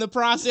ass in the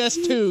process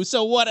too,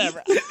 so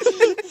whatever.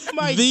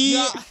 My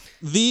God.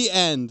 The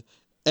end.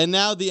 And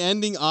now the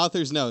ending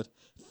author's note.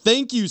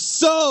 Thank you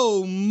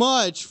so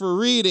much for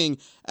reading,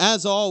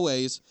 as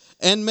always,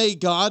 and may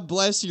God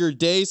bless your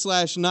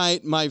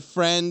day/night, my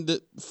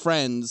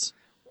friends.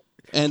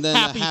 And then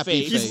Happy a happy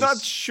face. face. He's not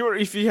sure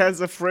if he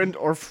has a friend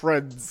or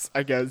friends,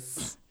 I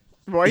guess.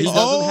 Right? He doesn't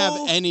Oh.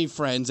 have any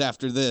friends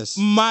after this.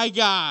 My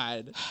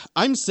God.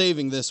 I'm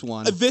saving this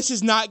one. This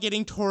is not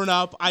getting torn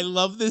up. I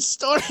love this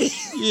story.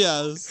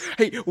 Yes.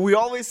 Hey, we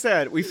always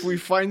said if we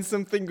find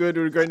something good,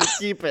 we're going to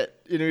keep it.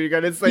 You know, you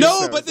gotta say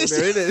No, so. but So this-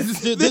 there it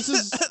is. Dude, this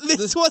is...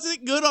 This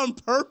wasn't good on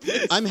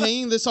purpose. I'm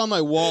hanging this on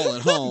my wall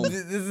at home.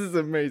 This is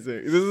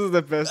amazing. This is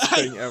the best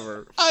thing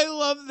ever. I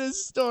love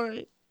this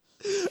story.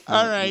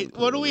 All right.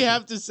 What do we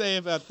have to say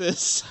about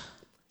this?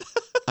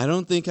 I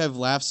don't think I've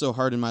laughed so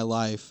hard in my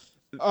life.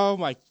 Oh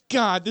my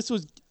God. This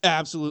was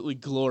absolutely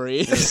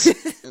glorious.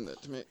 Send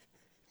that to me.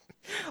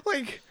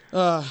 Like,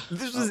 Uh,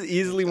 this was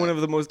easily one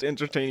of the most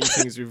entertaining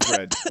things we've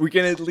read. We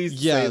can at least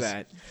say Yes.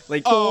 that.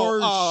 Like, For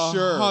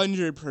sure.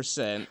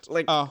 100%.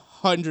 Like-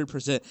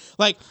 100%.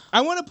 Like,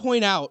 I want to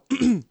point out,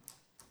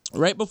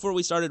 right before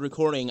we started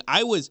recording,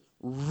 I was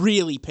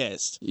really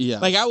pissed. Yeah.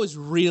 Like, I was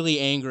really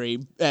angry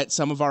at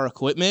some of our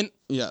equipment.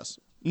 yes.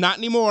 Not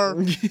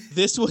anymore.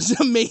 This was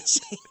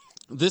amazing.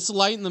 This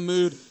lightened the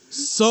mood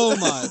so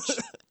much.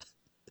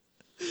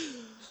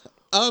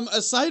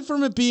 Aside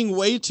from it being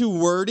way too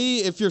wordy,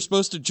 if you're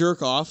supposed to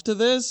jerk off to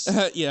this,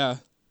 Yeah.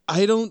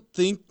 I don't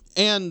think,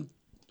 and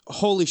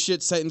holy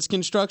shit, sentence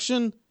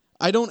construction,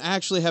 I don't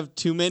actually have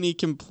too many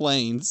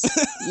complaints.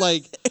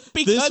 Like,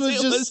 Because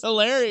this it was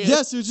hilarious.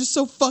 yes, it was just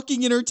so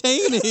fucking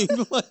entertaining.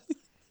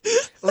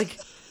 like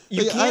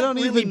you Like, can't I don't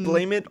really even-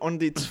 blame it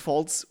on its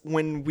faults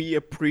when we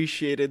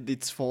appreciated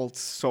its faults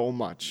so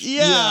much.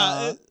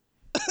 Yeah.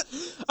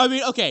 I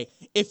mean, okay,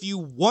 if you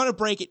want to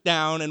break it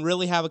down and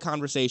really have a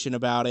conversation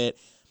about it,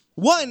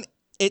 one,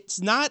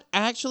 it's not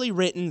actually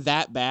written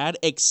that bad,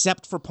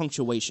 except for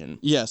punctuation.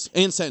 Yes,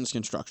 and sentence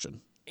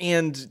construction.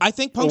 And I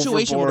think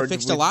punctuation would have overboard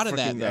fixed a with lot of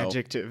that, freaking though.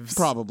 Adjectives.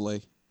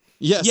 Probably.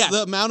 Yes, Yeah.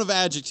 the amount of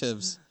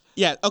adjectives.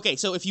 Yeah, okay,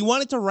 so if you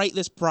wanted to write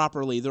this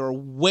properly, there are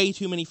way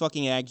too many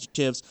fucking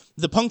adjectives.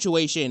 The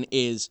punctuation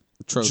is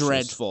Atrocious.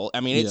 dreadful.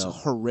 I mean, it's Yeah.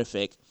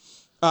 horrific.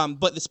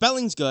 But the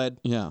spelling's good.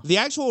 Yeah. The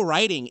actual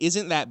writing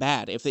isn't that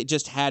bad if it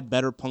just had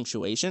better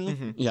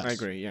punctuation. Yes. I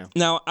agree, yeah.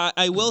 Now,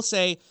 I will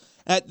say,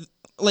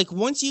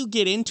 once you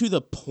get into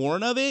the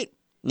porn of it,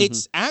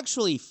 it's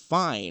actually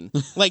fine.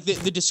 Like,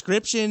 the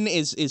description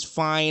is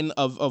fine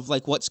of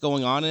like, what's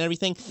going on and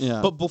everything.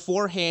 Yeah. But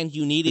beforehand,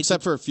 you needed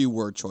Except for a few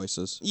word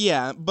choices.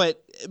 Yeah,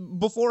 but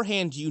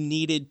beforehand, you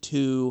needed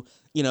to,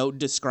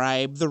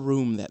 describe the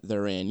room that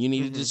they're in. You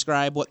needed to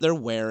describe what they're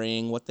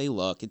wearing, what they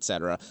look,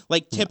 etc.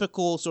 Like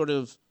typical sort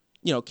of,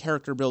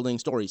 character building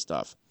story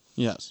stuff.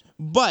 Yes.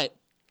 But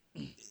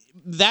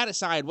that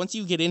aside, once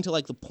you get into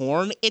like the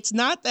porn, it's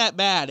not that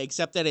bad,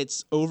 except that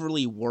it's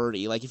overly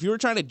wordy. Like if you were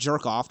trying to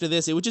jerk off to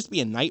this, it would just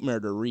be a nightmare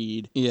to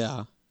read.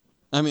 Yeah.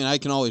 I mean, I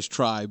can always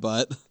try,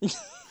 but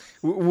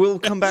We'll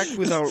come back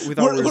with our We're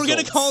results.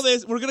 gonna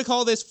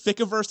call this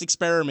Fickiverse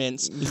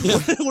experiments,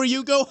 where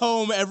you go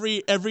home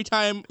every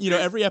time,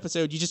 every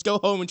episode, you just go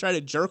home and try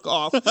to jerk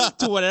off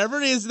to whatever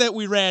it is that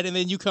we read, and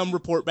then you come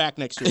report back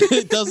next week.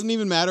 it doesn't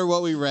even matter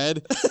what we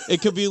read.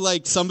 It could be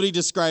like somebody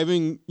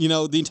describing,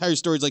 the entire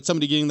story is like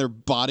somebody getting their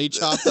body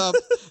chopped up,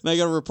 and I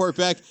got to report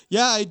back.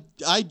 Yeah,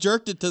 I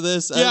jerked it to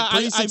this. Yeah, I'm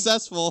pretty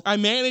successful. I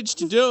managed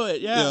to do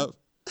it. Yeah.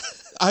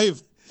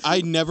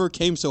 I never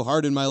came so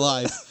hard in my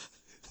life.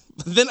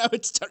 Then I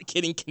would start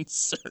getting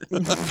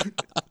concerned.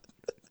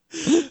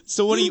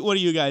 So what do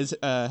you guys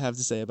have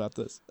to say about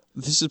this?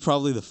 This is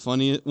probably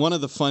one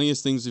of the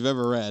funniest things we've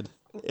ever read.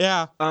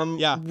 Yeah.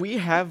 Yeah. We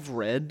have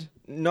read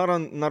not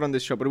on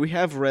this show, but we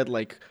have read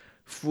like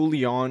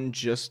fully on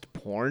just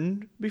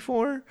porn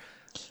before.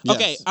 Yes.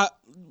 Okay,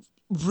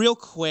 real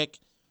quick,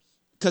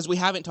 because we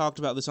haven't talked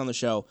about this on the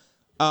show.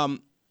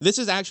 This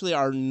is actually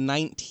our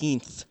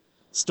 19th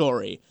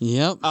story.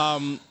 Yep.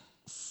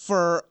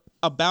 For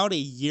about a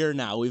year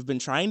now, we've been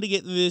trying to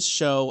get this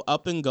show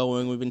up and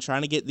going. We've been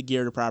trying to get the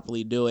gear to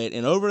properly do it,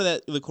 and over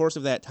the course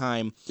of that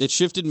time, It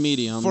shifted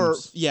mediums.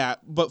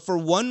 but for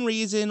one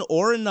reason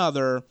or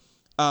another,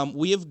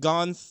 we have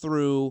gone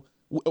through.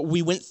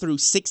 We went through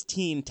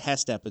 16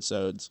 test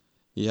episodes,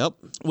 Yep.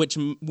 which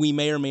we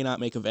may or may not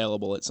make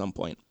available at some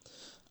point.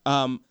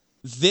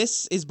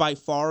 This is by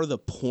far the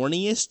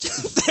porniest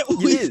that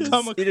we've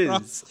come across. It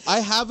is. I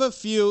have a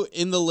few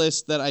in the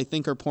list that I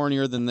think are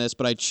pornier than this,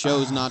 but I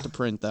chose not to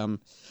print them.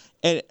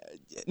 And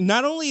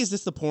not only is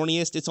this the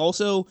porniest, it's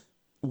also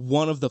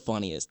one of the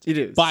funniest. It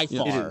is. By Yeah.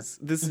 far. It is.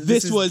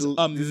 This was is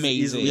amazing.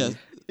 easily- Yeah.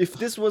 If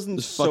this wasn't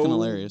It's fucking so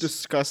hilarious.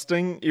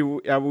 disgusting,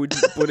 I would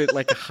put it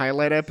like a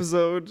highlight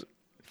episode.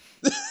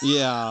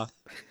 Yeah.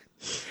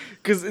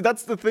 Because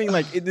that's the thing,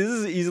 like, this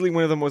is easily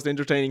one of the most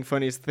entertaining,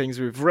 funniest things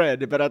we've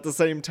read, but at the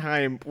same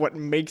time, what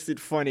makes it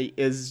funny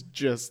is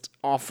just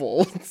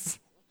awful.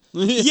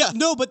 Yeah,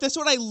 no, but that's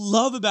what I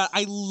love about it.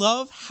 I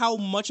love how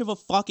much of a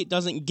fuck it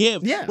doesn't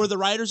give. Yeah. Where the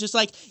writer's just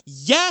like,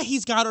 yeah,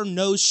 he's got her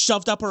nose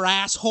shoved up her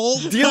asshole.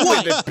 Deal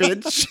with it,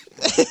 bitch.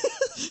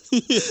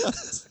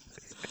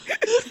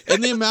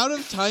 And the amount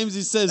of times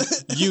he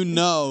says,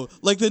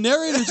 like the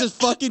narrator's just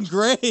fucking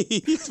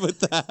great with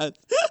that.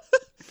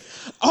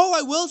 Oh,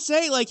 I will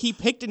say, like, he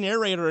picked a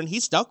narrator and he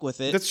stuck with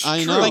it. That's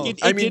I true. know. Like, it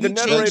I mean, the didn't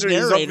change narrator is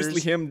narrators.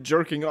 obviously him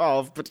jerking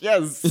off, but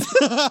yes,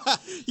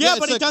 Yeah, it's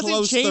but a it doesn't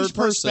close change third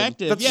person.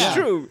 perspective. that's yeah.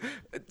 true.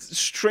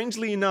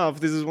 Strangely enough,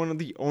 this is one of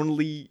the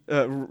only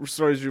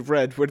stories we've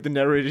read where the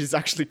narrator is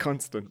actually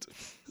constant.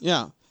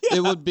 Yeah.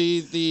 It would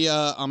be the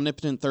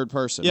omnipotent third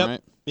person, Yep.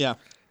 right? Yeah.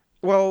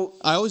 Well,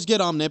 I always get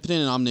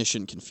omnipotent and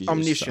omniscient confused.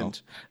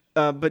 omniscient,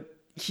 but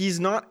he's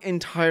not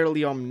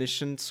entirely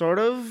omniscient, sort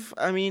of.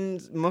 I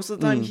mean, most of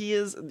the time he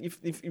is.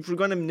 If we're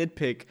gonna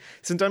nitpick,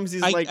 sometimes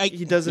he's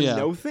he doesn't Yeah.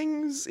 know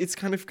things. It's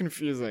kind of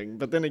confusing.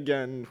 But then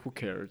again, who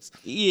cares?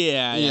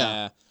 Yeah,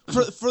 Yeah.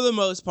 For the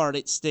most part,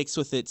 it sticks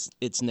with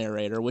its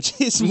narrator, which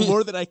is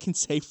more than I can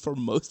say for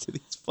most of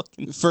these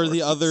fucking For the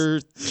stories. other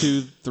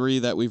 2-3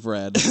 that we've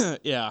read.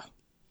 Yeah.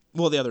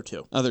 Well, the other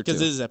two. Other Because two.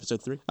 this is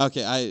episode 3.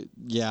 Okay,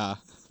 yeah.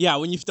 Yeah,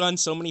 when you've done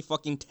so many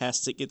fucking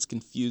tests, it gets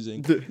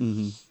confusing.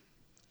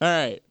 All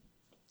right.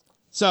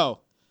 So,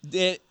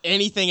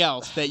 anything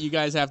else that you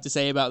guys have to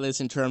say about this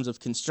in terms of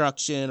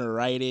construction or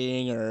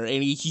writing or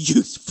any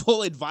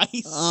useful advice?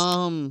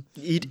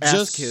 Eat ass,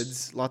 Just-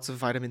 kids. Lots of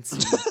vitamin C.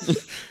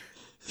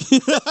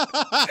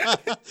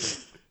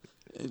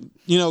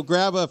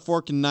 Grab a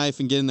fork and knife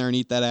and get in there and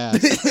eat that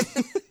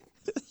ass.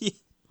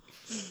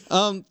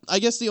 I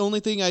guess the only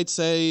thing I'd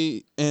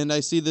say, and I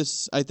see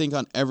this, I think,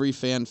 on every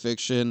fan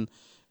fiction,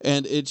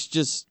 and it's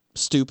just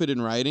stupid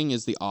in writing,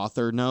 is the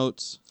author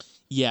notes.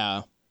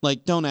 Yeah.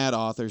 Like, don't add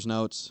author's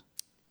notes.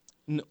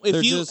 If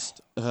They're you,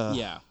 just...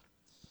 yeah.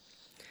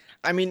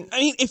 I mean,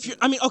 If you're,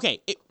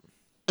 okay.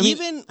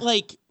 Even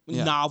like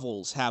Yeah.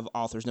 novels have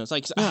author's notes.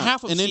 Like Yeah,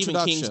 half of an Stephen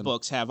King's introduction.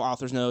 books have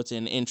author's notes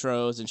and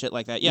intros and shit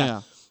like that.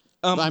 Yeah.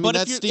 I mean, but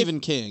that's if you're- Stephen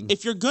King.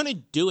 If you're gonna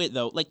do it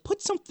though, like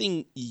put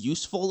something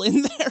useful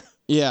in there.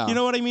 Yeah. You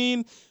know what I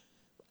mean?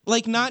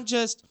 Like not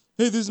just,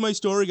 hey, this is my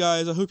story,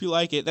 guys. I hope you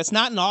like it. That's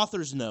not an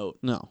author's note.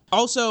 No.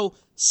 Also,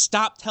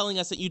 stop telling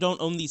us that you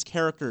don't own these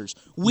characters.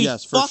 We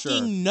Yes, for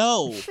fucking sure.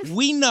 know.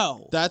 We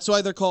know. That's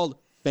why they're called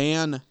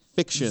fan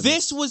fiction.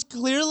 This was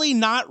clearly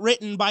not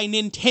written by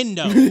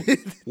Nintendo.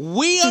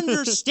 We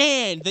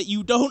understand that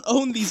you don't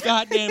own these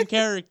goddamn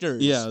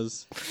characters.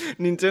 Yes.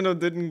 Nintendo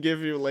didn't give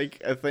you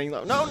like a thing.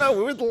 Like, no,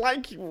 we would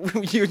like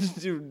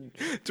you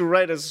to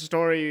write a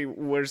story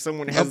where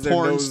someone has their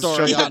porn nose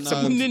story shoved on up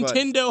someone's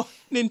butt.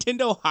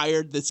 Nintendo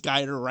hired this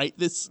guy to write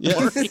this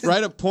Yeah. story.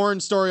 Write a porn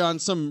story on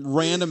some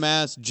random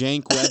ass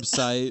jank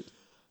website.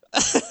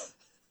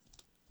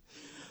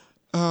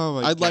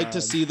 Oh my I'd like to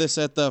see this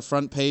at the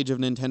front page of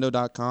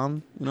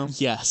Nintendo.com, you know?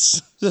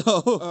 Yes. So,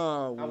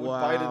 Oh I would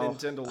buy the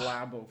Nintendo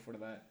Labo for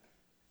that.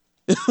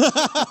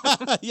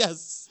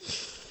 yes.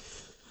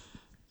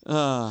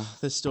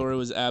 This story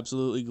was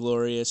absolutely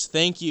glorious.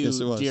 Thank you, Yes,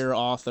 it was. dear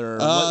author.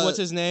 What's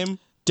his name?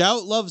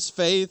 Doubt loves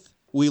faith.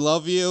 We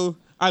love you.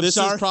 This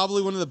sorry. is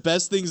probably one of the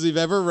best things we've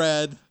ever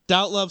read.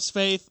 Doubt loves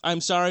faith.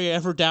 I'm sorry I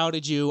ever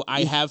doubted you.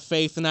 I have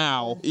faith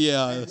now.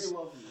 Yes.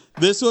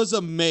 This was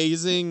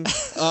amazing.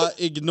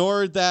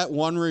 Ignore that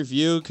one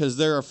review because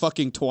they're a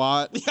fucking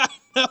twat. I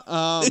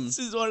know. This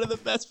is one of the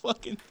best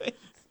fucking things.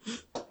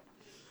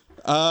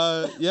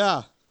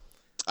 Yeah.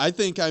 I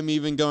think I'm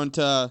even going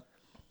to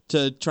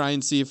try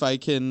and see if I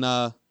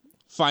can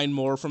Find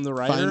more from the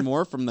writer. find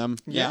more from them.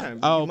 Yeah.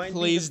 Oh, you might be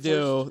please the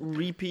first do.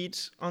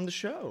 repeat on the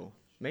show.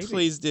 Maybe.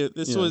 Please do.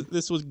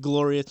 This was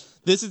glorious.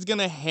 This is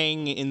gonna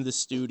hang in the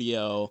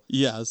studio.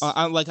 Yes.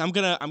 I'm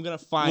gonna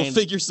find. We'll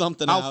figure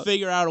something I'll out.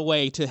 figure out a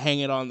way to hang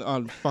it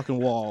on fucking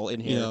wall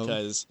in here Yeah.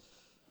 because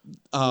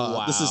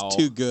This is wow.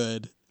 too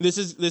good. this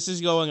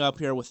is going up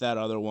here with that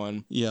other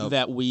one. Yeah.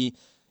 That we,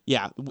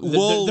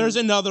 We'll- there's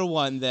another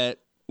one that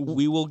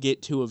we will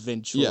get to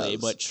eventually, Yes.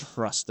 but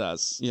trust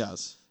us.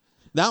 Yes.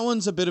 That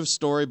one's a bit of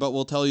story, but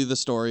we'll tell you the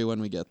story when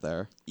we get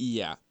there.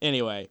 Yeah.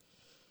 Anyway.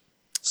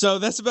 So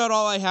that's about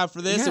all I have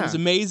for this. It Yeah. was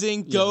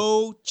amazing.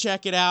 Go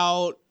check it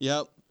out.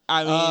 Yep.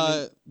 I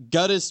mean,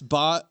 Goddess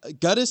butt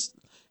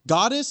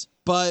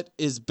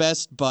is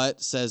best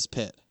butt, says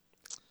Pitt.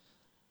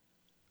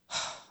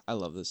 I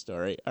love this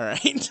story. All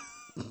right.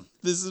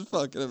 This is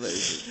fucking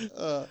amazing.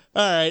 All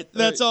right.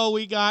 That's all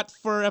we got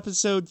for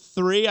episode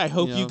 3. I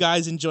hope Yeah. you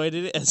guys enjoyed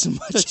it as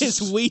much as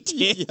we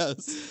did.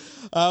 Yes.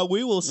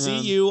 We will see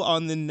you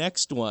on the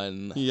next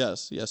one.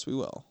 Yes, we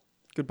will.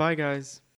 Goodbye, guys.